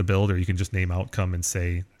if that's the build, or you can just name Outcome and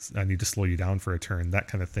say, I need to slow you down for a turn, that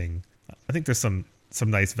kind of thing. I think there's some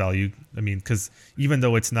nice value. I mean, because even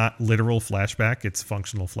though it's not literal flashback, it's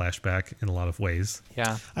functional flashback in a lot of ways.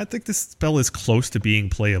 Yeah. I think this spell is close to being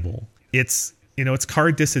playable. It's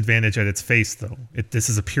card disadvantage at its face, though. This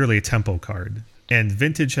is purely a tempo card. And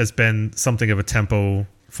Vintage has been something of a tempo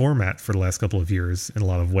format for the last couple of years in a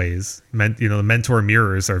lot of ways. The Mentor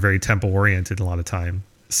mirrors are very tempo-oriented a lot of time.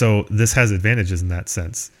 So this has advantages in that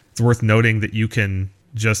sense. It's worth noting that you can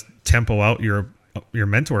just tempo out your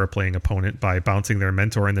Mentor playing opponent by bouncing their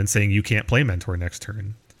Mentor and then saying you can't play Mentor next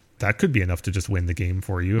turn. That could be enough to just win the game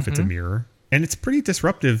for you if it's a mirror. And it's pretty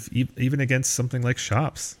disruptive even against something like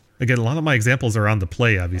Shops. Again, a lot of my examples are on the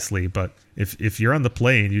play, obviously, but if you're on the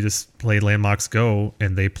play and you just play Landmarks Go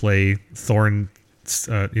and they play Ancient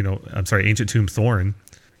Tomb Thorn,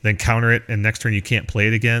 then counter it and next turn you can't play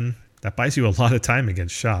it again, that buys you a lot of time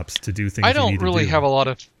against Shops to do things I don't you need really to do. have a lot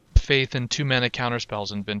of faith in 2-mana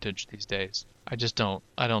counterspells in Vintage these days. I just don't.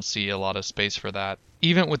 I don't see a lot of space for that.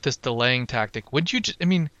 Even with this delaying tactic, would you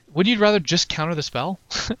rather just counter the spell?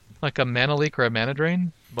 Like a mana leak or a mana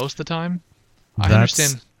drain most of the time? I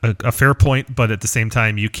understand. A fair point, but at the same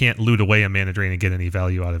time, you can't loot away a mana drain and get any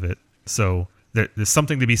value out of it. So there's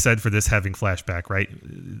something to be said for this having flashback, right?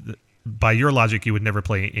 By your logic, you would never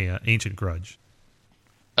play Ancient Grudge.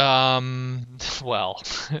 Well,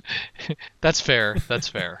 that's fair. That's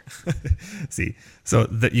fair. See, so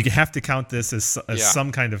you have to count this as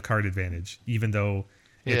some kind of card advantage, even though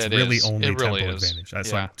it's really only tempo advantage.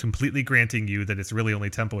 So I'm completely granting you that it's really only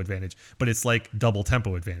tempo advantage, but it's like double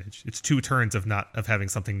tempo advantage. It's 2 turns of having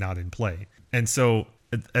something not in play. And so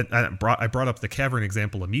I brought up the Cavern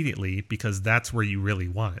example immediately because that's where you really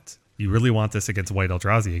want it. You really want this against White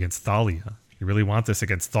Eldrazi, against Thalia. You really want this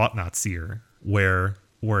against Thought-Knot Seer, where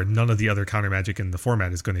none of the other counter magic in the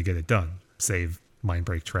format is going to get it done, save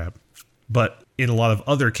Mindbreak Trap. But in a lot of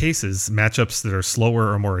other cases, matchups that are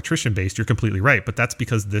slower or more attrition-based, you're completely right. But that's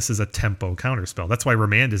because this is a tempo counterspell. That's why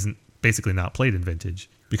Remand isn't basically not played in Vintage.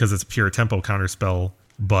 because it's a pure tempo counterspell,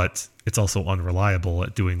 but it's also unreliable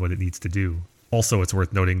at doing what it needs to do. Also, it's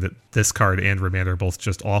worth noting that this card and Remand are both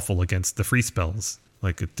just awful against the free spells.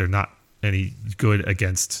 Like, they're not any good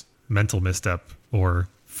against Mental Misstep or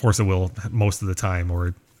Force of Will most of the time,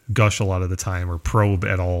 or Gush a lot of the time, or Probe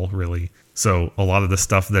at all, really. So a lot of the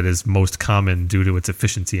stuff that is most common due to its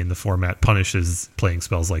efficiency in the format punishes playing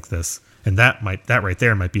spells like this. And that right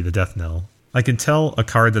there might be the death knell. I can tell a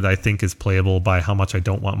card that I think is playable by how much I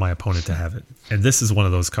don't want my opponent to have it. And this is one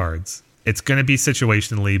of those cards. It's going to be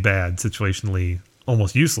situationally bad, situationally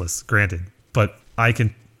almost useless, granted. But I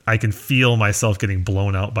can feel myself getting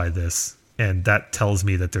blown out by this, and that tells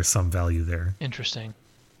me that there's some value there. Interesting.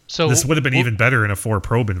 So this would have been even better in a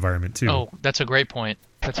 4-probe environment too. Oh, that's a great point.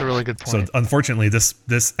 That's a really good point. So unfortunately, this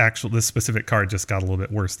specific card just got a little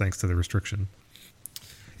bit worse thanks to the restriction.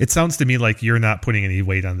 It sounds to me like you're not putting any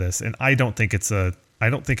weight on this, and I don't think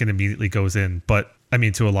it immediately goes in, but I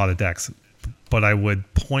mean to a lot of decks. But I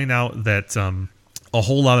would point out that a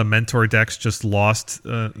whole lot of Mentor decks just lost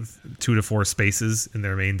 2 to 4 spaces in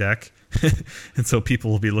their main deck, and so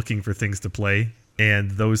people will be looking for things to play.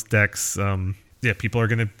 And those decks, people are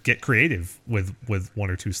going to get creative with 1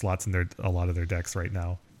 or 2 slots in a lot of their decks right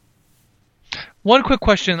now. One quick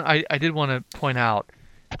question I did want to point out: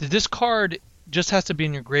 this card just has to be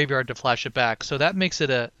in your graveyard to flash it back, so that makes it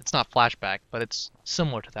it's not flashback, but it's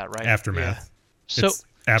similar to that, right? Aftermath. Yeah.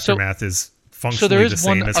 Aftermath is functionally so there is the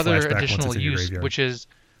same one as other flashback additional once it's in your use, graveyard. which is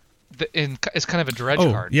it's kind of a dredge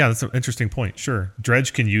card. Yeah, that's an interesting point. Sure,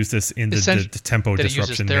 dredge can use this in the tempo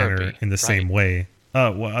disruption manner in the same way.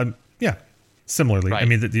 Similarly. Right. I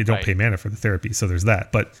mean, you don't pay mana for the therapy, so there's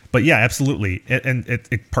that. But yeah, absolutely, and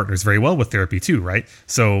it partners very well with therapy too, right?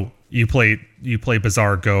 So you play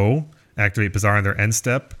Bazaar Go, activate Bazaar on their end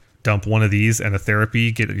step, dump one of these and a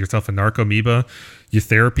therapy, get yourself a Narcomoeba, you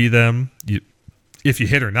therapy them. If you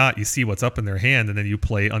hit or not, you see what's up in their hand, and then you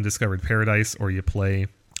play Undiscovered Paradise, or you play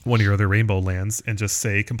one of your other rainbow lands and just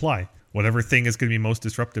say comply. Whatever thing is going to be most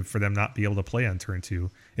disruptive for them not be able to play on turn 2.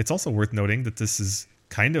 It's also worth noting that this is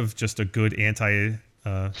kind of just a good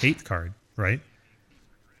anti-hate card, right?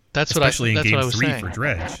 Especially in game 3 for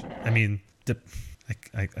dredge. I mean,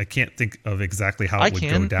 I can't think of exactly how it would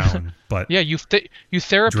go down, but yeah, you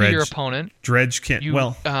therapy your opponent. Dredge can't.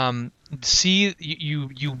 See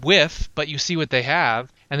you whiff, but you see what they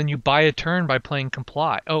have, and then you buy a turn by playing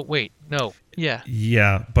comply. Oh wait, no, yeah.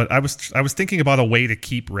 Yeah, but I was thinking about a way to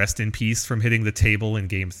keep Rest in Peace from hitting the table in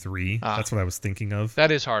game 3. That's what I was thinking of.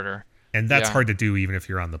 That is harder, and that's hard to do even if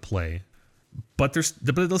you're on the play. But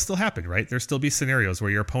it'll still happen, right? There'll still be scenarios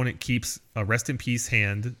where your opponent keeps a Rest in Peace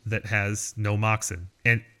hand that has no Moxen.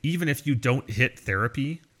 And even if you don't hit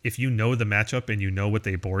therapy, if you know the matchup and you know what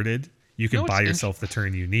they boarded, you can buy yourself the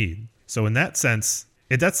turn you need. So in that sense,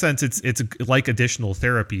 it's like additional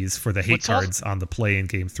therapies for the hate cards on the play in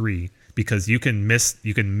game 3, because you can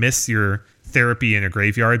miss your therapy in a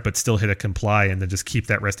graveyard but still hit a comply and then just keep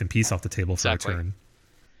that Rest in Peace off the table for a turn.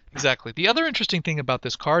 Exactly. The other interesting thing about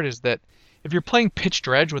this card is that if you're playing Pitch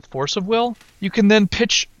Dredge with Force of Will, you can then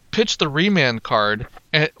pitch the Remand card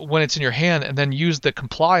when it's in your hand, and then use the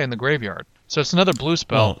Comply in the graveyard. So it's another blue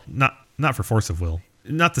spell. Well, not for Force of Will.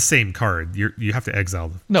 Not the same card. You have to exile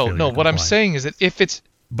the No. What I'm saying is that if it's...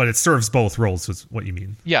 But it serves both roles, is what you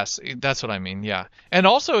mean. Yes, that's what I mean, yeah. And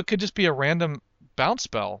also, it could just be a random bounce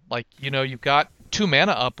spell. Like, you've got 2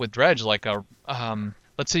 mana up with Dredge, like a...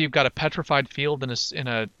 let's say you've got a Petrified Field in a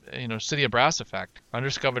City of Brass effect,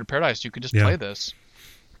 Undiscovered Paradise. You could just play this.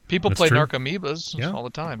 People play Narcomoebas all the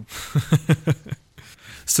time.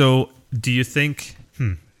 So, do you think?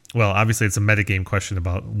 Well, obviously, it's a metagame question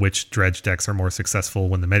about which dredge decks are more successful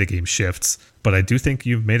when the metagame shifts. But I do think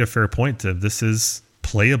you've made a fair point that this is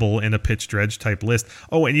playable in a pitch dredge type list.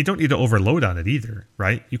 Oh, and you don't need to overload on it either,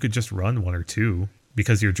 right? You could just run 1 or 2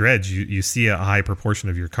 because your dredge, you see a high proportion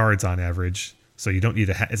of your cards on average. So you don't need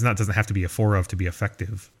to. Doesn't have to be a 4 of to be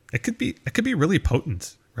effective. It could be really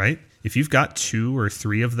potent, right? If you've got 2 or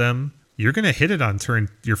 3 of them, you're going to hit it on turn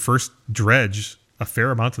your first dredge a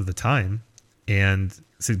fair amount of the time. And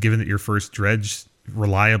so, given that your first dredge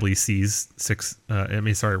reliably sees 10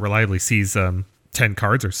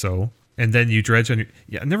 cards or so, and then you dredge on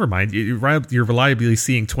never mind. You're reliably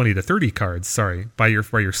seeing 20 to 30 cards. Sorry, by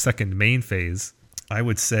your second main phase, I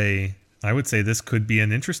would say this could be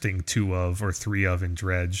an interesting 2 of or 3 of in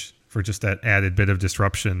dredge for just that added bit of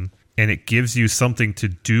disruption. And it gives you something to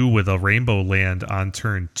do with a rainbow land on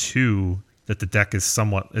turn 2 that the deck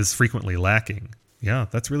is frequently lacking. Yeah,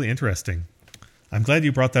 that's really interesting. I'm glad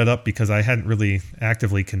you brought that up because I hadn't really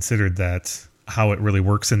actively considered that how it really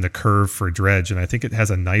works in the curve for Dredge, and I think it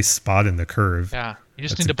has a nice spot in the curve. Yeah, you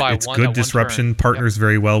just need to buy it's one. Good at disruption, one turn. partners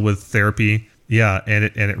very well with therapy. Yeah, and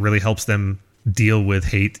it really helps them deal with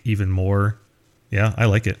hate even more. Yeah, I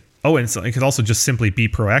like it. Oh, and so it could also just simply be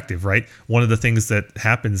proactive, right? One of the things that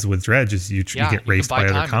happens with Dredge is you get raced by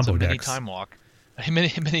other combo decks. It's a mini time walk. Mini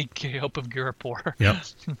Hope of Girapor. Yep.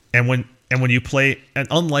 And when you play, and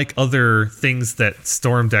unlike other things that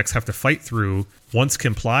Storm decks have to fight through, once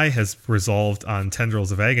Comply has resolved on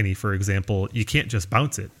Tendrils of Agony, for example, you can't just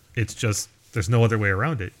bounce it. It's just, there's no other way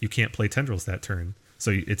around it. You can't play Tendrils that turn.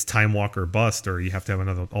 So it's Time Walk or bust, or you have to have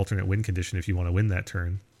another alternate win condition if you want to win that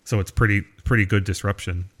turn. So it's pretty good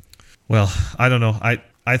disruption. Well, I don't know.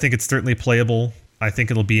 I think it's certainly playable. I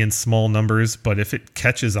think it'll be in small numbers, but if it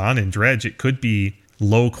catches on in Dredge, it could be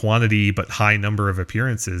low quantity but high number of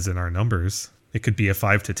appearances in our numbers. It could be a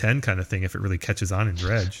 5 to 10 kind of thing if it really catches on in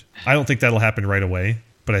Dredge. I don't think that'll happen right away,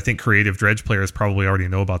 but I think creative Dredge players probably already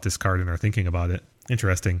know about this card and are thinking about it.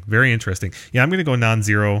 Interesting. Very interesting. Yeah, I'm going to go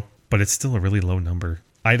non-zero, but it's still a really low number.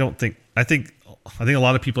 I think a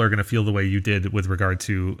lot of people are going to feel the way you did with regard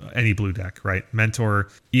to any blue deck, right? Mentor,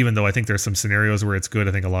 even though I think there's some scenarios where it's good,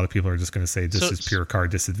 I think a lot of people are just going to say this is pure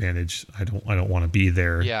card disadvantage. I don't want to be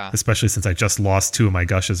there, especially since I just lost 2 of my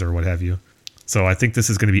gushes or what have you. So I think this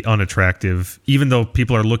is going to be unattractive. Even though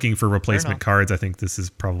people are looking for replacement cards, I think this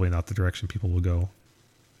is probably not the direction people will go.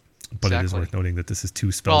 But It is worth noting that this is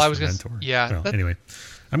 2 spells for Mentor. Anyway,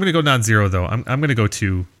 I'm going to go non-zero though. I'm going to go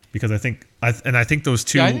 2. Because I think those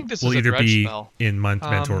 2 will either be in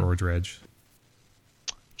Mentor or Dredge.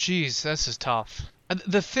 Geez, this is tough.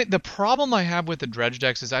 The problem I have with the Dredge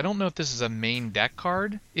decks is I don't know if this is a main deck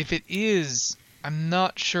card. If it is, I'm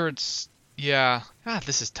not sure it's... Yeah.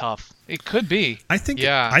 This is tough. It could be. I think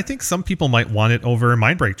some people might want it over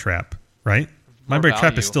Mindbreak Trap, right? Mindbreak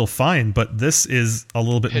Trap is still fine, but this is a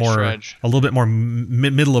little bit more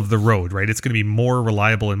middle of the road, right? It's going to be more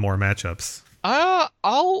reliable in more matchups.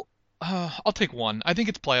 I'll take 1. I think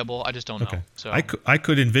it's playable. I just don't know. So I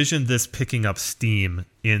could envision this picking up steam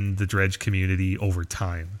in the Dredge community over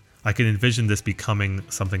time. I could envision this becoming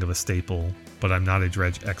something of a staple, but I'm not a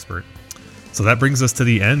Dredge expert. So that brings us to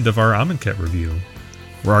the end of our Amonkhet review.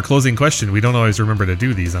 For our closing question, we don't always remember to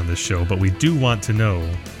do these on this show, but we do want to know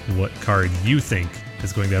what card you think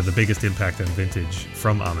is going to have the biggest impact on Vintage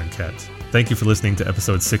from Amonkhet. Thank you for listening to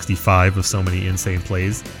episode 65 of So Many Insane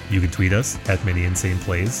Plays. You can tweet us at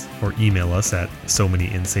ManyInsanePlays or email us at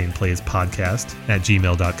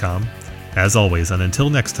SoManyInsanePlaysPodcast@gmail.com. As always, and until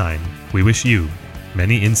next time, we wish you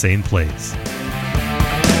many insane plays.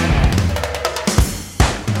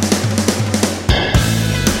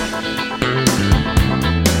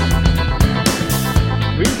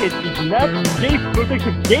 Cricket is not safe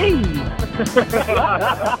protected game.